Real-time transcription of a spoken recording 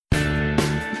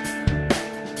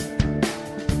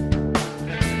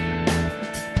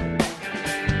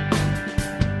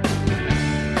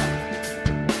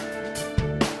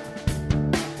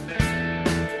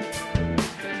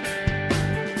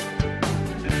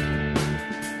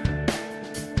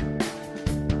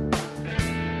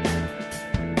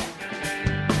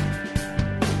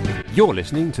You're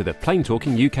listening to the Plane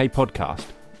Talking UK podcast,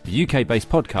 the UK-based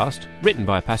podcast written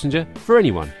by a passenger for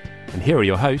anyone. And here are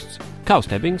your hosts, Carl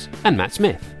Stebbings and Matt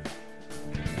Smith.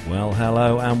 Well,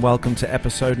 hello and welcome to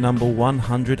episode number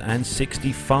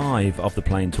 165 of the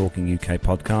Plane Talking UK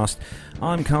podcast.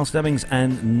 I'm Carl Stebbings,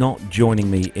 and not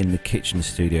joining me in the kitchen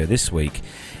studio this week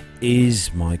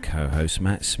is my co-host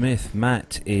Matt Smith.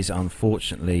 Matt is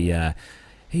unfortunately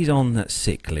he's on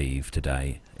sick leave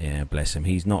today. Yeah, bless him.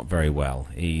 He's not very well.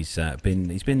 He's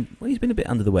been a bit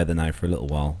under the weather now for a little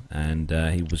while, and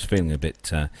he was feeling a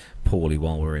bit poorly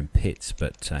while we were in pits.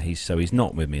 But he's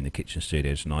not with me in the kitchen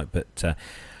studio tonight. But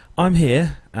I'm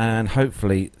here, and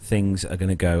hopefully things are going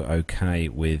to go okay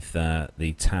with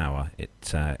the tower.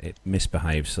 It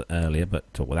misbehaved earlier, but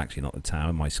actually not the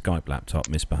tower. My Skype laptop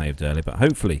misbehaved earlier, but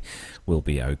hopefully we'll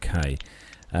be okay.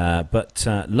 But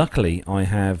luckily, I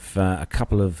have a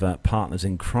couple of partners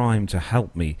in crime to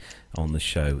help me on the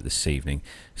show this evening.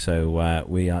 So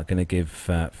we are going to give,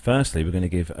 firstly, we're going to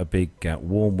give a big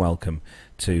warm welcome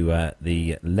to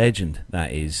the legend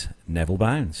that is Neville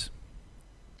Bounds.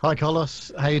 Hi,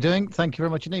 Carlos. How are you doing? Thank you very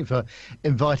much indeed for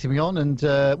inviting me on. And,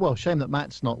 well, shame that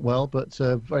Matt's not well, but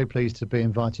very pleased to be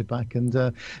invited back.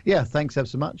 And, yeah, thanks ever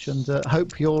so much. And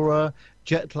hope your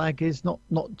jet lag is not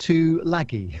too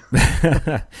laggy.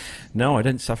 No, I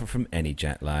didn't suffer from any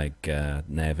jet lag,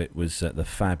 Nev. It was the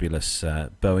fabulous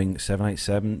Boeing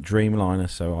 787 Dreamliner,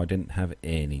 so I didn't have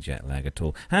any jet lag at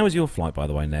all. How was your flight, by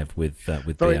the way, Nev, with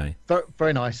BA?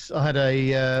 Very nice. I had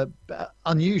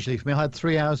unusually for me, I had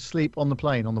 3 hours sleep on the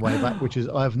plane on the way back, which is,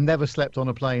 I've never slept on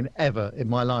a plane ever in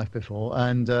my life before.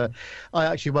 And I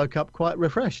actually woke up quite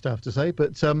refreshed, I have to say.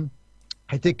 But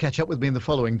it did catch up with me in the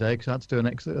following day because I had to do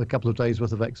a couple of days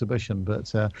worth of exhibition.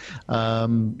 But no,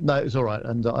 it was all right.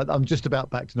 And I'm just about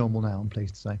back to normal now, I'm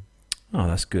pleased to say. Oh,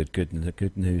 that's good.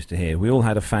 Good news to hear. We all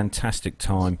had a fantastic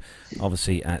time,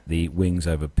 obviously, at the Wings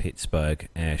Over Pittsburgh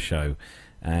Air Show.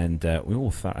 And we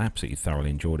all absolutely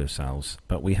thoroughly enjoyed ourselves.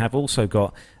 But we have also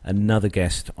got another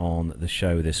guest on the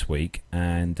show this week,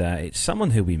 and it's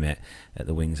someone who we met at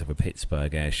the Wings of a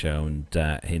Pittsburgh Air Show,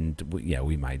 and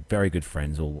we made very good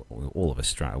friends, all of us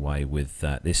straight away, with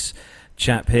this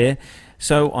chap here.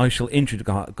 So I shall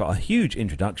got a huge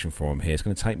introduction for him here. It's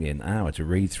going to take me an hour to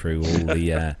read through all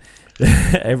the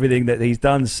everything that he's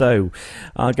done. So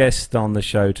our guest on the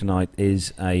show tonight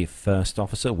is a first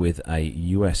officer with a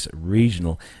U.S.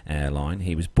 regional airline.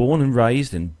 He was born and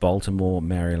raised in Baltimore,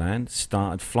 Maryland,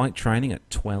 started flight training at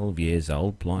 12 years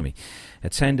old, blimey,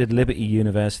 attended Liberty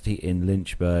University in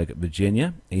Lynchburg,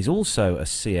 Virginia. He's also a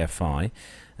CFI.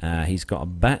 He's got a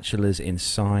bachelor's in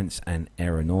science and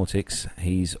aeronautics.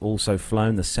 He's also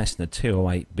flown the Cessna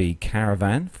 208B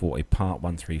Caravan for a Part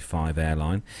 135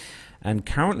 airline, and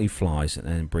currently flies an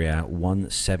Embraer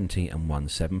 170 and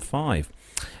 175.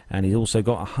 And he's also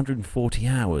got 140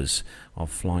 hours of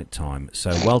flight time.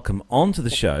 So welcome onto the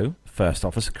show, First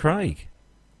Officer Craig.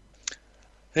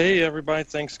 Hey everybody,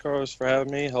 thanks Carlos for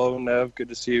having me. Hello Nev, good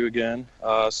to see you again.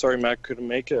 Sorry Matt couldn't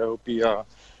make it. I hope he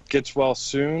gets well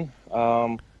soon.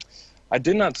 I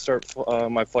did not start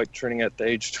my flight training at the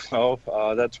age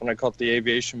 12. That's when I caught the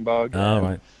aviation bug. Oh,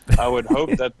 right. I would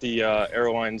hope that the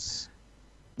airlines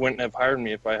wouldn't have hired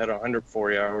me if I had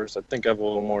 140 hours. I think I have a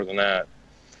little more than that.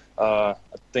 I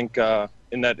think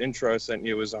in that intro I sent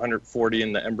you, it was 140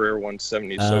 in the Embraer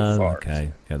 170 so far.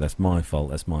 Okay, that's my fault.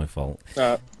 That's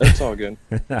all good.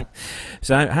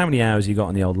 So how many hours you got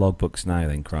on the old logbooks now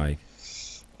then, Craig?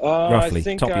 Roughly, I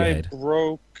think top of your I head.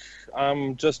 broke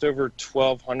just over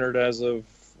 1,200 as of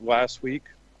last week.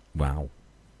 Wow.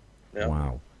 Yeah.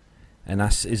 Wow. And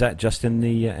is that just in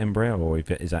the Embraer, or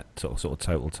is that sort of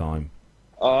total time?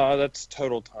 That's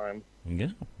total time. Yeah.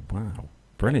 Wow.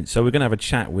 Brilliant. So we're going to have a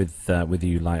chat with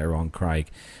you later on,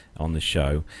 Craig, on the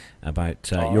show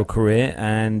about your career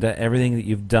and everything that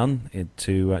you've done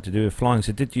to do with flying.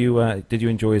 So did you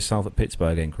enjoy yourself at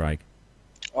Pittsburgh again, Craig?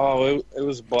 Oh, it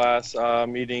was a blast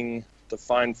meeting the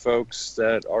fine folks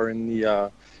that are in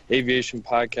the aviation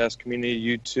podcast community.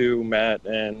 You too, Matt,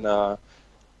 and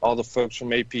all the folks from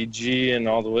APG and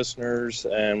all the listeners.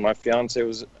 And my fiance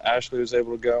Ashley was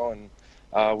able to go, and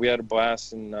we had a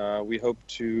blast. And we hope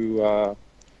to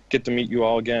get to meet you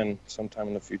all again sometime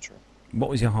in the future. What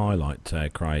was your highlight,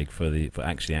 Craig, for the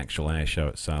actual air show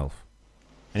itself?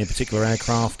 Any particular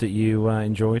aircraft that you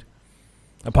enjoyed?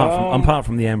 Apart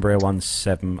from the Embraer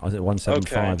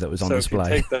 175 that was on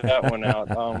display. If you take that one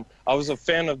out. I was a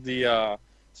fan of the,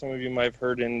 some of you might have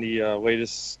heard in the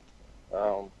latest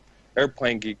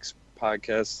Airplane Geeks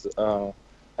podcast, I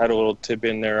had a little tip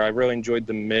in there. I really enjoyed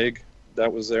the MiG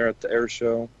that was there at the air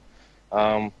show.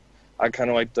 I kind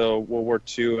of like the World War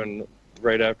II and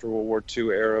right after World War II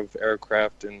era of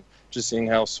aircraft, and just seeing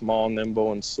how small,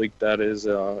 nimble, and sleek that is.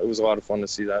 It was a lot of fun to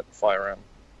see that fly around.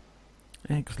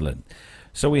 Excellent.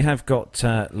 So we have got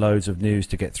loads of news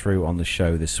to get through on the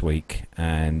show this week,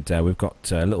 and we've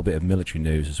got a little bit of military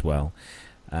news as well.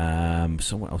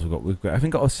 So what else we've got? I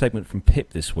think got a segment from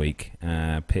Pip this week.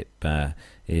 Pip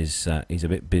is he's a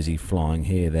bit busy flying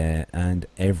here, there, and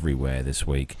everywhere this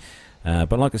week.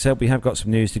 But like I said, we have got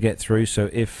some news to get through. So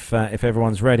if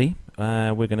everyone's ready,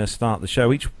 we're going to start the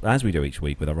show as we do each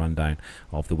week with a rundown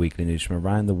of the weekly news from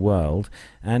around the world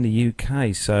and the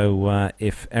UK. So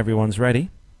if everyone's ready.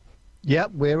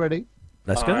 Yep, we're ready.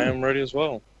 Let's go. I am ready as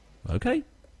well. Okay.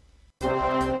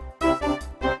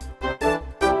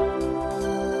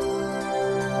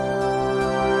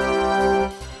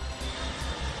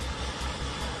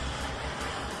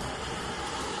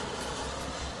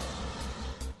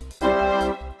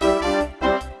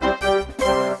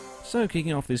 So,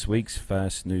 kicking off this week's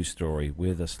first news story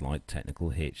with a slight technical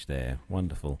hitch there.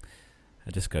 Wonderful.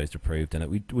 It just goes to prove,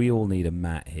 doesn't it? We all need a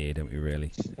Matt here, don't we,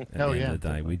 really? At the end of the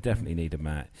day, we definitely need a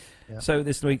Matt. Yeah. So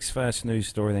this week's first news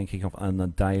story then kicking off on the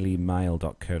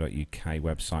dailymail.co.uk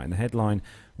website. And the headline,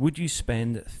 would you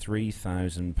spend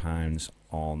 £3,000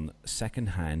 on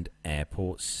second-hand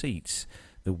airport seats?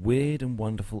 The weird and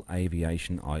wonderful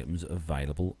aviation items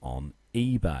available on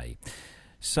eBay.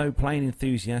 So plane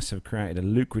enthusiasts have created a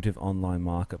lucrative online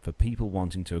market for people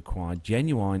wanting to acquire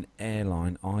genuine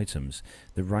airline items.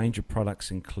 The range of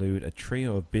products include a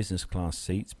trio of business class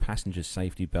seats, passenger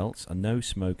safety belts, a no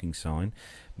smoking sign.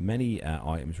 Many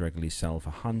items regularly sell for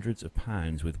hundreds of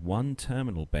pounds, with one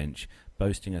terminal bench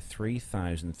boasting a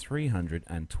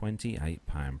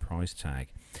 £3,328 price tag.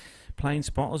 Plane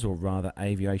spotters, or rather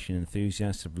aviation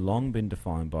enthusiasts, have long been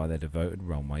defined by their devoted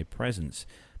runway presence.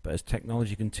 But as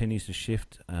technology continues to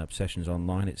shift obsessions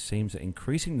online, it seems that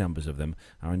increasing numbers of them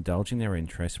are indulging their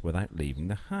interests without leaving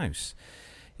the house.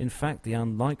 In fact, the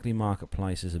unlikely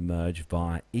marketplace has emerged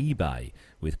via eBay,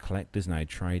 with collectors now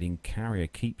trading carrier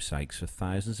keepsakes for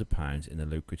thousands of pounds in the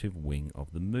lucrative wing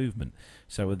of the movement.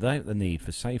 So without the need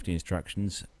for safety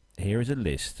instructions, here is a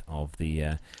list of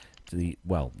the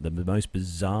most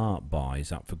bizarre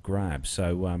buys up for grabs.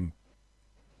 So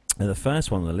the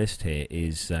first one on the list here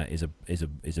is a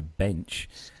bench.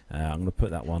 I'm going to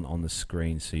put that one on the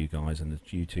screen so you guys in the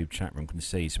YouTube chat room can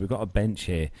see. So we've got a bench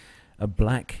here, a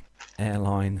black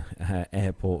airline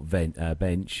airport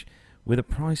bench with a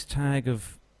price tag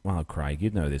of, well, Craig,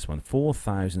 you'd know this one,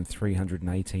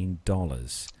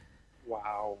 $4,318.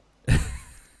 Wow.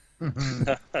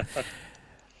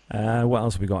 What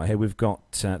else have we got here? We've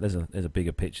got there's a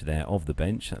bigger picture there of the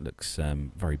bench that looks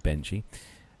very benchy.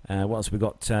 What else have we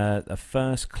got? A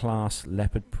first-class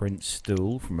leopard print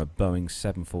stool from a Boeing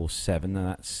 747. Now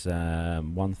that's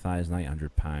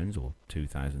 £1,800 or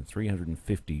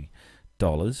 $2,350.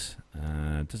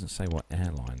 Doesn't say what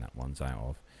airline that one's out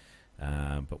of.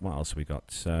 But what else have we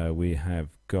got? So we have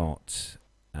got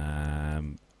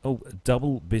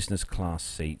double business class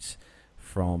seats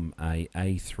from a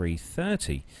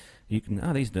A330. You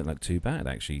can. These don't look too bad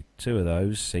actually. Two of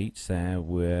those seats there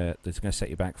that's going to set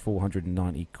you back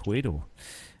 £490, or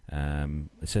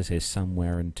it says here some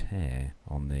wear and tear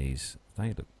on these.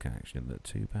 They look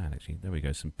too bad actually. There we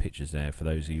go. Some pictures there for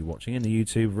those of you watching in the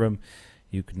YouTube room.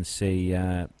 You can see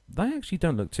they actually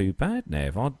don't look too bad,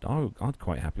 Nev. I'd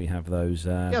quite happily have those.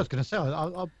 Yeah, I was going to say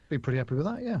I'll be pretty happy with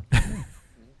that.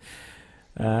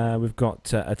 Yeah. We've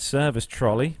got a service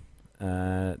trolley.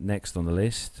 Next on the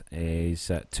list is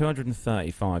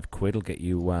 £235. Will get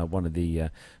you one of the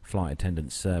flight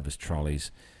attendant service trolleys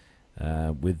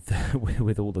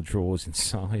with all the drawers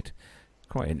inside.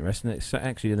 Quite interesting. So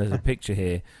actually, there's a picture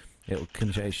here.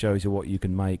 It shows you what you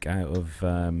can make out of.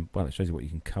 It shows you what you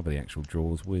can cover the actual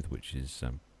drawers with, which is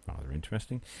rather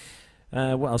interesting.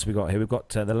 What else have we got here? We've got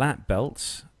the lap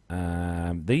belts.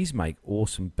 These make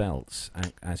awesome belts,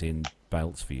 as in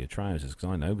belts for your trousers,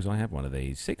 because I have one of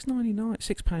these.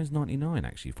 £6.99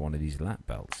 actually for one of these lap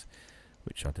belts,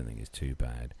 which I don't think is too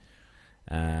bad.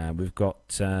 We've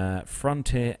got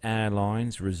Frontier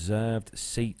Airlines reserved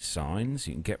seat signs.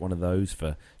 You can get one of those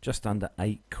for just under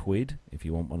 £8 if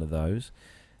you want one of those.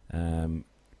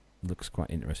 Looks quite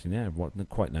interesting there. Don't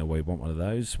quite know why you want one of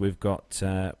those. We've got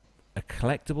a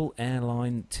collectible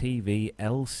airline TV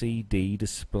LCD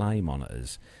display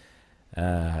monitors.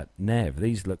 Nev,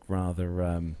 these look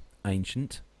rather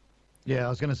ancient. Yeah, I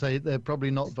was going to say they're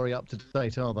probably not very up to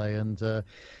date, are they? And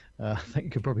I think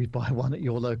you could probably buy one at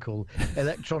your local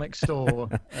electronics store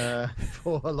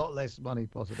for a lot less money,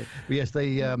 possibly. But yes,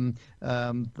 they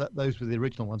those were the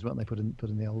original ones, weren't they? Put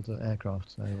in the older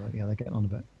aircraft. So yeah, they're getting on a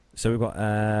bit. So we've got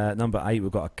number 8.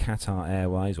 We've got a Qatar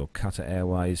Airways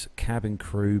cabin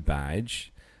crew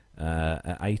badge.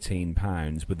 at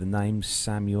 £18 with the name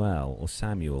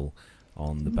Samuel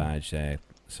on the badge there.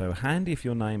 So handy if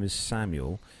your name is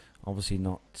Samuel. Obviously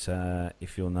not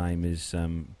if your name is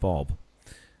Bob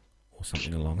or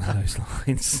something along those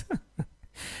lines.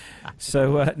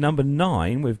 So number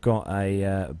 9, we've got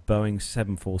a Boeing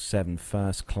 747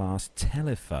 first class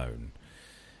telephone.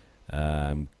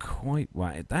 Quite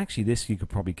well. Actually, this you could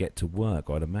probably get to work.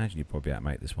 I'd imagine you'd probably be able to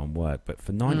make this one work. But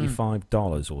for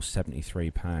 $95 or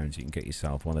 £73, you can get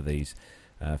yourself one of these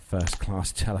first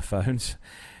class telephones.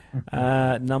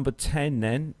 Number 10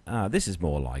 then. This is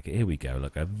more like it. Here we go.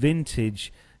 Look, a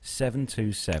vintage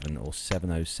 727 or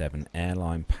 707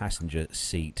 airline passenger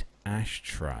seat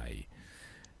ashtray.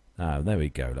 There we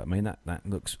go. I mean, that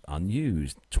looks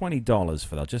unused. $20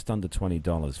 for that. Just under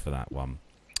 $20 for that one.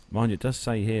 Mind you, it does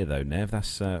say here though, Nev,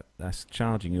 that's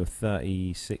charging you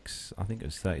 36. I think it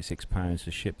was £36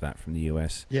 to ship that from the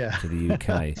US to the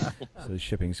UK. So the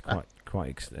shipping's quite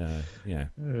quite a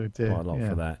lot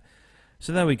for that.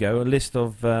 So there we go, a list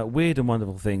of weird and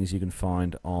wonderful things you can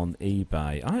find on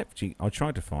eBay. I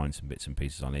tried to find some bits and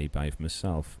pieces on eBay for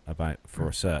myself for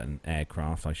a certain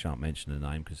aircraft. I shan't mention the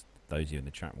name because those of you in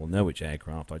the chat will know which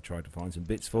aircraft I tried to find some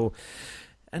bits for.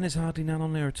 And there's hardly none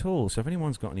on there at all. So if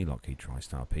anyone's got any Lockheed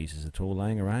TriStar pieces at all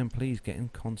laying around, please get in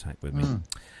contact with me.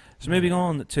 So moving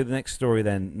on to the next story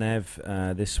then. Nev,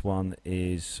 this one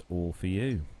is all for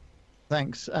you.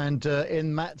 Thanks. And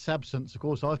in Matt's absence, of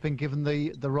course, I've been given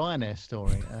the Ryanair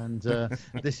story. And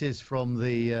this is from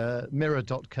the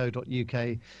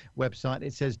mirror.co.uk website.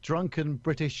 It says, drunken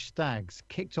British stags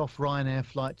kicked off Ryanair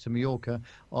flight to Mallorca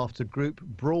after group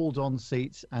brawled on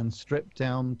seats and stripped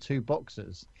down 2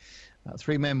 boxers.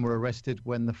 3 men were arrested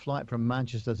when the flight from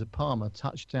Manchester to Palma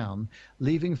touched down,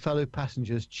 leaving fellow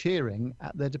passengers cheering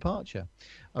at their departure.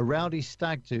 A rowdy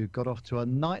stag do got off to a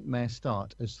nightmare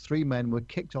start as 3 men were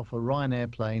kicked off a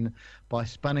Ryanair plane by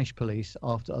Spanish police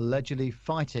after allegedly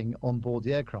fighting on board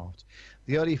the aircraft.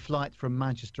 The early flight from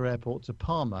Manchester Airport to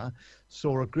Palma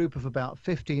saw a group of about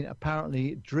 15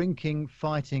 apparently drinking,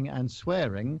 fighting and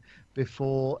swearing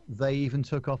before they even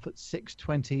took off at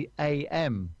 6:20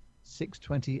 a.m.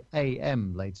 6:20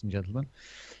 a.m., ladies and gentlemen.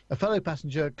 A fellow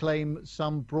passenger claimed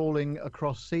some brawling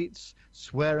across seats,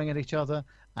 swearing at each other,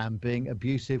 and being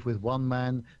abusive, with one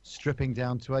man stripping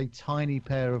down to a tiny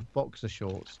pair of boxer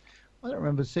shorts. I don't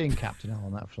remember seeing Captain L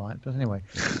on that flight, but anyway.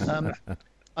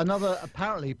 Another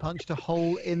apparently punched a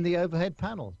hole in the overhead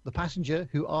panel. The passenger,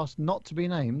 who asked not to be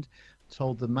named,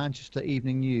 told the Manchester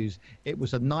Evening News, "It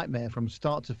was a nightmare from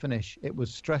start to finish. It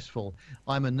was stressful.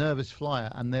 I'm a nervous flyer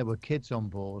and there were kids on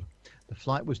board." The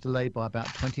flight was delayed by about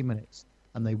 20 minutes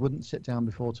and they wouldn't sit down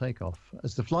before takeoff.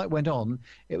 As the flight went on,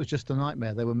 it was just a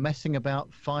nightmare. They were messing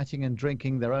about, fighting and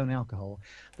drinking their own alcohol.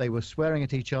 They were swearing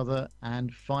at each other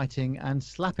and fighting and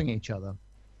slapping each other.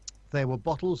 There were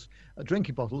bottles,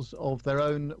 drinking bottles of their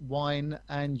own wine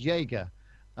and Jaeger.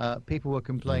 People were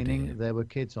complaining there were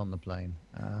kids on the plane.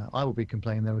 I will be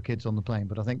complaining there were kids on the plane,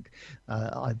 but I think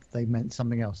they meant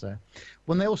something else there.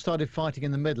 When they all started fighting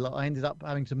in the middle, I ended up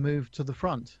having to move to the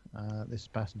front, this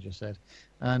passenger said.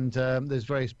 And there's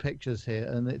various pictures here,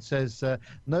 and it says,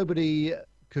 nobody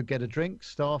could get a drink,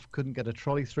 staff couldn't get a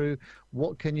trolley through.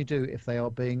 What can you do if they are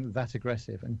being that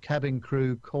aggressive? And cabin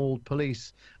crew called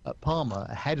police at Palma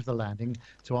ahead of the landing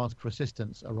to ask for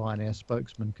assistance, a Ryanair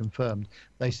spokesman confirmed.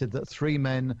 They said that 3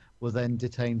 men were then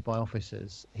detained by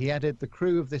officers. He added the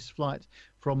crew of this flight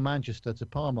from Manchester to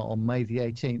Palma on May the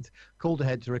 18th called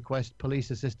ahead to request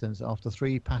police assistance after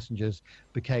 3 passengers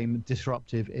became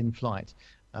disruptive in flight.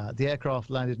 The aircraft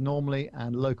landed normally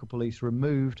and local police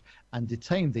removed and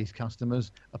detained these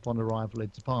customers upon arrival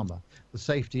into Palma. The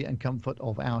safety and comfort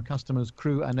of our customers,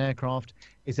 crew and aircraft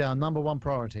is our #1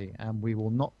 priority, and we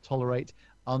will not tolerate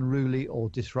unruly or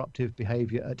disruptive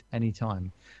behaviour at any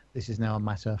time. This is now a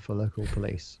matter for local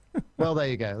police. Well, there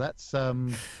you go. That's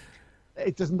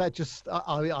doesn't that just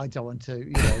I don't want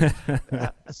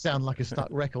to sound like a stuck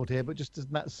record here, but just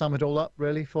doesn't that sum it all up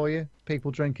really for you?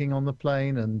 People drinking on the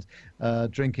plane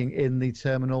and drinking in the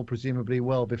terminal, presumably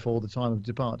well before the time of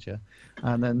departure,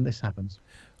 and then this happens.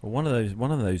 Well,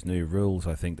 one of those new rules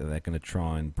I think that they're going to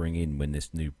try and bring in when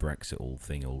this new Brexit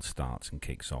thing all starts and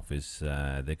kicks off is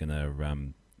they're going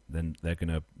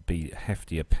to be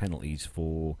heftier penalties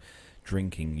for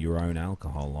drinking your own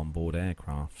alcohol on board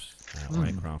aircraft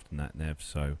and that, Nev.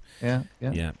 So yeah.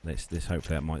 Let's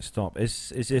hopefully that might stop. Is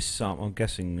this? I'm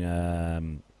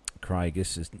guessing, Craig,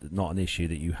 this is not an issue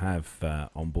that you have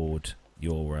on board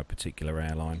your particular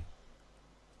airline.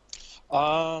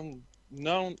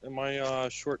 No, in my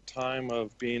short time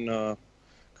of being a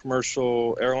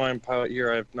commercial airline pilot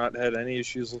here, I've not had any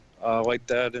issues like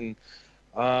that, and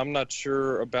I'm not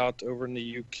sure about over in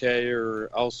the UK or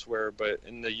elsewhere, but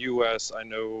in the US, I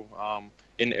know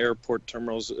in airport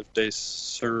terminals, if they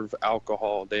serve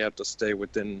alcohol, they have to stay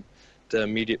within the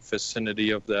immediate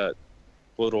vicinity of that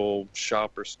little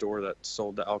shop or store that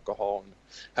sold the alcohol, and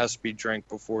has to be drank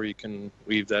before you can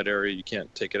leave that area. You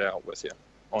can't take it out with you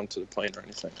onto the plane or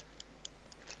anything.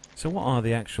 So what are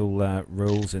the actual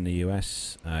rules in the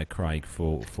US, Craig,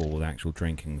 for the actual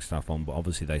drinking stuff on? But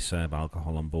obviously they serve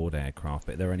alcohol on board aircraft,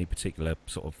 but are there any particular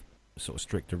sort of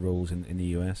stricter rules in the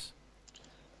US?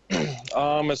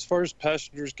 As far as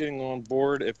passengers getting on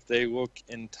board, if they look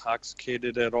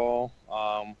intoxicated at all,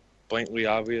 blatantly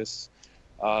obvious,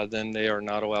 then they are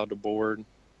not allowed to board.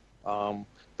 But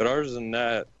other than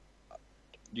that,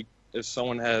 if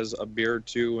someone has a beer or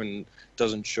two and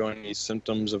doesn't show any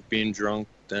symptoms of being drunk,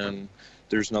 then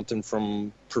there's nothing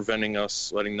from preventing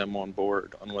us letting them on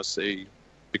board unless they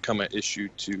become an issue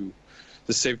to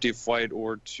the safety of flight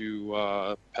or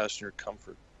to passenger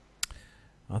comfort.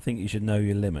 I think you should know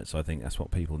your limits. I think that's what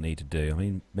people need to do. I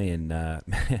mean, me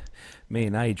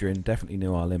and Adrian definitely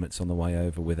knew our limits on the way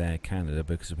over with Air Canada,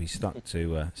 because we stuck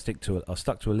to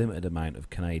a limited amount of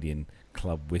Canadian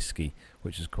Club whiskey,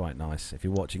 which is quite nice. If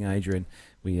you're watching, Adrian,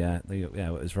 it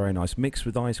was very nice, mixed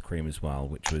with ice cream as well,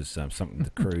 which was something the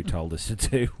crew told us to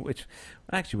do, which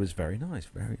actually was very nice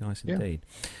indeed.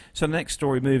 So the next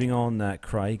story, moving on,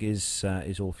 Craig, is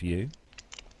all for you.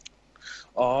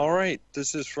 All right,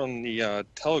 this is from the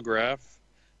Telegraph.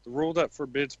 The rule that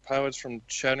forbids pilots from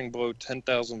chatting below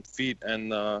 10,000 feet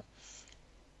and the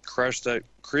crash that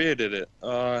created it.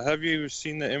 Have you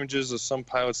seen the images of some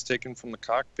pilots taken from the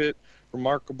cockpit?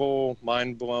 Remarkable,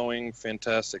 mind-blowing,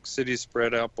 fantastic. Cities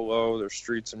spread out below, their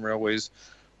streets and railways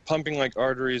pumping like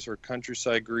arteries, or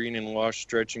countryside green and lush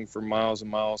stretching for miles and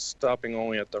miles, stopping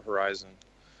only at the horizon.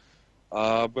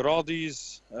 But all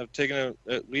these have taken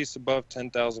at least above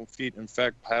 10,000 feet. In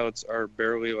fact, pilots are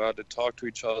barely allowed to talk to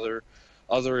each other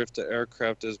if the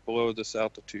aircraft is below this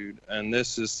altitude. And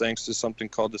this is thanks to something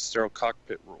called the sterile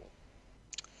cockpit rule.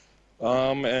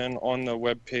 And on the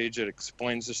webpage, it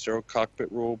explains the sterile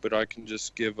cockpit rule, but I can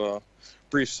just give a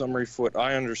brief summary for what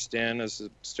I understand as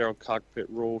the sterile cockpit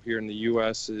rule here in the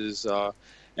U.S. is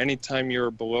anytime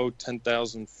you're below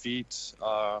 10,000 feet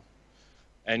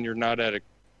and you're not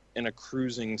in a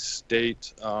cruising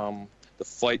state, the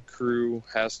flight crew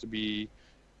has to be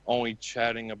only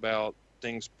chatting about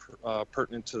things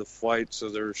pertinent to the flight, so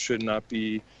there should not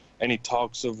be any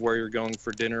talks of where you're going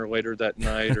for dinner later that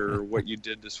night or what you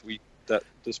did this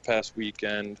past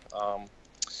weekend.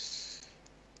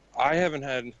 I haven't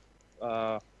had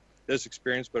this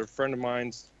experience, but a friend of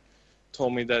mine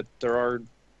told me that there are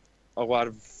a lot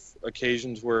of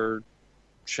occasions where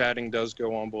chatting does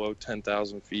go on below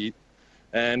 10,000 feet.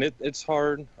 And it's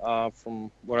hard,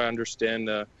 from what I understand,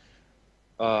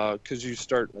 because you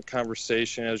start a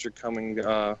conversation as you're coming,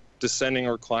 descending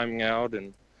or climbing out.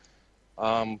 And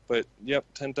but, yep,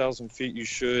 10,000 feet you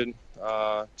should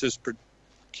just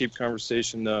keep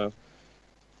conversation to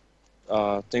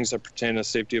things that pertain to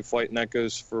safety of flight. And that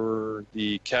goes for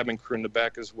the cabin crew in the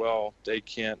back as well. They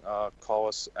can't call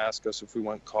us, ask us if we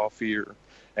want coffee or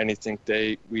anything.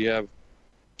 We have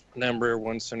Embraer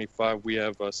 175, we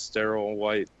have a sterile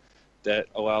light that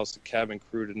allows the cabin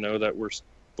crew to know that we're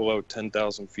below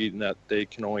 10,000 feet and that they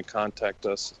can only contact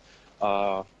us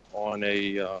on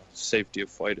a safety of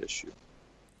flight issue.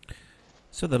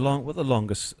 So what the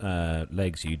longest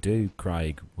legs you do,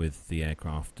 Craig, with the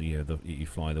aircraft? You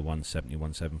fly the 170,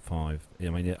 175. I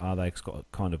mean, are they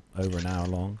kind of over an hour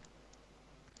long?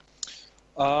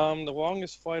 The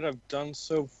longest flight I've done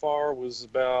so far was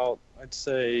about, I'd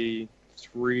say,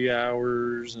 3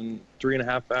 hours and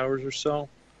 3.5 hours or so.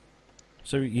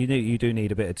 So you do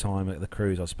need a bit of time at the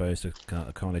cruise, I suppose, to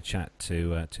kind of chat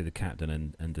to the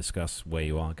captain and discuss where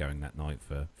you are going that night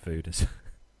for food.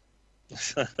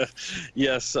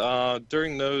 Yes,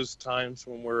 during those times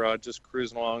when we're just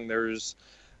cruising along, there's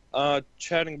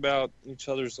chatting about each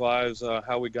other's lives,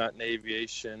 how we got in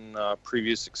aviation,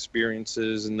 previous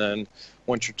experiences, and then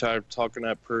once you're tired of talking to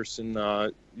that person,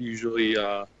 usually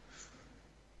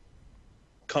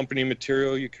company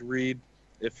material you could read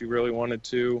if you really wanted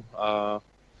to.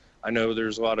 I know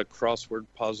there's a lot of crossword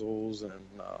puzzles and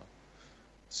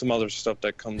some other stuff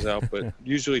that comes out, but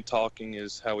usually talking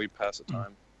is how we pass the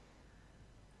time.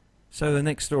 So the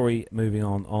next story, moving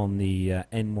on the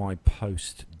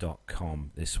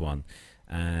nypost.com, this one,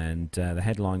 and the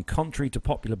headline, contrary to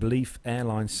popular belief,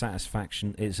 airline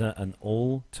satisfaction is at an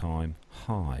all-time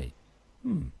high.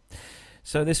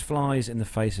 So this flies in the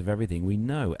face of everything we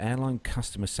know. Airline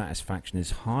customer satisfaction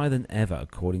is higher than ever,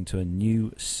 according to a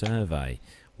new survey.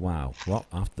 Wow, what,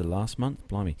 after the last month?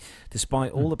 Blimey.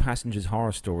 Despite all the passengers'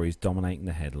 horror stories dominating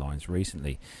the headlines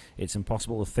recently, it's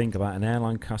impossible to think about an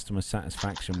airline customer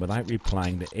satisfaction without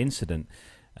replaying the incident,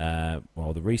 the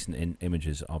recent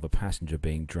images of a passenger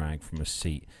being dragged from a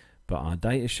seat. But our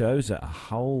data shows that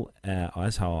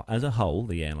as a whole,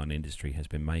 the airline industry has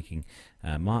been making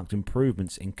marked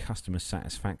improvements in customer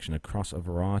satisfaction across a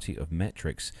variety of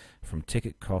metrics, from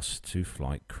ticket costs to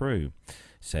flight crew,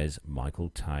 says Michael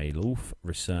Taylor,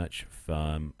 research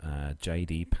firm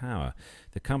J.D. Power.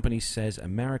 The company says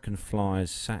American flyers'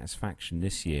 satisfaction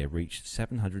this year reached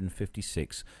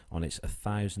 756 on its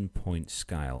 1,000-point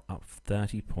scale, up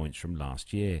 30 points from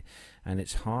last year, and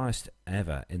its highest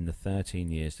ever in the 13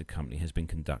 years the company has been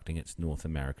conducting its North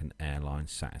American airline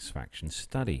satisfaction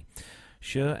study.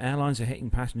 Sure, airlines are hitting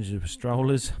passengers with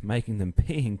strollers, making them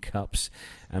pee in cups,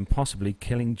 and possibly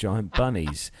killing giant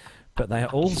bunnies. But they are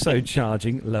also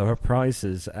charging lower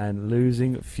prices and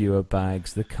losing fewer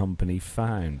bags, the company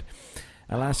found.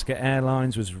 Alaska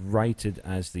Airlines was rated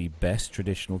as the best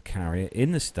traditional carrier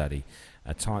in the study,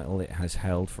 a title it has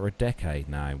held for a decade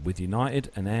now, with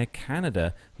United and Air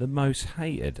Canada the most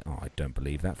hated. Oh, I don't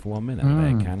believe that for 1 minute,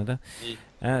 Air Canada.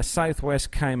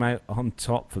 Southwest came out on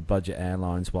top for budget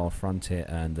airlines, while Frontier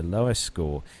earned the lowest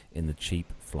score in the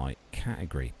cheap flight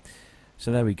category.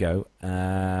 So there we go.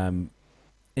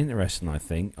 Interesting, I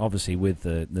think. Obviously, with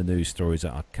the news stories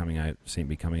that are coming out, seem to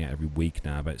be coming out every week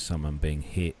now about someone being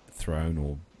hit, thrown,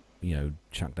 or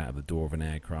chucked out of the door of an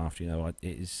aircraft. It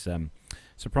is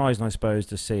surprising, I suppose,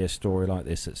 to see a story like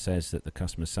this that says that the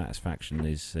customer satisfaction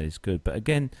is good. But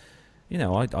again,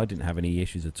 I didn't have any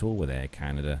issues at all with Air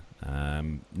Canada.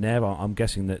 Nev, I'm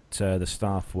guessing that the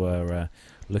staff were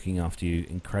looking after you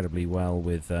incredibly well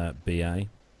with BA.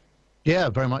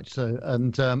 Yeah, very much so.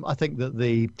 And I think that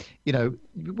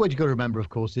what you've got to remember, of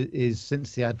course, is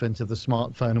since the advent of the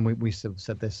smartphone, and we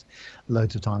said this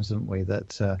loads of times, haven't we,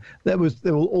 that there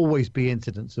will always be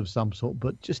incidents of some sort.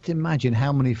 But just imagine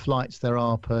how many flights there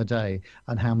are per day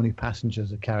and how many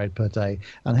passengers are carried per day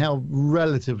and how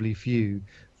relatively few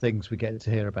things we get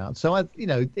to hear about. So,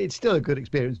 it's still a good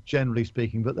experience, generally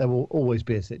speaking, but there will always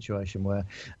be a situation where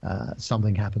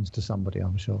something happens to somebody,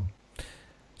 I'm sure.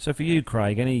 So for you,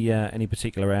 Craig, any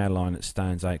particular airline that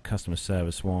stands out customer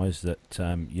service-wise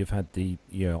that you've had the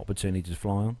opportunity to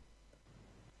fly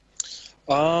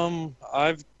on?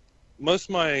 Most of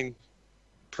my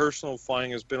personal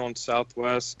flying has been on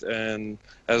Southwest, and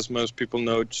as most people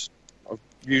know, it's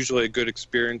usually a good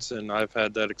experience, and I've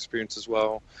had that experience as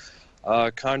well.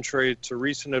 Contrary to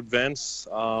recent events,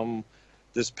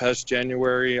 this past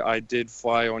January, I did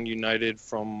fly on United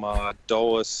from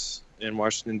Dulles in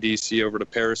Washington, D.C. over to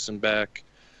Paris and back,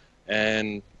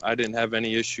 and I didn't have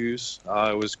any issues.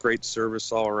 It was great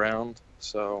service all around.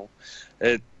 So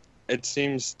it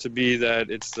seems to be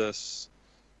that it's the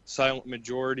silent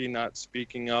majority not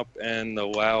speaking up and the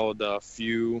loud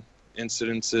few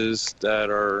incidences that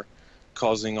are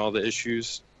causing all the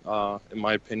issues, in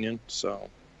my opinion. So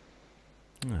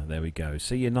there we go.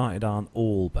 So United aren't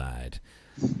all bad.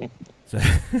 So,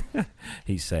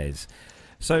 he says.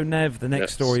 So, Nev, the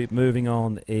next story, moving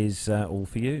on, is all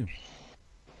for you.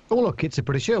 Oh, look, it's a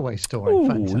British Airways story. Ooh,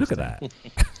 fantastic. Look at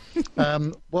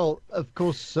that. Well, of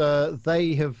course,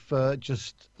 they have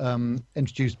just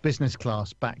introduced business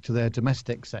class back to their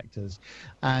domestic sectors.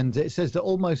 And it says that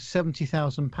almost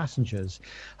 70,000 passengers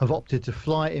have opted to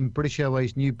fly in British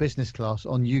Airways' new business class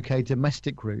on UK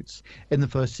domestic routes in the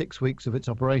first 6 weeks of its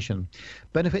operation.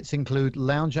 Benefits include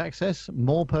lounge access,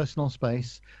 more personal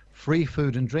space, free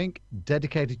food and drink,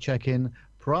 dedicated check-in,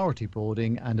 priority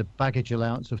boarding, and a baggage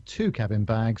allowance of 2 cabin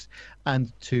bags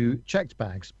and 2 checked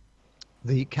bags.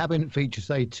 The cabin features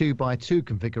a 2x2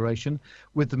 configuration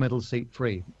with the middle seat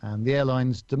free. And the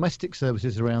airline's domestic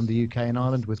services around the UK and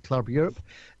Ireland with Club Europe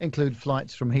include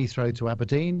flights from Heathrow to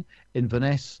Aberdeen,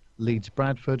 Inverness, Leeds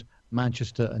Bradford,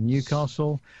 Manchester and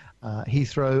Newcastle,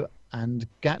 Heathrow and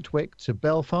Gatwick to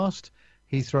Belfast,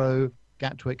 Heathrow,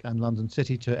 Gatwick and London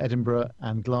City to Edinburgh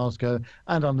and Glasgow,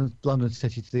 and London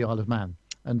City to the Isle of Man.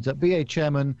 And BA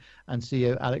Chairman and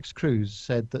CEO Alex Cruz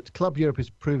said that Club Europe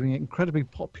is proving incredibly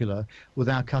popular with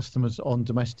our customers on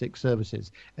domestic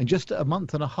services. In just a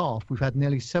month and a half, we've had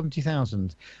nearly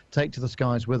 70,000 take to the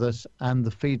skies with us, and the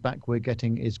feedback we're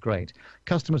getting is great.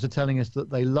 Customers are telling us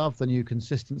that they love the new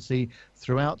consistency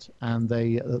throughout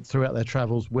their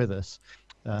travels with us.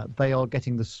 They are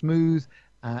getting the smooth,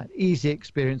 easy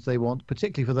experience they want,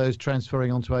 particularly for those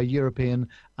transferring onto our European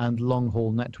and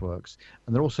long-haul networks.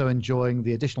 And they're also enjoying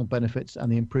the additional benefits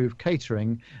and the improved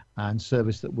catering and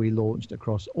service that we launched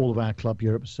across all of our Club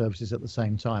Europe services at the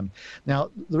same time.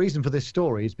 Now, the reason for this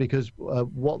story is because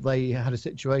what they had a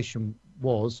situation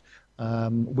was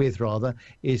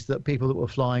is that people that were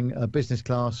flying business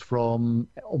class from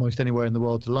almost anywhere in the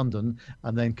world to London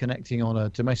and then connecting on a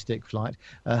domestic flight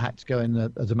had to go in a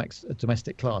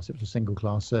domestic class. It was a single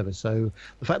class service. So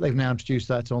the fact they've now introduced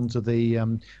that onto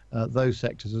the those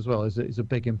sectors as well is a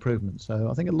big improvement. So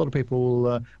I think a lot of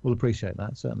people will appreciate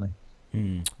that, certainly.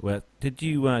 Well, did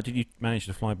you manage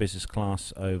to fly business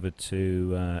class over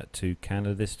to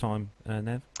Canada this time,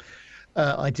 Nev?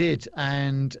 I did,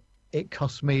 and it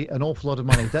cost me an awful lot of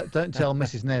money. Don't tell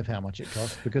Mrs. Nev how much it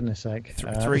cost, for goodness sake.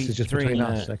 This is just between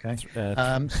us, okay?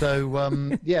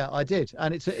 Yeah, I did,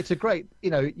 and it's a great.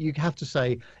 You have to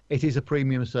say it is a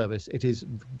premium service. It is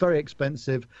very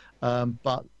expensive,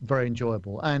 but very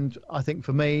enjoyable. And I think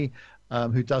for me,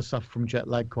 who does suffer from jet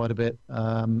lag quite a bit,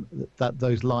 that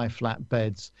those lie flat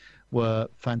beds were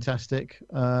fantastic.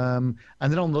 And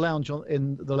then on the lounge,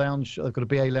 I've got a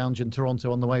BA lounge in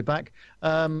Toronto on the way back.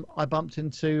 I bumped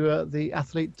into the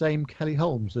athlete Dame Kelly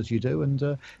Holmes, as you do,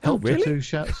 and helped her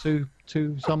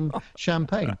to some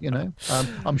champagne.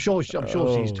 I'm sure she's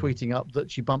tweeting up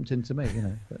that she bumped into me.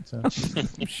 But,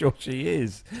 I'm sure she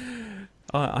is.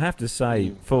 I have to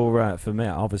say, for me,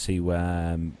 obviously,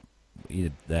 the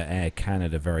Air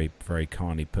Canada very, very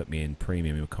kindly put me in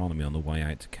premium economy on the way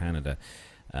out to Canada.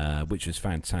 Which was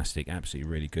fantastic, absolutely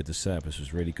really good. The service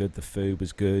was really good, the food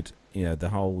was good, the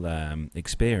whole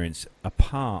experience,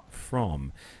 apart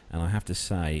from, and I have to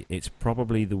say, it's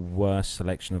probably the worst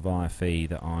selection of IFE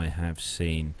that I have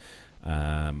seen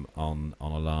on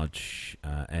a large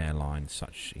airline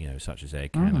such as Air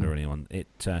Canada or anyone.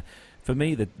 For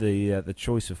me, the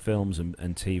choice of films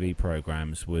and TV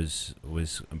programs was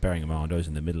bearing in mind I was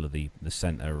in the middle of the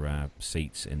centre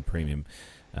seats in premium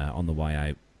on the way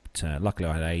out. Luckily,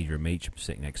 I had Adrian Meacham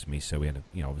sitting next to me, so we had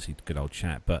obviously a good old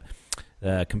chat. But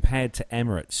compared to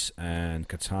Emirates and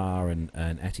Qatar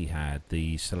and Etihad,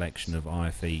 the selection of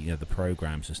IFE, the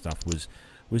programs and stuff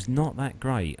was not that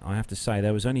great. I have to say,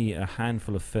 there was only a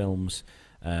handful of films.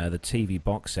 The TV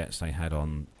box sets they had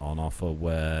on offer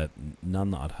were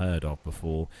none that I'd heard of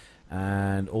before,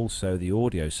 and also the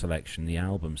audio selection, the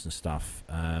albums and stuff.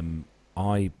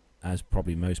 As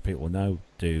probably most people know,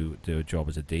 do a job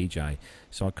as a DJ,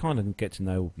 so I kind of get to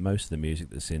know most of the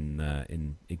music that's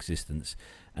in existence.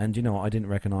 And I didn't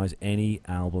recognise any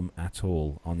album at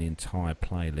all on the entire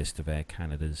playlist of Air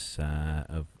Canada's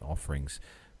of offerings.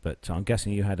 But I'm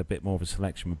guessing you had a bit more of a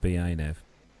selection with BA, Nev.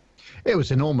 It was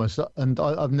enormous, and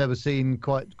I've never seen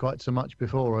quite so much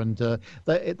before, and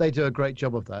they do a great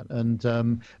job of that.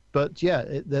 And but yeah,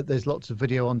 there's lots of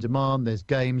video on demand. There's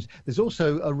games. There's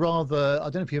also a rather, I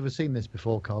don't know if you've ever seen this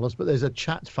before, Carlos, but there's a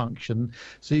chat function,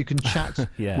 so you can chat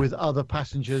with other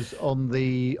passengers on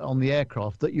the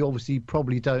aircraft that you obviously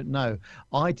probably don't know.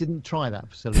 I didn't try that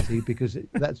facility because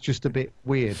that's just a bit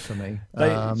weird for me. They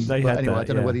had anyway, that, I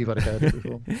don't know whether you've had heard it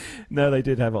before. No, they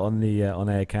did have it on the on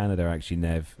Air Canada actually,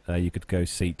 Nev. You could go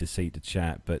seat to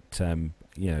chat, but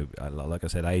like I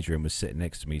said, Adrian was sitting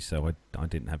next to me, so I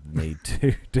didn't have the need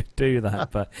to do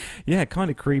that. But yeah, kind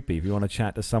of creepy if you want to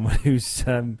chat to someone who's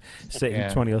sitting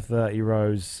 20 or 30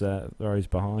 rows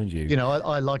behind you.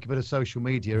 I like a bit of social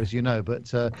media, as you know,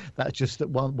 but that's just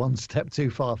one step too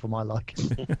far for my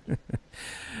liking.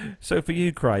 So for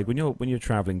you, Craig, when you're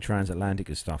travelling transatlantic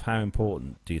and stuff, how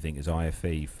important do you think is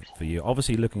IFE for you?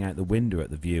 Obviously, looking out the window at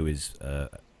the view is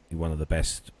one of the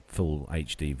best full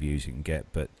HD views you can get,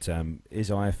 but is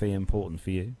IFE important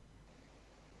for you?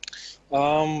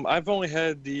 I've only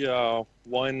had the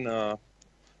one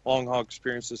long haul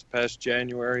experience this past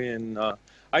January, and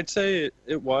I'd say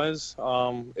it was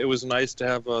nice to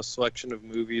have a selection of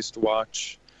movies to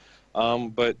watch,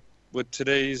 but with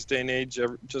today's day and age,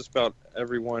 just about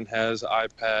everyone has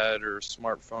iPad or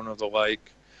smartphone or the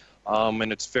like,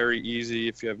 and it's very easy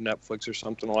if you have Netflix or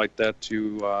something like that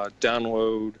to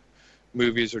download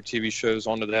movies or TV shows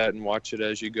onto that and watch it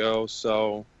as you go.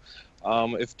 So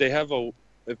if the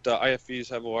IFEs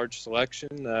have a large selection,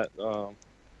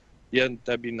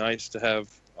 that'd be nice to have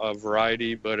a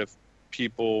variety. But if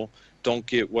people don't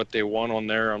get what they want on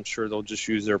there, I'm sure they'll just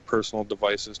use their personal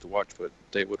devices to watch what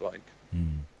they would like.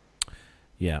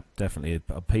 Yeah, definitely.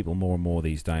 People more and more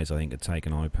these days, I think, are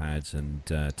taking iPads and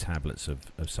tablets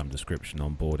of some description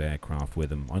on board aircraft with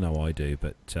them. I know I do,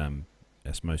 but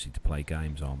that's mostly to play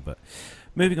games on. But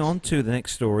moving on to the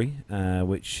next story,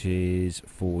 which is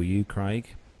for you,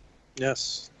 Craig.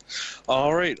 Yes.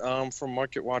 All right. From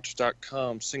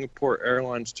MarketWatch.com, Singapore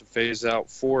Airlines to phase out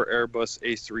 4 Airbus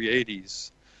A380s.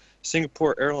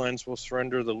 Singapore Airlines will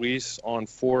surrender the lease on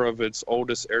 4 of its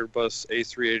oldest Airbus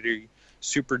A380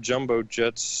 Super Jumbo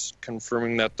Jets,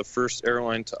 confirming that the first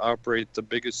airline to operate the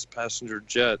biggest passenger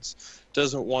jets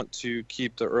doesn't want to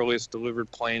keep the earliest delivered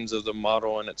planes of the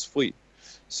model in its fleet.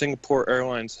 Singapore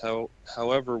Airlines,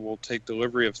 however, will take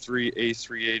delivery of 3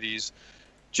 A380s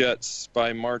jets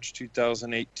by March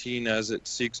 2018 as it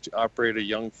seeks to operate a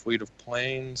young fleet of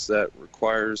planes that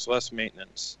requires less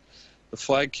maintenance. The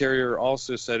flag carrier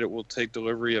also said it will take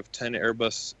delivery of 10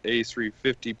 Airbus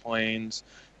A350 planes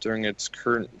during its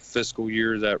current fiscal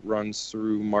year that runs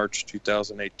through March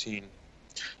 2018.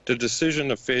 The decision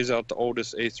to phase out the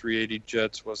oldest A380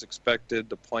 jets was expected.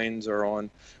 The planes are on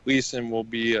lease and will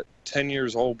be 10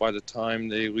 years old by the time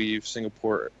they leave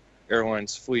Singapore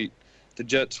Airlines fleet. The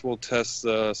jets will test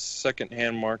the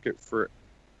second-hand market for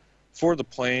the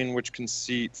plane, which can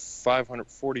seat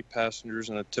 540 passengers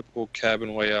in a typical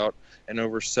cabin layout and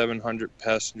over 700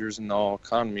 passengers in the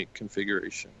all-economy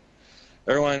configuration.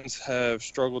 Airlines have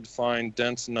struggled to find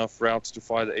dense enough routes to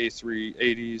fly the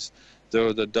A380s,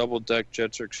 though the double-deck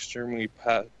jets are extremely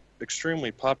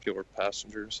popular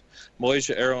passengers.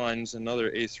 Malaysia Airlines,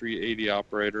 another A380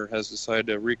 operator, has decided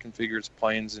to reconfigure its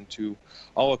planes into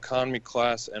all-economy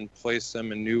class and place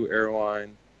them in a new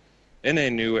airline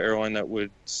that would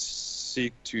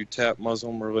seek to tap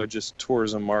Muslim religious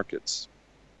tourism markets.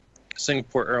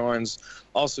 Singapore Airlines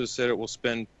also said it will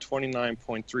spend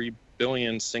 29.3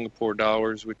 billion Singapore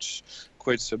dollars, which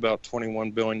equates to about 21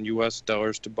 billion US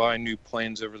dollars, to buy new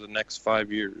planes over the next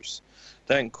 5 years.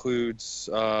 That includes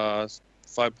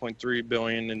 5.3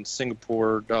 billion in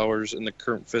Singapore dollars in the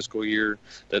current fiscal year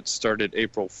that started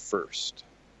April 1st.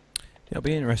 It'll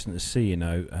be interesting to see,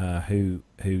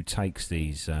 who takes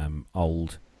these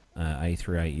old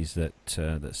A380s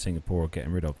that Singapore are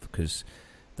getting rid of, because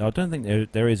I don't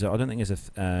think there is. I don't think there's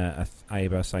a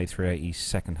Airbus A380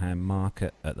 second-hand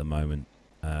market at the moment,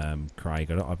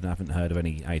 Craig. I haven't heard of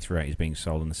any A380s being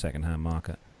sold in the second-hand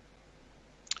market.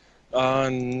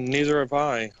 Neither have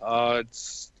I.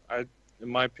 In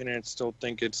my opinion, I still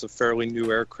think it's a fairly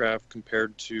new aircraft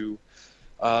compared to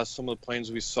some of the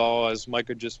planes we saw. As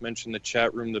Micah just mentioned in the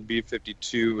chat room, the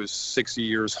B-52 is 60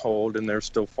 years old, and they're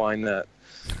still flying that.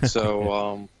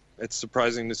 So it's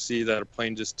surprising to see that a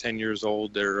plane just 10 years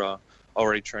old, they're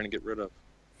already trying to get rid of.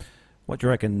 What do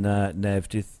you reckon, Nev?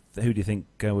 Who do you think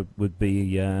would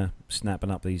be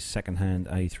snapping up these second-hand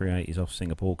A380s off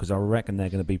Singapore? Because I reckon they're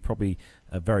going to be probably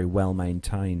a very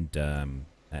well-maintained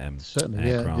certainly,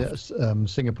 aircraft.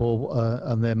 Singapore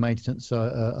and their maintenance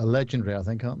are legendary, I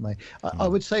think, aren't they? I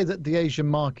would say that the Asian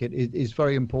market is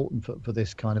very important for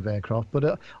this kind of aircraft,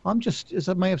 but I'm just, as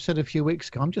I may have said a few weeks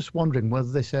ago, I'm just wondering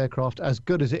whether this aircraft, as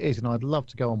good as it is, and I'd love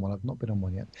to go on one, I've not been on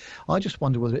one yet, I just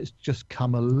wonder whether it's just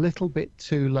come a little bit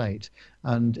too late,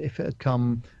 and if it had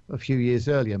come a few years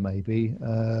earlier, maybe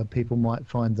people might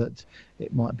find that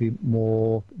it might be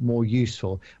more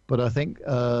useful. But I think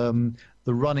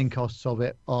the running costs of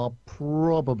it are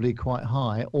probably quite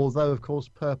high, although of course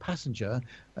per passenger,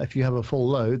 if you have a full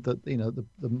load, that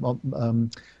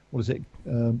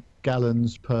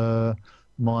gallons per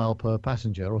mile per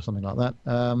passenger or something like that,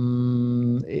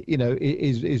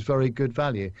 is very good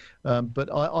value.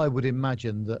 But I would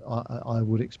imagine that I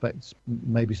would expect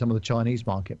maybe some of the Chinese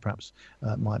market perhaps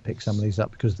might pick some of these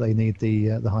up because they need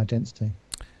the high density.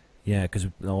 Yeah, because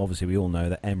obviously we all know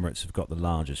that Emirates have got the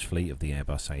largest fleet of the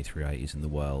Airbus A380s in the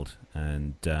world,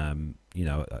 and there'll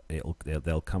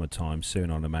come a time soon,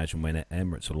 I'd imagine, when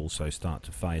Emirates will also start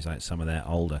to phase out some of their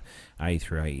older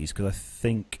A380s. Because I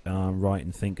think I'm right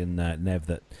in thinking, Nev,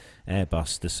 that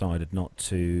Airbus decided not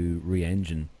to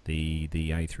re-engine the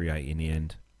A380 in the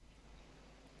end.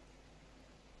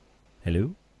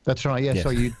 Hello? That's right, yeah. Yes.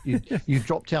 So you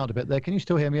dropped out a bit there. Can you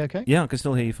still hear me okay? Yeah, I can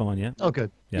still hear you fine, yeah. Oh,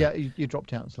 good. Yeah, you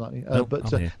dropped out slightly.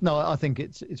 No, I think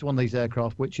it's one of these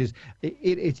aircraft which is,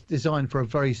 it's designed for a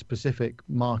very specific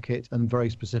market and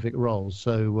very specific roles.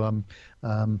 So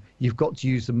you've got to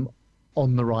use them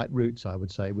on the right routes, I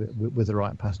would say, with the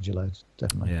right passenger loads,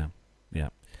 definitely. Yeah.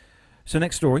 So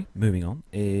next story, moving on,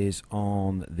 is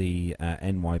on the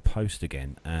NY Post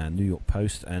again, New York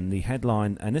Post, and the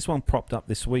headline, and this one propped up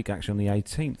this week, actually on the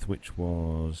 18th,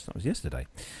 that was yesterday.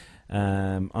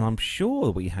 And I'm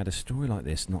sure we had a story like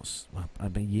this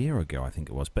a year ago, I think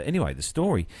it was. But anyway, the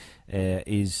story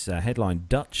is headline,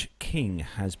 Dutch King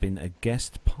has been a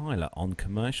guest pilot on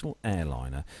commercial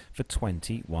airliner for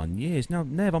 21 years. Now,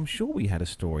 Nev, I'm sure we had a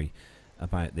story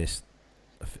about this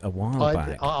a while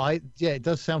back. Yeah, it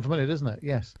does sound familiar, doesn't it?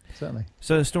 Yes, certainly.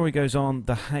 So the story goes on,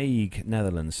 The Hague,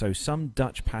 Netherlands. So some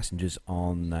Dutch passengers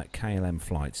on KLM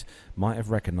flights might have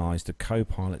recognised the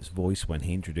co-pilot's voice when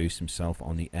he introduced himself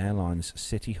on the airline's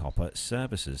City Hopper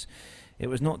services. It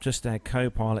was not just their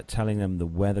co-pilot telling them the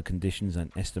weather conditions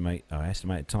and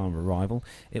estimated time of arrival.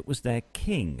 It was their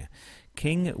king.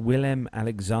 King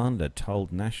Willem-Alexander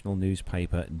told national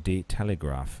newspaper De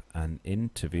Telegraaf, an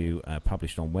interview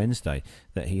published on Wednesday,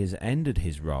 that he has ended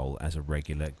his role as a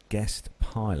regular guest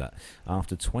pilot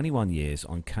after 21 years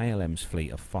on KLM's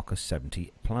fleet of Fokker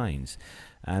 70 planes.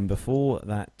 And before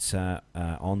that,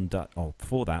 on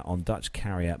Dutch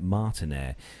carrier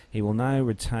Martinair, he will now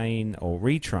retrain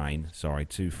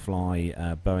to fly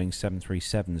Boeing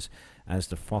 737s as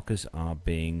the Fokkers are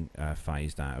being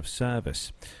phased out of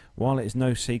service. While it is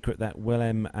no secret that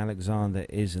Willem-Alexander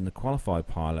is a qualified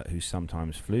pilot who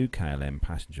sometimes flew KLM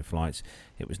passenger flights,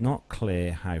 it was not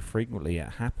clear how frequently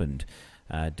it happened.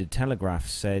 De Telegraaf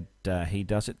said he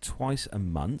does it twice a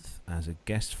month as a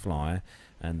guest flyer,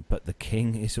 but the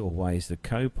king is always the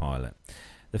co-pilot.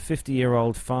 The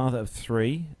 50-year-old father of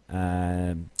three,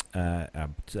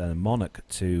 monarch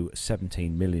to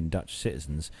 17 million Dutch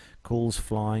citizens, calls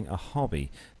flying a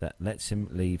hobby that lets him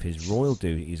leave his royal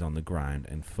duties on the ground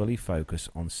and fully focus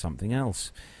on something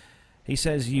else. He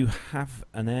says, "You have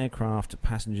an aircraft,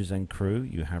 passengers and crew.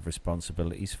 You have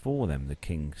responsibilities for them," the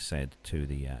king said to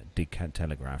the De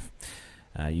Telegraaf.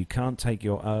 You can't take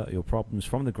your problems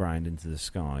from the ground into the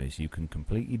skies. You can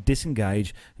completely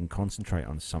disengage and concentrate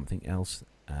on something else.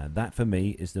 That, for me,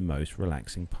 is the most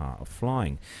relaxing part of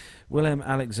flying.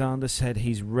 Willem-Alexander said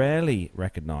he's rarely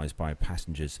recognised by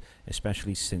passengers,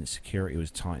 especially since security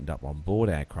was tightened up on board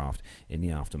aircraft in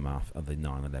the aftermath of the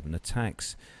 9/11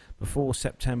 attacks. Before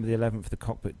September the 11th, the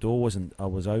cockpit door was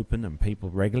open and people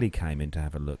regularly came in to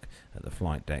have a look at the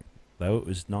flight deck, though it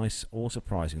was nice or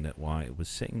surprising that why it was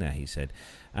sitting there, he said,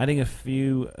 adding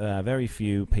very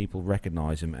few people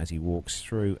recognise him as he walks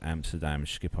through Amsterdam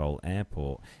Schiphol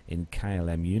Airport in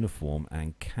KLM uniform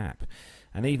and cap.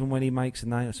 And even when he makes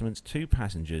announcements to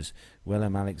passengers,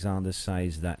 Willem-Alexander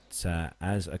says that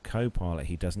as a co-pilot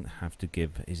he doesn't have to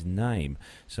give his name.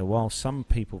 So while some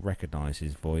people recognise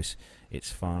his voice,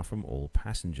 it's far from all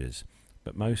passengers.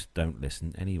 But most don't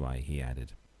listen anyway, he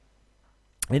added.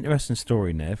 Interesting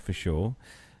story, Nev, for sure.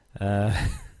 I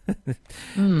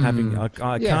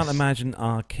can't imagine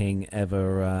our king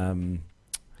ever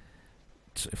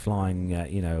flying,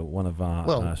 one of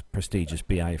our prestigious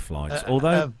BA flights.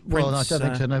 Although, I don't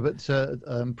think so. No,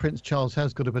 but Prince Charles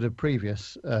has got a bit of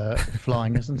previous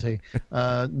flying, hasn't he?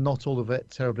 Not all of it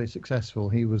terribly successful.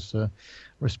 He was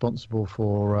responsible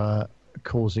for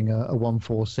causing a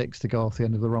 146 to go off the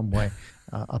end of the runway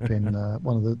up in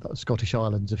one of the Scottish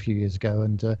Islands a few years ago,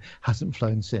 and hasn't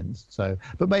flown since. So,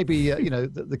 but maybe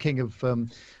the king of the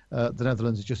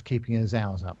Netherlands is just keeping his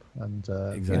hours up, and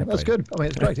exactly. That's good. I mean,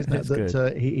 it's great, isn't it, It's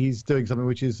that he's doing something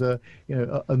which is a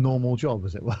normal job,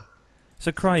 as it were.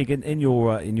 So, Craig, in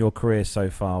your career so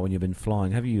far, when you've been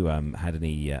flying, have you had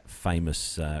any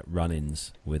famous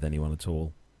run-ins with anyone at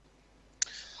all?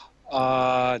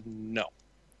 No.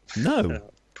 No.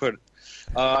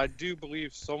 I do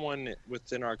believe someone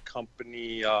within our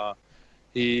company,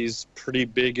 he's pretty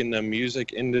big in the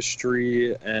music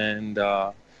industry and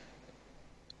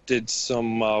did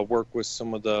some work with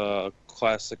some of the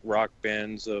classic rock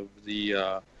bands of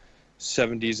the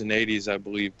 70s and 80s, I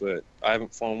believe, but I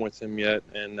haven't flown with him yet,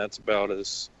 and that's about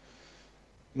as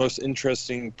most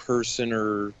interesting person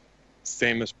or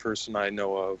famous person I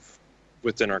know of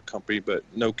within our company, but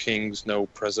no kings, no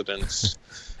presidents,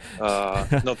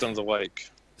 nothing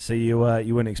alike. So you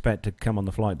wouldn't expect to come on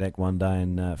the flight deck one day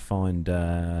and find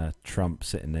Trump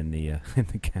sitting in the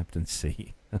captain's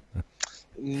seat?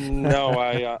 No,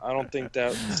 I don't think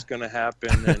that's going to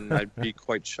happen, and I'd be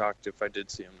quite shocked if I did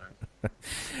see him there.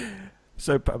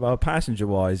 So,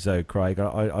 passenger-wise, though, Craig,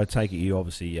 I take it you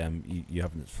obviously you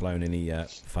haven't flown any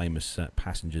famous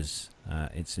passengers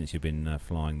since you've been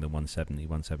flying the 170,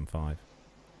 175.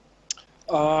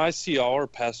 I see all our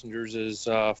passengers as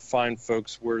fine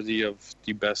folks worthy of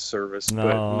the best service,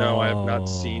 but no, I have not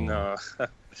seen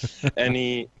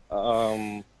any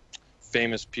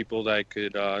famous people that I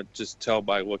could just tell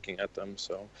by looking at them.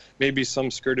 So maybe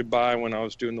some skirted by when I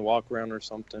was doing the walk around or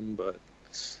something, but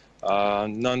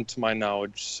none to my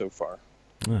knowledge so far.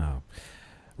 Oh.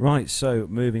 Right, so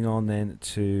moving on then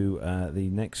to the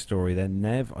next story then.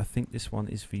 Nev, I think this one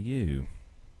is for you.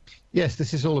 Yes,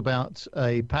 this is all about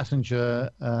a passenger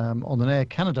on an Air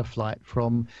Canada flight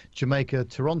from Jamaica,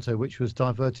 Toronto, which was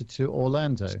diverted to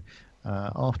Orlando.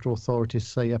 after authorities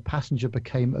say a passenger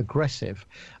became aggressive,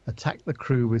 attacked the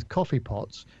crew with coffee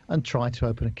pots, and tried to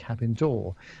open a cabin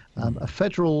door. A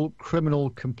federal criminal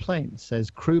complaint says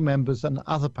crew members and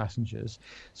other passengers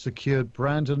secured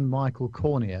Brandon Michael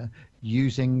Cornier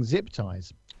using zip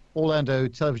ties. Orlando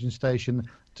television station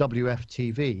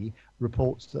WFTV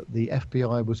reports that the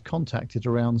FBI was contacted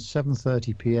around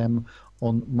 7:30 p.m.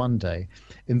 on Monday.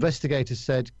 Investigators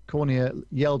said Cornier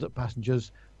yelled at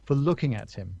passengers for looking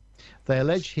at him. They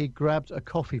allege he grabbed a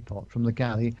coffee pot from the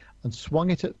galley and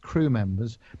swung it at crew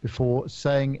members before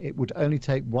saying it would only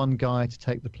take one guy to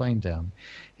take the plane down.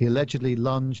 He allegedly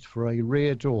lunged for a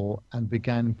rear door and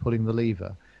began pulling the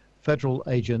lever. Federal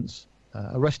agents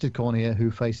arrested Cornier,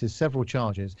 who faces several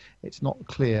charges. It's not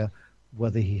clear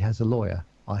whether he has a lawyer.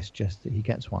 I suggest that he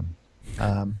gets one.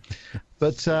 Well,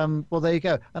 there you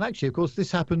go. And actually, of course,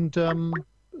 this happened,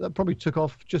 that probably took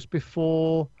off just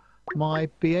before my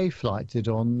BA flight did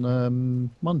on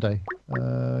Monday,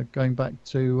 going back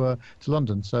to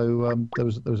London. So there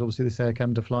was obviously this Air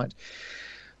Canada flight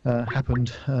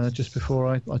happened just before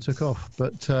I took off.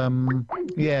 But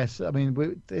yes, I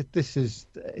mean, I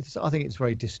think it's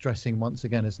very distressing once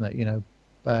again, isn't it? You know,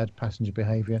 bad passenger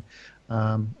behaviour,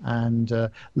 and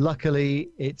luckily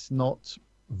it's not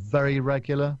very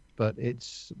regular, but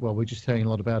we're just hearing a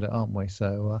lot about it, aren't we?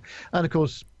 So and of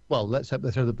course, well, let's hope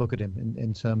they throw the book at him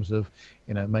in terms of,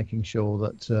 you know, making sure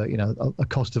that, you know, a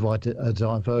cost of a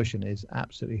diversion is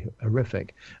absolutely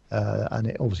horrific. And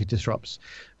it obviously disrupts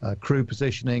crew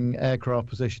positioning, aircraft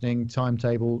positioning,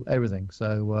 timetable, everything.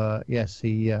 So, yes,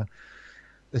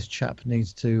 this chap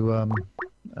needs to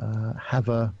have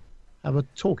a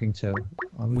talking to.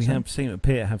 We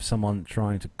appear to have someone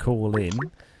trying to call in.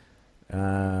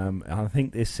 I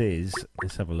think this is,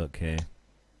 let's have a look here.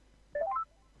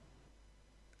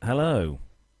 Hello.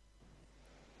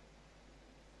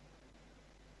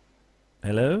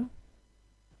 Hello?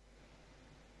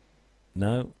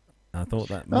 No, I thought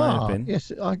that might have been. Yes,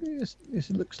 it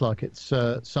looks like it's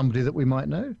somebody that we might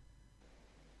know.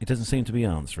 It doesn't seem to be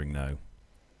answering, though.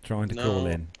 Trying to call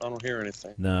in. I don't hear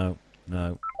anything. No.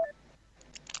 No,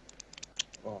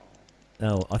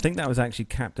 I think that was actually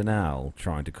Captain Al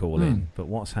trying to call in. But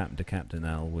what's happened to Captain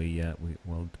Al,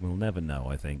 we'll never know,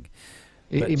 I think.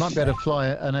 He might be able to fly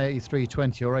an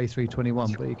A320 or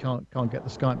A321, but he can't get the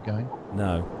Skype going.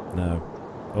 No.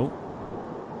 Oh.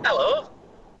 Hello.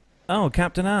 Oh,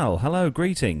 Captain Al. Hello,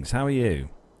 greetings. How are you?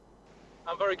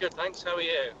 I'm very good, thanks. How are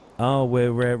you? Oh,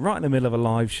 we're right in the middle of a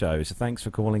live show, so thanks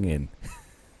for calling in.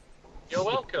 You're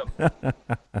welcome.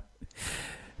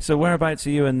 So whereabouts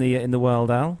are you in the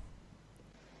world, Al?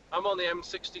 I'm on the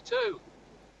M62.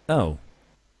 Oh,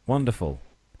 wonderful.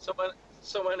 Somewhere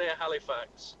near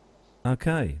Halifax.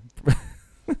 Okay.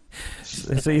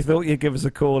 So you thought you'd give us a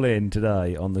call in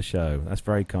today on the show. That's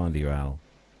very kind of you, Al.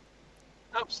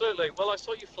 Absolutely. Well, I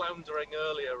saw you floundering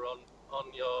earlier on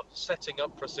your setting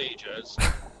up procedures.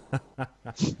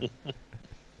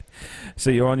 So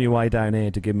you're on your way down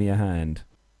here to give me a hand?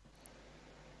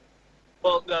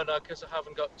 Well, no, because I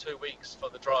haven't got 2 weeks for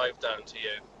the drive down to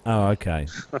you. Oh, okay.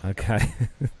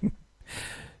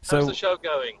 So, how's the show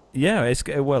going? Yeah, it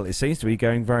seems to be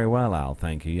going very well, Al.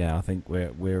 Thank you. Yeah, I think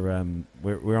we're on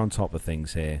top of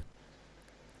things here.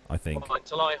 I think. Well,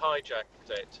 until I hijacked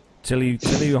it. Till you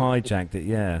hijacked it.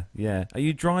 Yeah. Are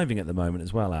you driving at the moment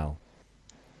as well, Al?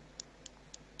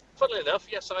 Funnily enough,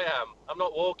 yes, I am. I'm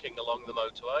not walking along the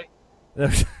motorway.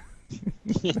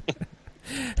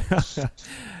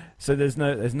 So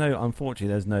unfortunately,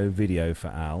 there's no video for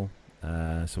Al.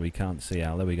 So we can't see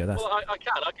Al. There we go. Well, I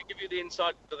can give you the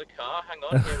inside of the car. Hang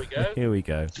on, here we go. Here we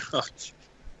go.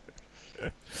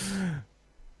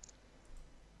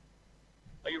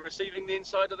 Are you receiving the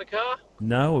inside of the car?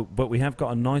 No, but we have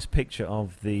got a nice picture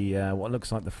of the what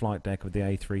looks like the flight deck of the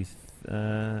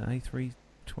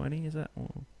A320. Is that? Or...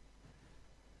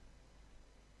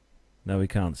 No, we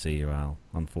can't see you, Al.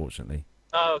 Unfortunately.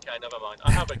 Oh, okay, never mind.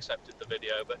 I have accepted the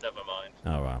video, but never mind.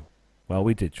 Oh well. Well,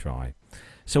 we did try.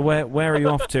 So where are you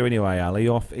off to anyway, Al? Are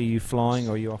you flying,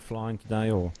 or are you off flying today,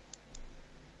 or?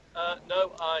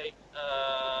 No, I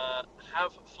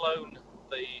have flown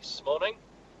this morning.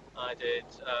 I did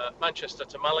Manchester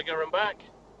to Malaga and back,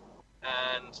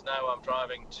 and now I'm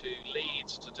driving to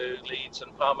Leeds to do Leeds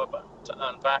and Palma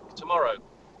and back tomorrow.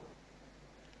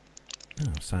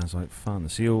 Oh, sounds like fun.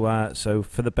 So so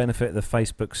for the benefit of the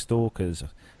Facebook stalkers,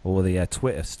 or the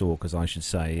Twitter stalkers, I should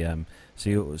say.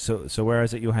 So where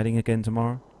is it you're heading again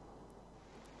tomorrow?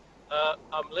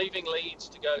 I'm leaving Leeds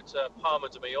to go to Palma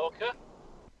de Mallorca,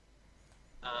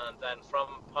 and then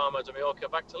from Palma de Mallorca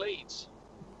back to Leeds.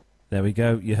 There we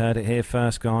go. You heard it here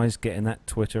first, guys. Get in that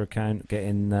Twitter account, get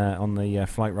in on the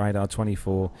Flight Radar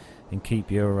 24, and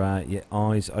keep your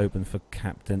eyes open for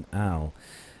Captain Al.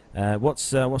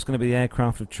 What's going to be the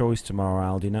aircraft of choice tomorrow,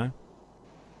 Al? Do you know?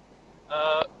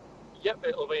 Yep,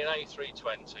 it'll be an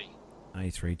A320.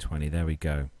 A320. There we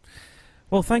go.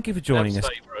 Well, thank you for joining us.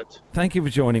 Favourite. Thank you for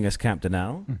joining us, Captain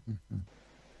Al.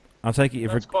 I'll take it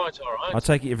you've quite all right. I'll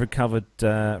take it you've recovered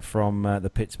from the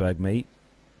Pittsburgh meet.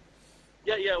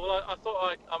 Yeah. Well, I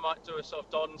thought I might do a sort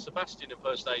of Don Sebastian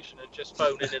impersonation and just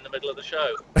phone in the middle of the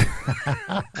show.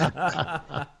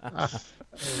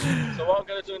 So what I'm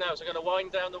going to do now is I'm going to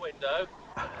wind down the window.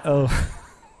 Oh.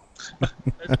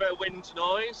 There's a bit of wind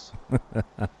noise.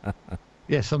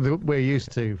 Yeah, something we're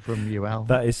used to from you, Al.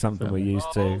 That is something we're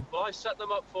used to. Well, I set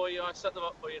them up for you.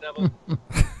 Neville.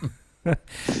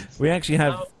 We actually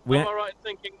have. Am I right in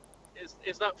thinking,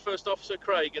 is that First Officer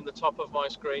Craig in the top of my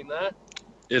screen there?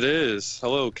 It is.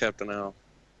 Hello, Captain Al.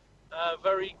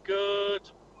 Very good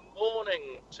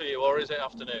morning to you, or is it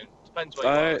afternoon? Depends where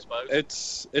you are, I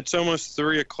suppose. It's almost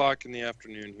 3 o'clock in the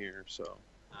afternoon here, so.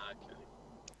 Okay.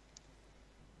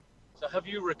 So have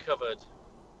you recovered?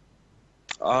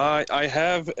 I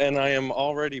have, and I am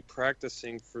already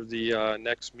practicing for the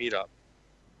next meetup.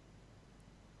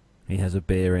 He has a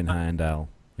beer in hand, Al.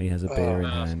 He has a beer in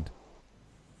hand.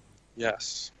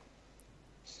 Yes.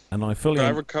 And I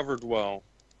recovered well.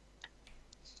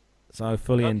 So I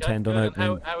fully intend on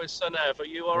opening. How is Sir Nev? Are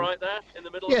you all right there in the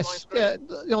middle of my Yes,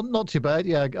 screen? not too bad.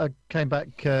 Yeah, I came back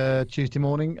Tuesday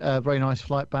morning. Very nice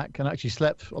flight back, and actually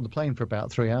slept on the plane for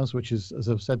about 3 hours, which is, as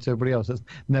I've said to everybody else, that's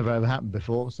never ever happened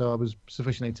before. So I was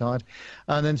sufficiently tired,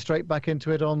 and then straight back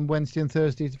into it on Wednesday and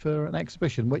Thursday for an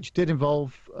exhibition, which did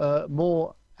involve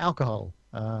more alcohol.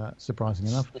 Surprising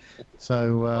enough.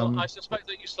 So well, I suspect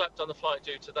that you slept on the flight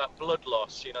due to that blood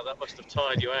loss. That must have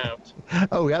tired you out.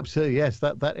 Oh, absolutely, yes.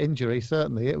 That injury,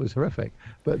 certainly, it was horrific.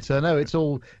 But no, it's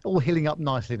all healing up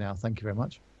nicely now. Thank you very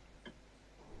much.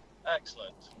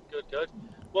 Excellent. Good.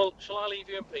 Well, shall I leave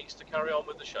you in peace to carry on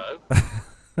with the show?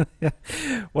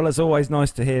 Well, it's always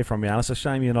nice to hear from you, Al. It's a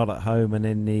shame you're not at home and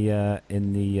in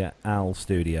the Al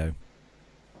studio.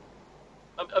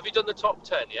 Have you done the top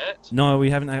 10 yet? No,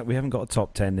 we haven't got a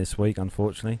top 10 this week,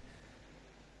 unfortunately.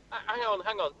 Hang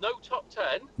on. No top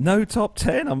 10? No top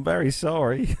 10. I'm very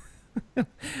sorry.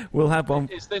 We'll have one.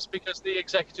 Is this because the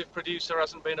executive producer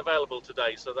hasn't been available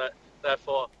today, so that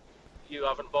therefore you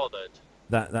haven't bothered?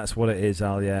 That's what it is,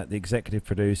 Al. Yeah, the executive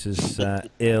producer's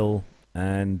ill,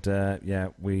 and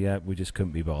we just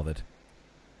couldn't be bothered.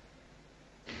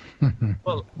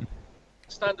 Well,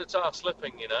 standards are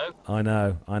slipping, I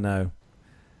know.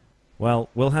 Well,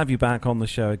 we'll have you back on the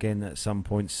show again at some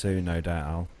point soon, no doubt,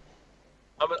 Al.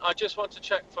 I just want to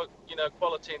check for,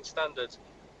 quality and standards.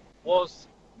 Was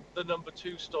the number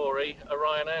 2 story a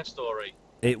Ryanair story?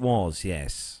 It was,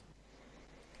 yes.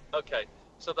 Okay,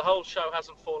 so the whole show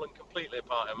hasn't fallen completely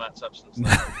apart in Matt's absence.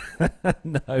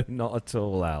 No, not at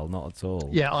all, Al, not at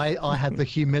all. Yeah, I had the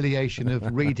humiliation of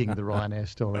reading the Ryanair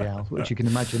story, Al, which you can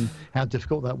imagine how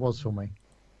difficult that was for me.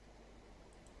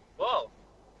 Well,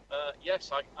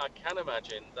 yes, I can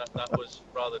imagine that was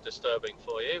rather disturbing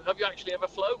for you. Have you actually ever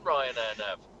flown Ryanair,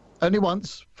 Nev? Only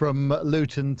once, from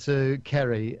Luton to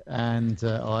Kerry, and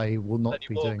I will not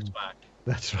be doing. Back.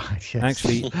 That's right. Yes.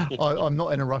 Actually, I'm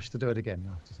not in a rush to do it again.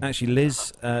 Actually,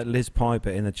 Liz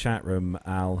Piper in the chat room,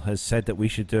 Al, has said that we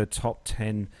should do a top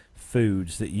 10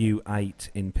 foods that you ate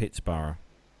in Pittsburgh.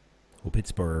 All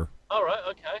right.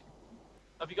 Okay.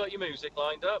 Have you got your music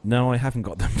lined up? No, I haven't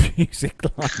got the music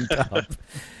lined up.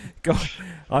 God,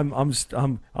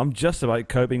 I'm just about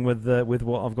coping with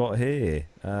what I've got here.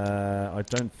 I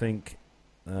don't think.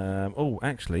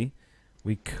 Actually,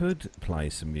 we could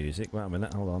play some music. Wait a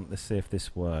minute, hold on. Let's see if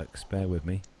this works. Bear with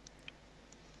me.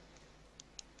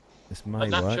 This may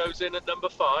and that work. shows in at number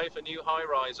 5, a new high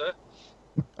riser.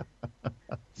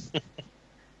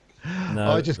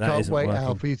 No, I just can't wait, working.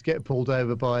 Al, for you to get pulled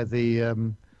over by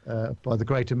the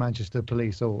Greater Manchester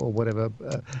Police or whatever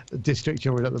district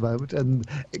you're in at the moment, and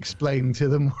explain to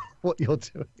them what you're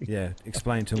doing. Yeah,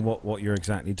 explain to them what you're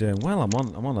exactly doing. Well, I'm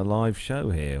on a live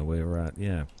show here. We're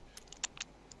yeah.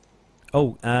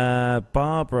 Oh,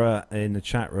 Barbara in the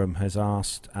chat room has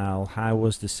asked Al, how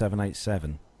was the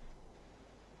 787?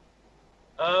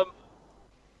 Do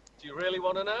you really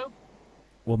want to know?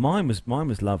 Well, mine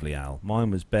was lovely, Al. Mine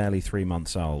was barely 3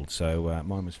 months old, so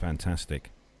mine was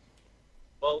fantastic.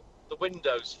 Well, the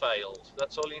windows failed.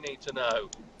 That's all you need to know.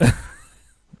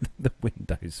 The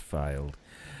windows failed.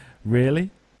 Really?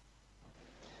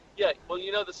 Yeah, well,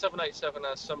 the 787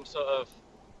 has some sort of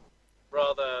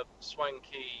rather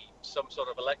swanky, some sort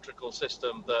of electrical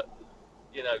system that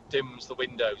dims the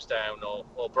windows down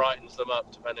or brightens them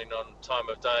up depending on time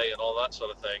of day and all that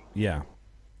sort of thing. Yeah.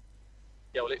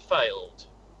 Yeah, well, it failed.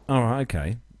 All right,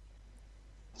 okay.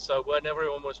 So when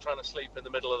everyone was trying to sleep in the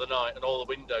middle of the night and all the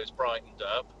windows brightened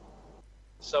up,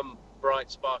 some bright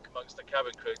spark amongst the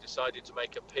cabin crew decided to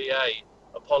make a PA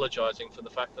apologising for the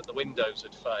fact that the windows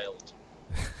had failed.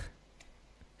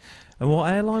 And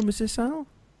what airline was this, Al?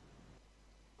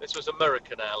 This was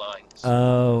American Airlines.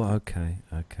 Oh, okay.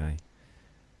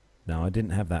 No, I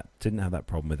didn't have that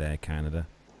problem with Air Canada.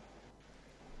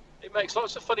 It makes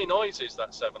lots of funny noises,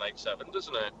 that 787,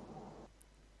 doesn't it?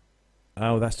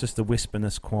 Oh, that's just the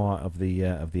wisperness quiet of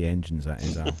the engines, that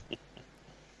is, Al.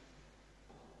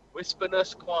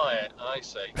 Wisperness quiet, I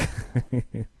see.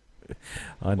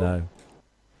 I know.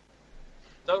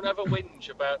 Don't ever whinge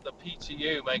about the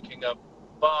PTU making a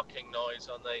barking noise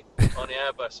on the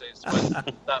Airbuses when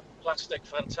that Plastic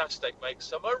Fantastic makes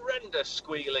some horrendous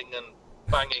squealing and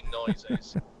banging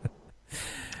noises.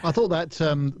 I thought that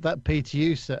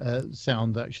PTU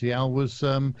sound, actually, Al, was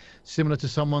similar to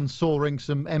someone sawing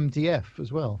some MDF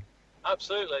as well.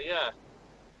 Absolutely, yeah.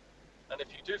 And if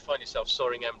you do find yourself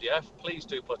sawing MDF, please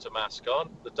do put a mask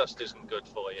on. The dust isn't good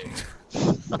for you.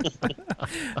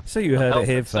 So you heard it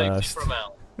here first. From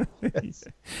Al. Yes.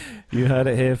 You heard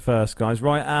it here first, guys.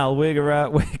 Right, Al, we're gonna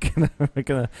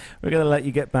let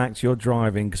you get back to your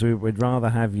driving because we'd rather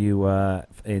have you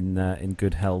in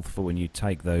good health for when you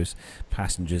take those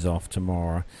passengers off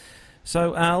tomorrow.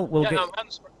 So, Al,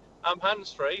 I'm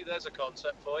hands-free. There's a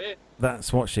concept for you.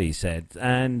 That's what she said,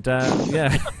 and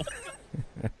yeah.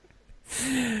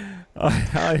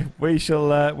 We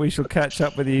shall catch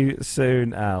up with you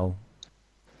soon, Al.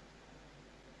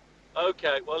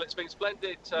 Okay, well, it's been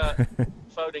splendid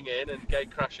phoning in and gate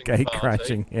crashing. Gate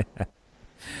crashing, yeah.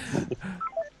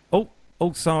 Oh,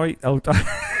 sorry. Oh,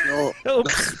 No.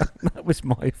 oops, that was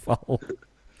my fault.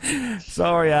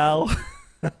 Sorry, Al.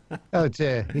 Oh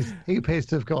dear, he appears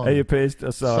to have gone. He appears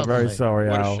to. Sorry, very sorry,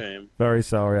 What Al. a shame. Very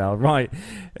sorry, Al. Right,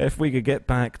 if we could get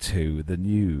back to the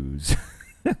news.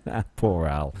 Poor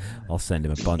Al. I'll send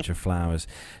him a bunch of flowers.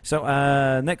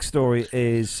 So, next story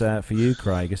is for you,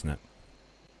 Craig, isn't it?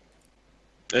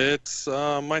 It's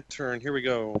my turn. Here we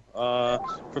go.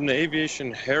 From the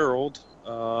Aviation Herald,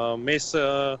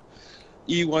 Mesa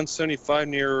E-175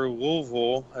 near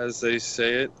Louisville, as they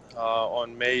say it,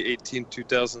 on May 18,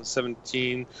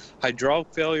 2017.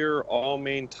 Hydraulic failure, all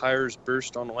main tires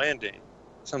burst on landing.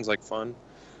 Sounds like fun.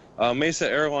 Mesa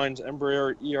Airlines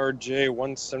Embraer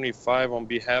ERJ-175 on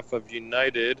behalf of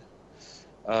United,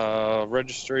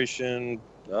 registration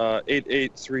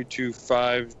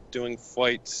 88325, doing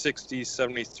flight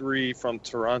 6073 from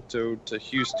Toronto to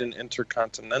Houston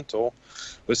Intercontinental,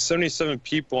 with 77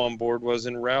 people on board, was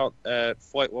en route at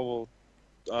flight level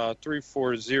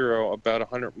 340, about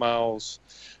 100 miles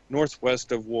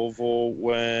northwest of Louisville,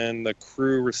 when the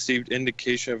crew received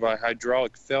indication of a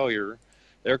hydraulic failure.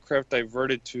 The aircraft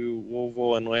diverted to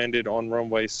Louisville and landed on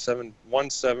runway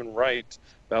 717 right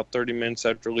about 30 minutes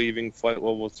after leaving flight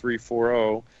level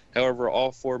 340. However,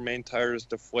 all four main tires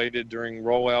deflated during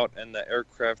rollout and the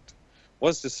aircraft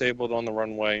was disabled on the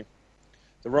runway.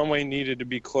 The runway needed to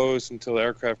be closed until the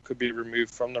aircraft could be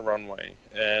removed from the runway.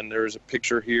 And there's a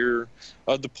picture here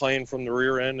of the plane from the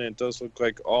rear end, and it does look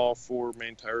like all four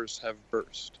main tires have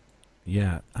burst.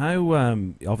 Yeah. How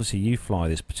obviously you fly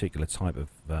this particular type of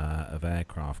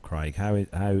aircraft, Craig. How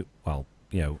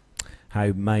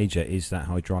major is that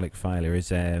hydraulic failure? Is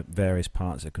there various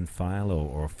parts that can fail,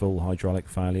 or a full hydraulic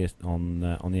failure on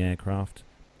the aircraft?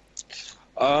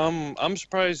 I'm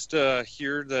surprised to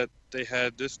hear that they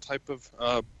had this type of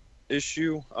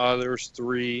issue. There's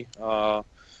three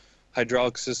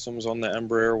hydraulic systems on the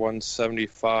Embraer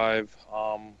 175.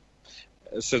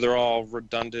 So they're all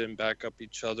redundant and back up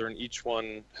each other, and each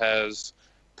one has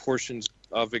portions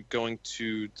of it going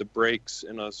to the brakes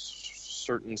in a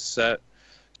certain set.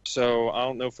 So I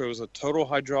don't know if it was a total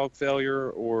hydraulic failure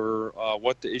or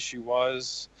what the issue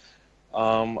was.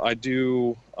 I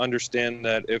do understand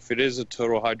that if it is a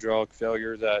total hydraulic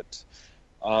failure, that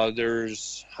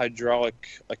there's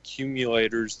hydraulic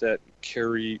accumulators that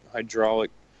carry hydraulic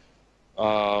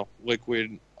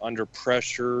liquid under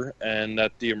pressure, and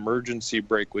that the emergency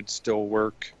brake would still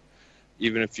work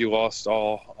even if you lost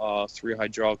all three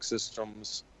hydraulic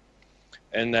systems,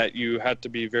 and that you had to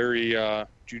be very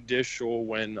judicial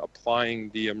when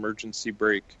applying the emergency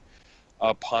brake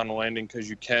upon landing, because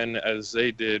you can, as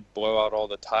they did, blow out all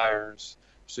the tires.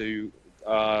 So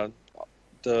the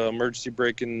emergency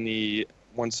brake in the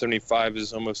 175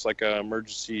 is almost like an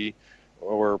emergency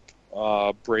or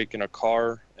brake in a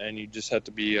car, and you just have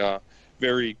to be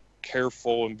very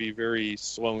careful and be very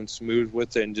slow and smooth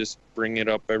with it, and just bring it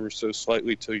up ever so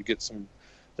slightly till you get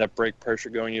that brake pressure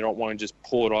going. You don't want to just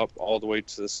pull it up all the way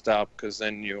to the stop, because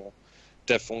then you'll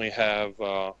definitely have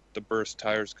the burst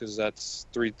tires, because that's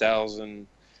 3,000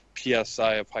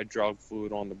 psi of hydraulic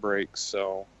fluid on the brakes.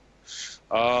 So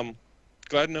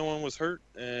glad no one was hurt,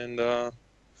 and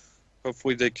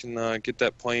hopefully they can get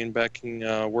that plane back in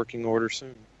working order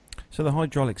soon. So the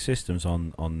hydraulic systems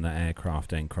on the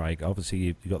aircraft, then, Craig, obviously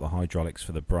you've got the hydraulics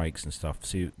for the brakes and stuff.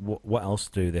 So what else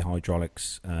do the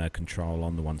hydraulics control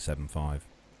on the 175?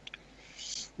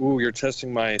 Ooh, you're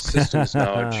testing my systems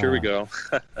knowledge. Here we go.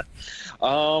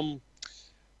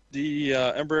 The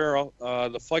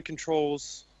Embraer, the flight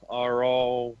controls are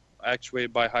all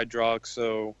actuated by hydraulics.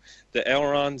 So the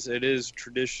ailerons, it is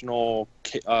traditional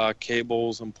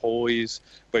cables and pulleys,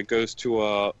 but it goes to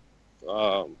a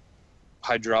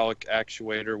hydraulic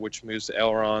actuator which moves the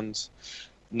ailerons.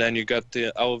 And then you got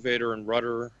the elevator and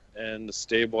rudder and the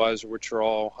stabilizer, which are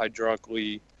all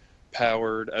hydraulically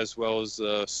powered, as well as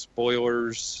the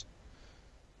spoilers.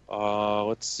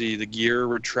 Let's see, the gear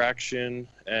retraction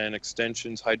and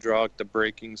extensions hydraulic, the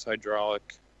braking's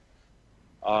hydraulic.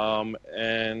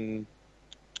 And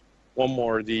one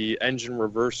more, the engine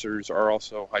reversers are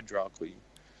also hydraulically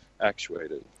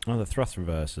actuated. Oh, the thrust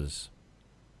reversers.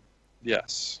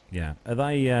 Yes. Yeah. Are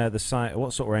they the same?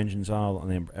 What sort of engines are on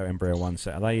the Embraer one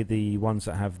set? Are they the ones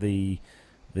that have the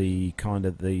kind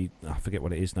of I forget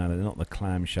what it is now. They're not the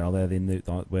clamshell. They're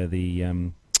where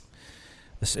the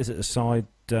is it the side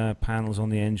panels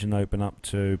on the engine open up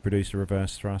to produce a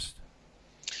reverse thrust?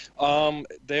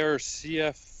 They're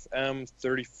CFM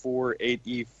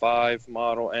 34-8E5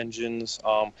 model engines,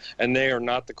 and they are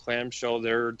not the clamshell.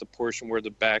 They're the portion where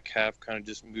the back half kind of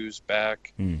just moves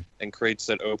back and creates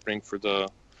that opening for the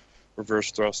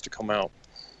reverse thrust to come out.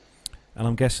 And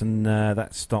I'm guessing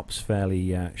that stops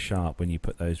fairly sharp when you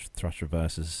put those thrust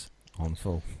reversers on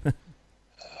full.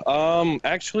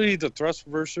 Actually, the thrust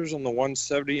reversers on the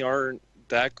 170 aren't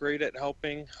that great at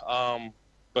helping,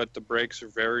 but the brakes are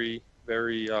very,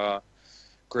 very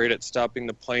great at stopping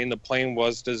the plane. The plane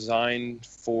was designed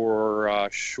for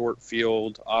short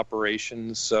field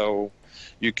operations, so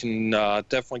you can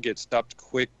definitely get stopped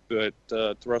quick, but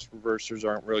thrust reversers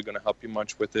aren't really going to help you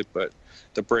much with it. But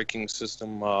the braking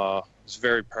system is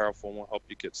very powerful and will help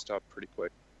you get stopped pretty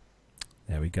quick.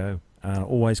 There we go.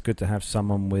 Always good to have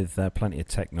someone with plenty of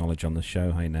tech knowledge on the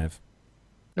show. Hey, Nev.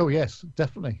 Oh, yes,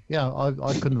 definitely. Yeah,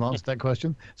 I couldn't have answered that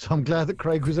question, so I'm glad that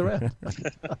Craig was around.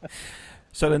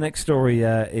 So the next story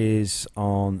is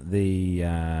on the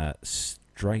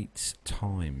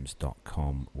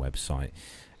straitstimes.com website.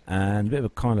 And a bit of a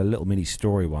kind of little mini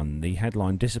story one. The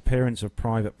headline, Disappearance of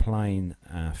Private Plane,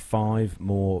 5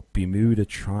 more Bermuda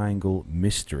Triangle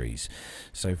Mysteries.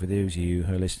 So for those of you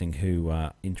who are listening who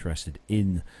are interested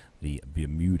in the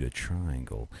Bermuda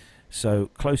Triangle, so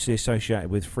closely associated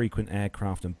with frequent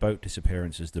aircraft and boat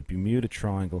disappearances, the Bermuda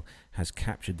Triangle has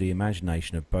captured the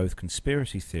imagination of both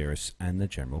conspiracy theorists and the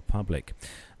general public.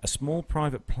 A small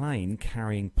private plane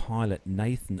carrying pilot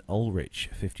Nathan Ulrich,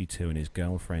 52, and his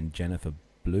girlfriend Jennifer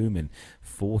Blumen,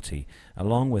 40,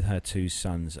 along with her 2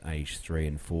 sons aged 3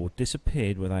 and 4,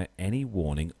 disappeared without any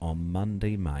warning on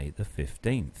Monday, May the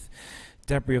 15th.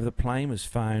 Debris of the plane was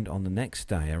found on the next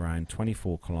day around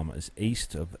 24 kilometres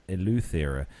east of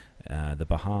Eleuthera, the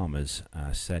Bahamas,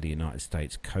 said a United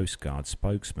States Coast Guard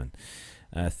spokesman.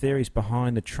 Theories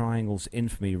behind the triangle's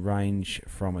infamy range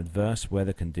from adverse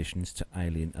weather conditions to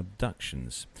alien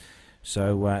abductions.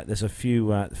 So there's a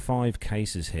few 5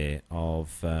 cases here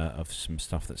of some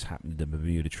stuff that's happened in the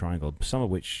Bermuda Triangle, some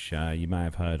of which you may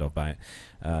have heard about.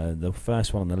 The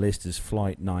first one on the list is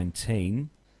Flight 19.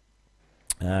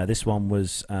 This one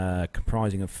was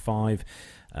comprising of 5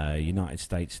 United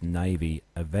States Navy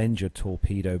Avenger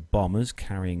torpedo bombers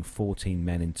carrying 14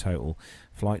 men in total.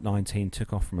 Flight 19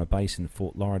 took off from a base in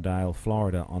Fort Lauderdale,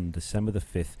 Florida on December the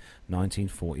 5th,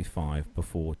 1945,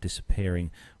 before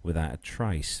disappearing without a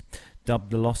trace.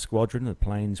 Dubbed the Lost Squadron, the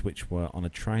planes which were on a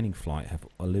training flight have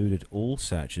eluded all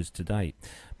searchers to date.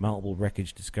 Multiple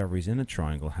wreckage discoveries in the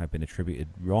triangle have been attributed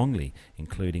wrongly,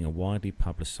 including a widely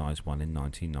publicised one in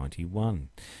 1991.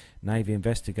 Navy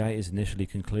investigators initially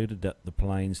concluded that the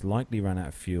planes likely ran out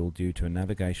of fuel due to a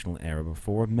navigational error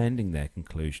before amending their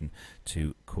conclusion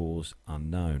to cause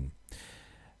unknown.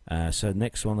 So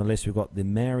next on the list we've got the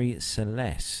Mary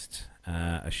Celeste,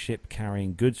 a ship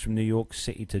carrying goods from New York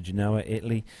City to Genoa,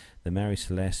 Italy. The Mary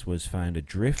Celeste was found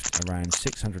adrift around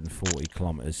 640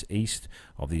 kilometres east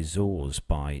of the Azores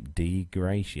by De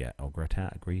Gratia, a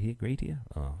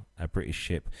British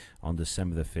ship, on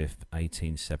December the 5th,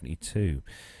 1872.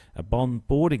 Upon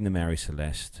boarding the Mary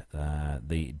Celeste,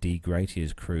 the De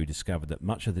Gratia's crew discovered that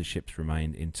much of the ships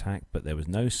remained intact, but there was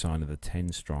no sign of the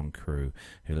 10-strong crew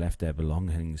who left their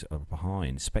belongings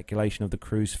behind. Speculation of the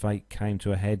crew's fate came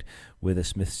to a head with a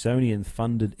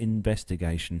Smithsonian-funded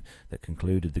investigation that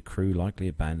concluded the crew likely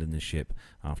abandoned the ship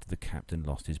after the captain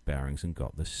lost his bearings and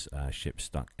got the ship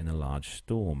stuck in a large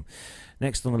storm.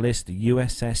 Next on the list, the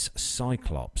USS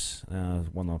Cyclops,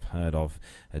 one I've heard of,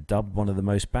 dubbed one of the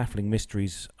most baffling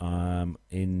mysteries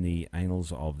in the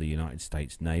annals of the United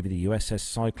States Navy. The USS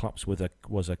Cyclops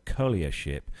was a collier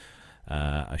ship,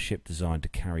 a ship designed to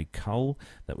carry coal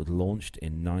that was launched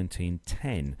in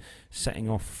 1910. Setting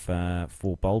off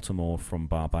for Baltimore from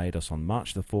Barbados on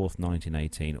March the 4th,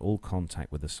 1918, all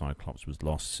contact with the Cyclops was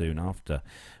lost soon after,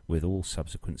 with all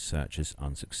subsequent searches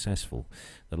unsuccessful.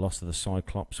 The loss of the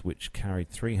Cyclops, which carried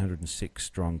 306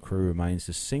 strong crew, remains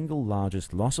the single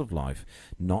largest loss of life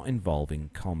not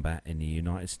involving combat in the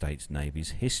United States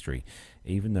Navy's history,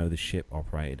 even though the ship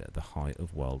operated at the height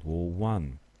of World War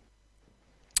I.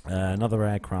 Another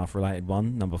aircraft-related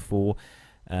one, number 4,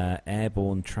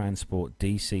 Airborne Transport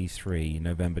DC-3,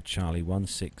 November Charlie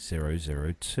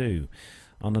 16002.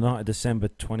 On the night of December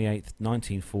 28,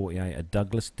 1948, a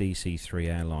Douglas DC-3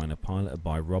 airliner piloted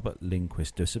by Robert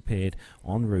Lindquist disappeared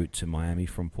en route to Miami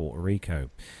from Puerto Rico.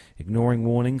 Ignoring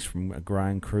warnings from a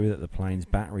ground crew that the plane's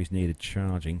batteries needed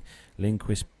charging,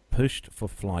 Lindquist pushed for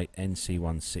flight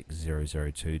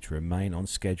NC-16002 to remain on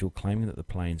schedule, claiming that the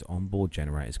plane's onboard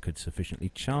generators could sufficiently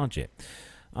charge it.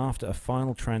 After a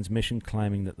final transmission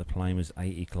claiming that the plane was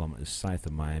 80 kilometers south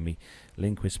of Miami,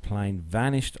 Lindquist's plane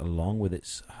vanished along with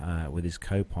his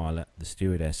co-pilot, the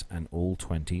stewardess, and all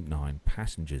 29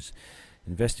 passengers.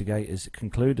 Investigators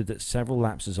concluded that several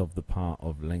lapses of the part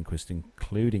of Lindquist,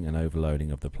 including an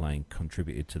overloading of the plane,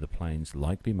 contributed to the plane's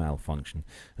likely malfunction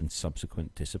and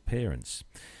subsequent disappearance.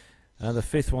 The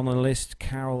fifth one on the list,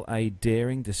 Carroll A.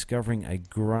 Deering, discovered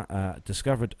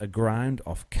a ground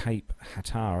off Cape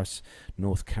Hatteras,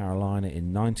 North Carolina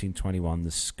in 1921. The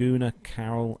schooner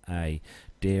Carroll A.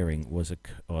 Deering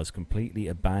was completely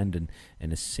abandoned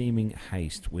in a seeming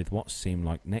haste, with what seemed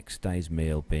like next day's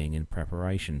meal being in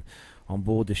preparation. On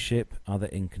board the ship, other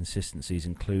inconsistencies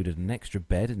included an extra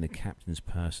bed in the captain's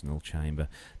personal chamber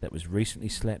that was recently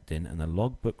slept in, and a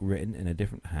logbook written in a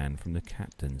different hand from the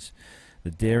captain's. The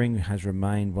Deering has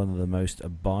remained one of the most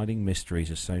abiding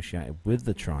mysteries associated with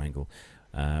the Triangle,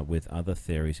 with other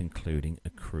theories including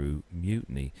a crew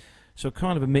mutiny. So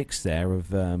kind of a mix there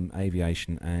of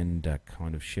aviation and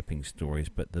kind of shipping stories,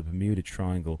 but the Bermuda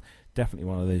Triangle, definitely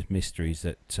one of those mysteries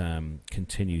that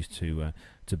continues to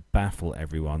baffle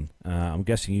everyone. I'm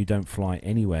guessing you don't fly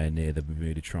anywhere near the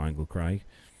Bermuda Triangle, Craig?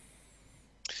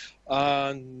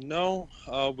 No,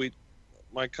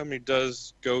 my company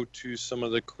does go to some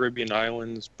of the Caribbean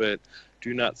islands, but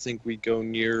do not think we go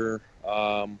near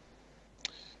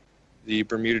the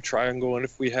Bermuda Triangle. And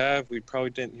if we have, we probably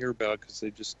didn't hear about it because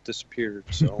they just disappeared.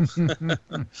 So,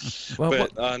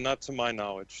 not to my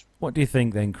knowledge. What do you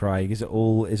think then, Craig? Is it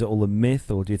all a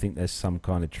myth, or do you think there's some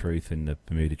kind of truth in the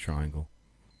Bermuda Triangle?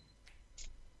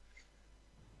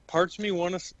 Parts of me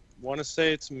want to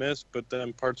say it's a myth, but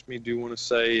then parts of me do want to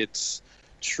say it's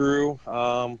true.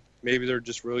 Maybe they're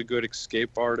just really good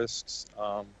escape artists.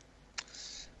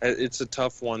 It's a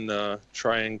tough one to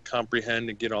try and comprehend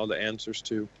and get all the answers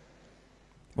to.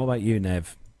 What about you,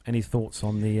 Nev? Any thoughts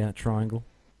on the Triangle?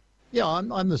 Yeah,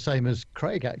 I'm the same as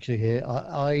Craig actually here.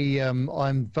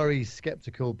 I'm very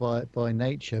sceptical by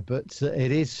nature, but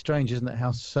it is strange, isn't it,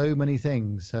 how so many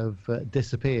things have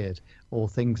disappeared or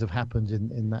things have happened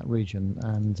in that region,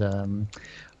 and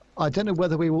I don't know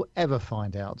whether we will ever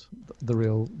find out the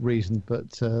real reason,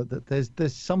 but that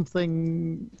there's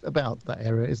something about that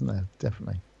area, isn't there?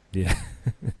 Definitely. Yeah,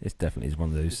 it definitely is one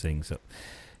of those things that,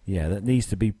 that needs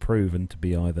to be proven to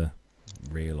be either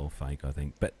real or fake, I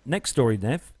think. But next story,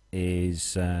 Nev,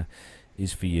 is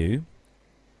for you,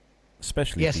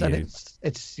 especially for you. Yes, and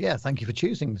it's thank you for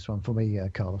choosing this one for me,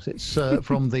 Carlos. It's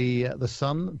from the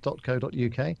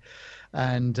sun.co.uk,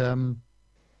 and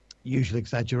usual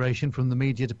exaggeration from the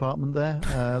media department there.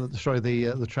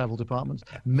 The travel department.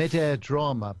 Mid-air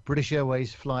drama. British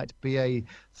Airways flight BA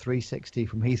 360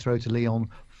 from Heathrow to Lyon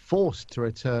forced to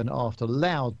return after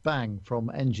loud bang from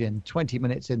engine 20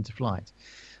 minutes into flight.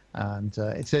 And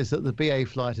it says that the BA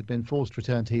flight had been forced to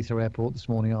return to Heathrow Airport this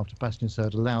morning after passengers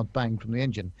heard a loud bang from the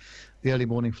engine. The early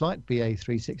morning flight, BA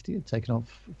 360, had taken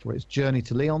off for its journey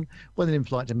to Lyon when an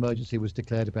in-flight emergency was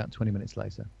declared about 20 minutes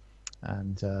later.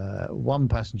 And one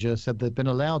passenger said there'd been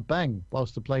a loud bang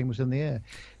whilst the plane was in the air.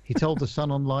 He told the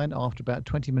Sun Online after about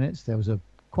 20 minutes there was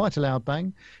quite a loud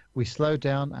bang. We slowed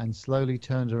down and slowly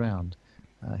turned around.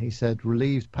 He said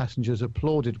relieved passengers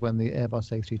applauded when the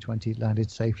Airbus A320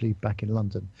 landed safely back in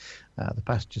London. The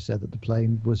passenger said that the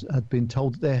plane had been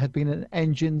told that there had been an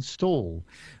engine stall,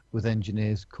 with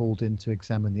engineers called in to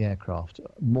examine the aircraft.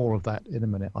 More of that in a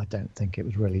minute. I don't think it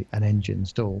was really an engine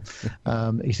stall.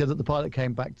 He said that the pilot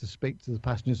came back to speak to the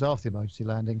passengers after the emergency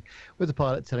landing, with the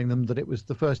pilot telling them that it was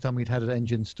the first time he'd had an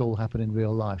engine stall happen in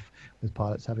real life, with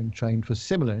pilots having trained for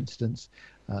similar incidents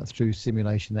through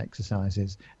simulation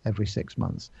exercises every 6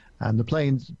 months. And the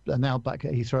planes are now back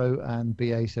at Heathrow, and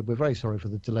BA said, we're very sorry for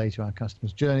the delay to our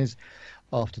customers' journeys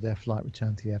after their flight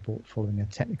returned to the airport following a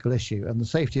technical issue. And the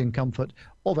safety and comfort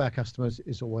of our customers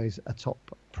is always a top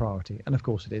priority. And of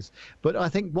course it is. But I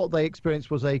think what they experienced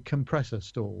was a compressor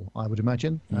stall, I would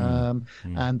imagine.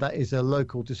 And that is a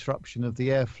local disruption of the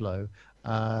airflow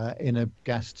in a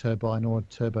gas turbine or a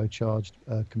turbocharged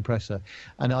compressor.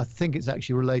 And I think it's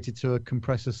actually related to a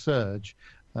compressor surge,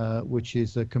 which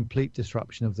is a complete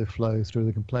disruption of the flow through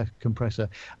the compressor.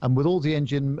 And with all the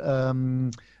engine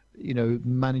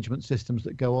management systems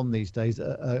that go on these days,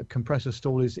 a compressor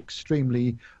stall is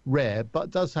extremely rare,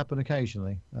 but does happen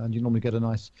occasionally. And you normally get a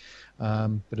nice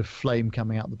bit of flame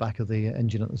coming out the back of the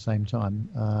engine at the same time.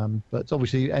 But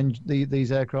obviously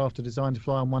these aircraft are designed to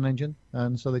fly on one engine,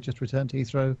 and so they just returned to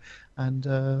Heathrow and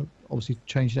obviously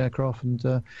changed aircraft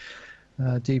and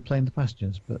deplaned the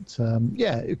passengers. But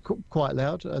quite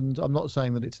loud, and I'm not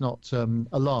saying that it's not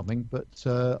alarming, but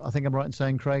I think I'm right in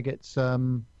saying, Craig, it's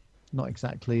not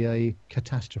exactly a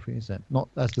catastrophe, is it? Not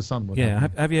as the Sun would. Yeah.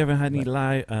 Have you ever had any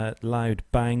loud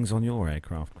bangs on your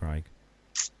aircraft, Craig?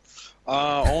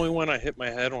 Only when I hit my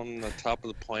head on the top of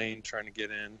the plane trying to get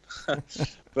in.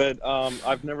 But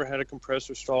I've never had a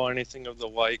compressor stall or anything of the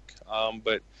like.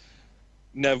 But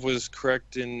Nev was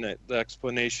correct in the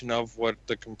explanation of what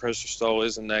the compressor stall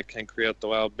is, and that can create the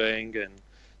loud bang. And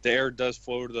the air does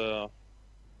flow to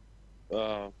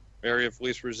the area of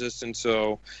least resistance,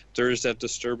 so if there is that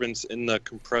disturbance in the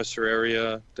compressor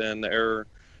area, then the air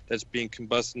that's being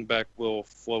combusted back will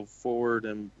flow forward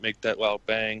and make that loud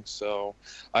bang. So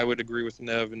I would agree with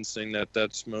Nev in saying that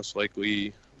that's most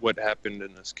likely what happened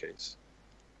in this case.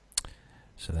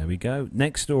 So there we go.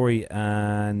 Next story,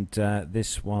 and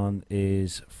this one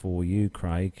is for you,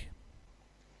 Craig.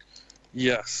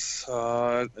 Yes,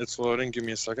 it's loading. Give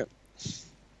me a second.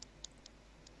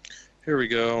 Here we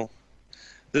go.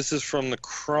 This is from the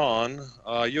Cron.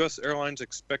 U.S. airlines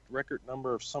expect record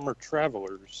number of summer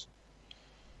travelers.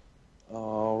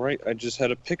 All right, I just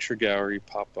had a picture gallery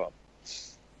pop up.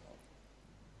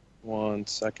 1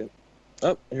 second.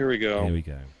 Oh, here we go. Here we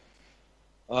go.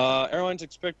 Airlines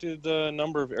expected the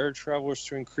number of air travelers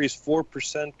to increase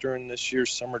 4% during this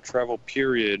year's summer travel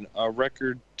period. A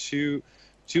record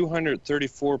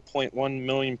 234.1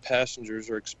 million passengers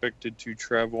are expected to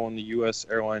travel on the U.S.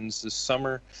 airlines this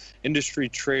summer. Industry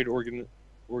trade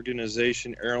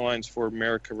organization Airlines for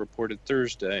America reported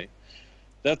Thursday.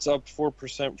 That's up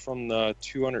 4% from the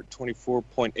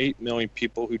 224.8 million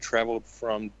people who traveled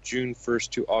from June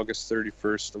 1st to August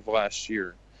 31st of last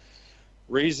year.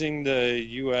 Raising the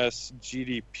U.S.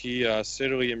 GDP,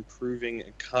 steadily improving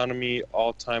economy,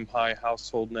 all-time high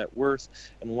household net worth,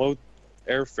 and low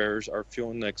airfares are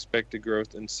fueling the expected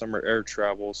growth in summer air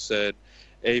travel, said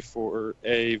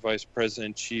A4A Vice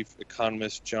President Chief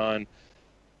Economist John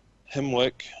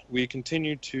Himlick. We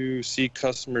continue to see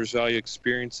customers value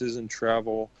experiences in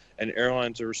travel, and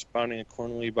airlines are responding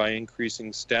accordingly by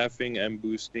increasing staffing and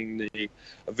boosting the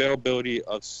availability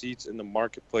of seats in the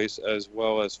marketplace, as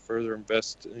well as further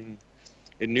investing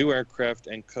in new aircraft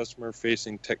and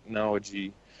customer-facing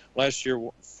technology. Last year,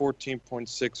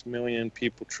 14.6 million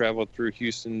people traveled through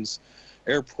Houston's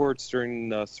airports during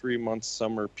the 3-month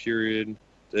summer period,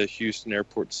 the Houston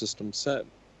Airport System said.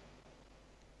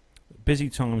 Busy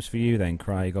times for you then,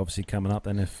 Craig, obviously coming up.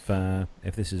 And if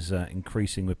this is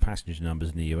increasing with passenger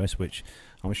numbers in the US, which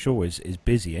I'm sure is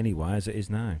busy anyway, as it is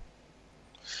now.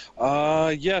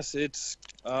 Yes, it's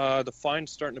the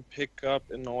fline's starting to pick up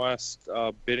in the last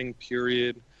bidding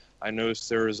period. I noticed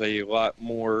there is a lot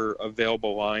more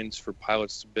available lines for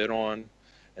pilots to bid on,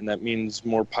 and that means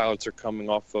more pilots are coming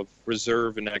off of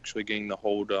reserve and actually getting the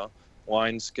whole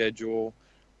line schedule.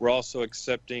 We're also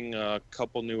accepting a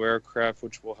couple new aircraft,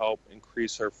 which will help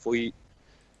increase our fleet.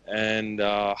 And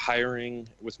hiring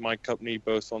with my company,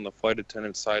 both on the flight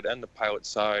attendant side and the pilot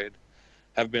side,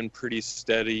 have been pretty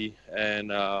steady.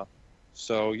 And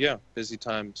so, yeah, busy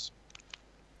times.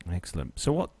 Excellent.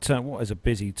 So what is a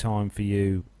busy time for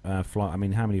you? Flight? I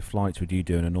mean, how many flights would you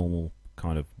do in a normal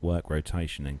kind of work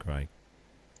rotation then, Craig?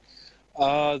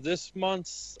 This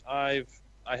month I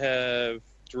have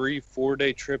 3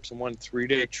 4-day trips and 1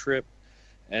 3-day trip,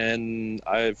 and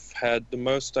the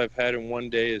most I've had in one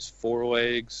day is 4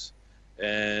 legs,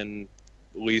 and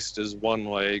least is 1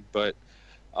 leg. But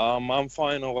I'm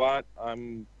flying a lot.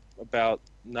 I'm about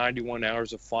 91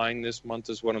 hours of flying this month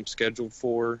is what I'm scheduled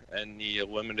for, and the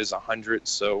limit is 100.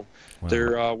 So Wow.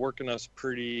 they're working us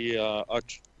pretty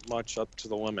much up to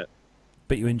the limit.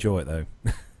 But you enjoy it though.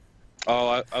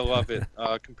 Oh, I love it.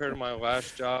 Compared to my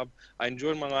last job, I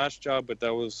enjoyed my last job, but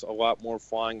that was a lot more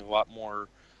flying, a lot more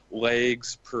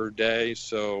legs per day.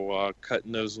 So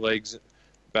cutting those legs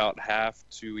about half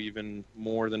to even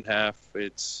more than half,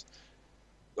 it's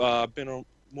been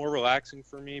more relaxing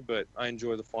for me, but I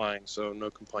enjoy the flying, so no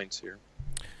complaints here.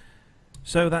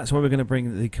 So that's why we're going to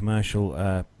bring the commercial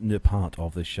part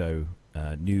of the show,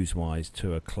 news-wise,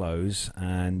 to a close,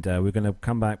 and we're going to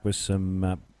come back with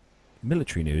some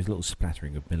military news, a little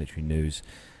splattering of military news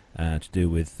to do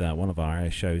with one of our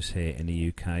air shows here in the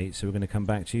UK. So we're going to come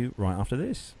back to you right after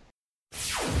this.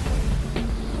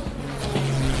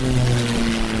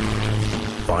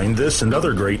 Find this and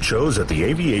other great shows at the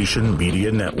Aviation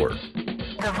Media Network.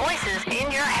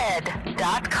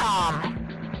 TheVoicesInYourHead.com.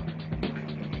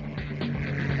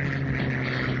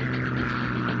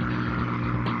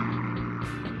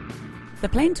 The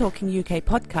Plain Talking UK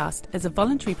podcast is a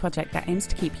voluntary project that aims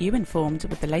to keep you informed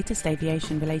with the latest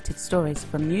aviation-related stories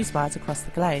from newswires across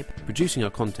the globe. Producing our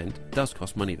content does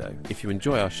cost money though. If you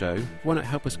enjoy our show, why not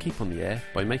help us keep on the air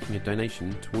by making a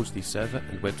donation towards the server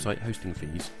and website hosting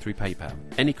fees through PayPal.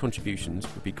 Any contributions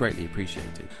would be greatly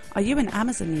appreciated. Are you an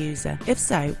Amazon user? If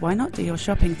so, why not do your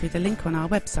shopping through the link on our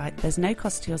website? There's no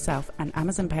cost to yourself, and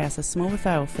Amazon pay us a small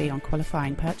referral fee on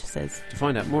qualifying purchases. To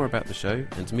find out more about the show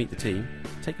and to meet the team,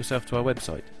 take yourself to our website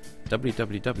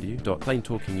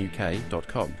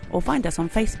www.plaintalkinguk.com, or find us on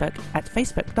Facebook at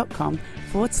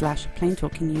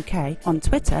facebook.com/plaintalkinguk, on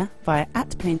Twitter via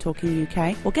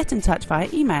 @plaintalkinguk, or get in touch via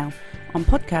email on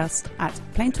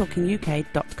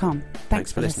podcast@plaintalkinguk.com.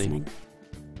 Thanks for listening.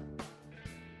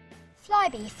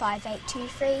 Flybe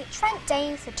 5823, Trent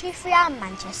Dane for 23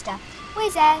 Manchester,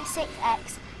 Wizz Air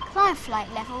 6X, climb flight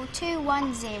level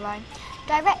 210,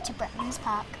 direct to Bretlands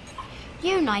Park.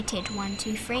 United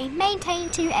 123, maintain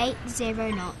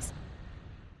 280 knots.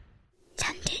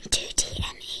 London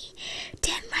 2TME,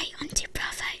 turn right onto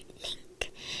Bravo,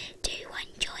 link, 21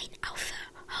 join Alpha,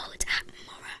 hold at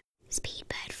Mora,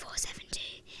 Speedbird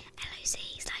 472,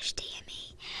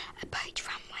 LOC/DME, approach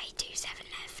runway 27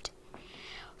 left,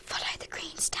 follow the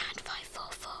green stand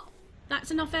 544. That's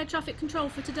enough air traffic control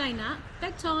for today, Nat.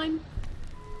 Bedtime.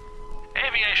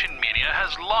 Aviation media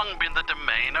has long been the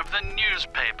domain of the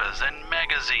newspapers and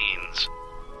magazines.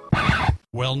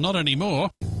 Well, not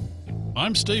anymore.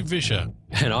 I'm Steve Vischer.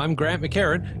 And I'm Grant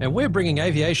McCarran, and we're bringing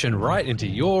aviation right into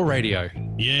your radio.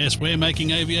 Yes, we're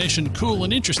making aviation cool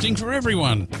and interesting for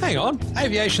everyone. Hang on,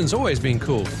 aviation's always been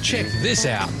cool. Check this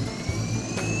out.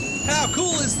 How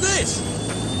cool is this?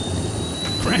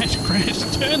 Grant,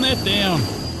 turn that down.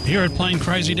 Here at Plane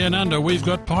Crazy Down Under, we've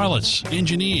got pilots,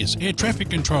 engineers, air traffic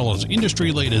controllers,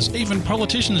 industry leaders, even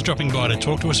politicians dropping by to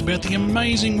talk to us about the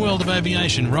amazing world of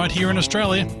aviation right here in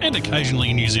Australia and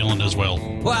occasionally in New Zealand as well.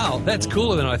 Wow, that's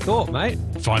cooler than I thought, mate.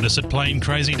 Find us at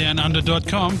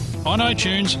planecrazydownunder.com, on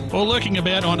iTunes, or lurking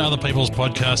about on other people's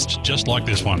podcasts just like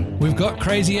this one. We've got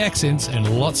crazy accents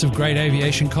and lots of great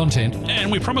aviation content.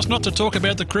 And we promise not to talk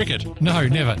about the cricket. No,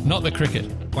 never. Not the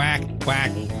cricket. Quack,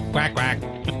 quack, quack, quack.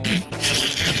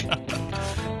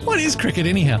 What is cricket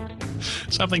anyhow?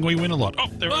 Something we win a lot. Oh,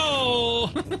 there it is.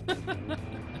 Oh!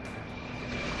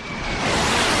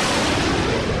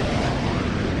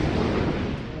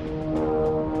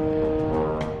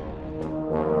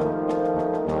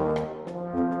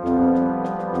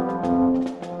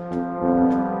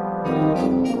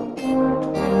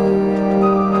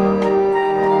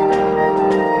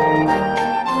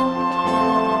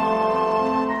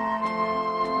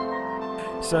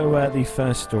 So the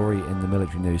first story in the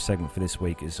military news segment for this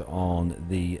week is on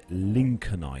the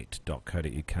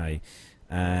Lincolnite.co.uk,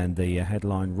 and the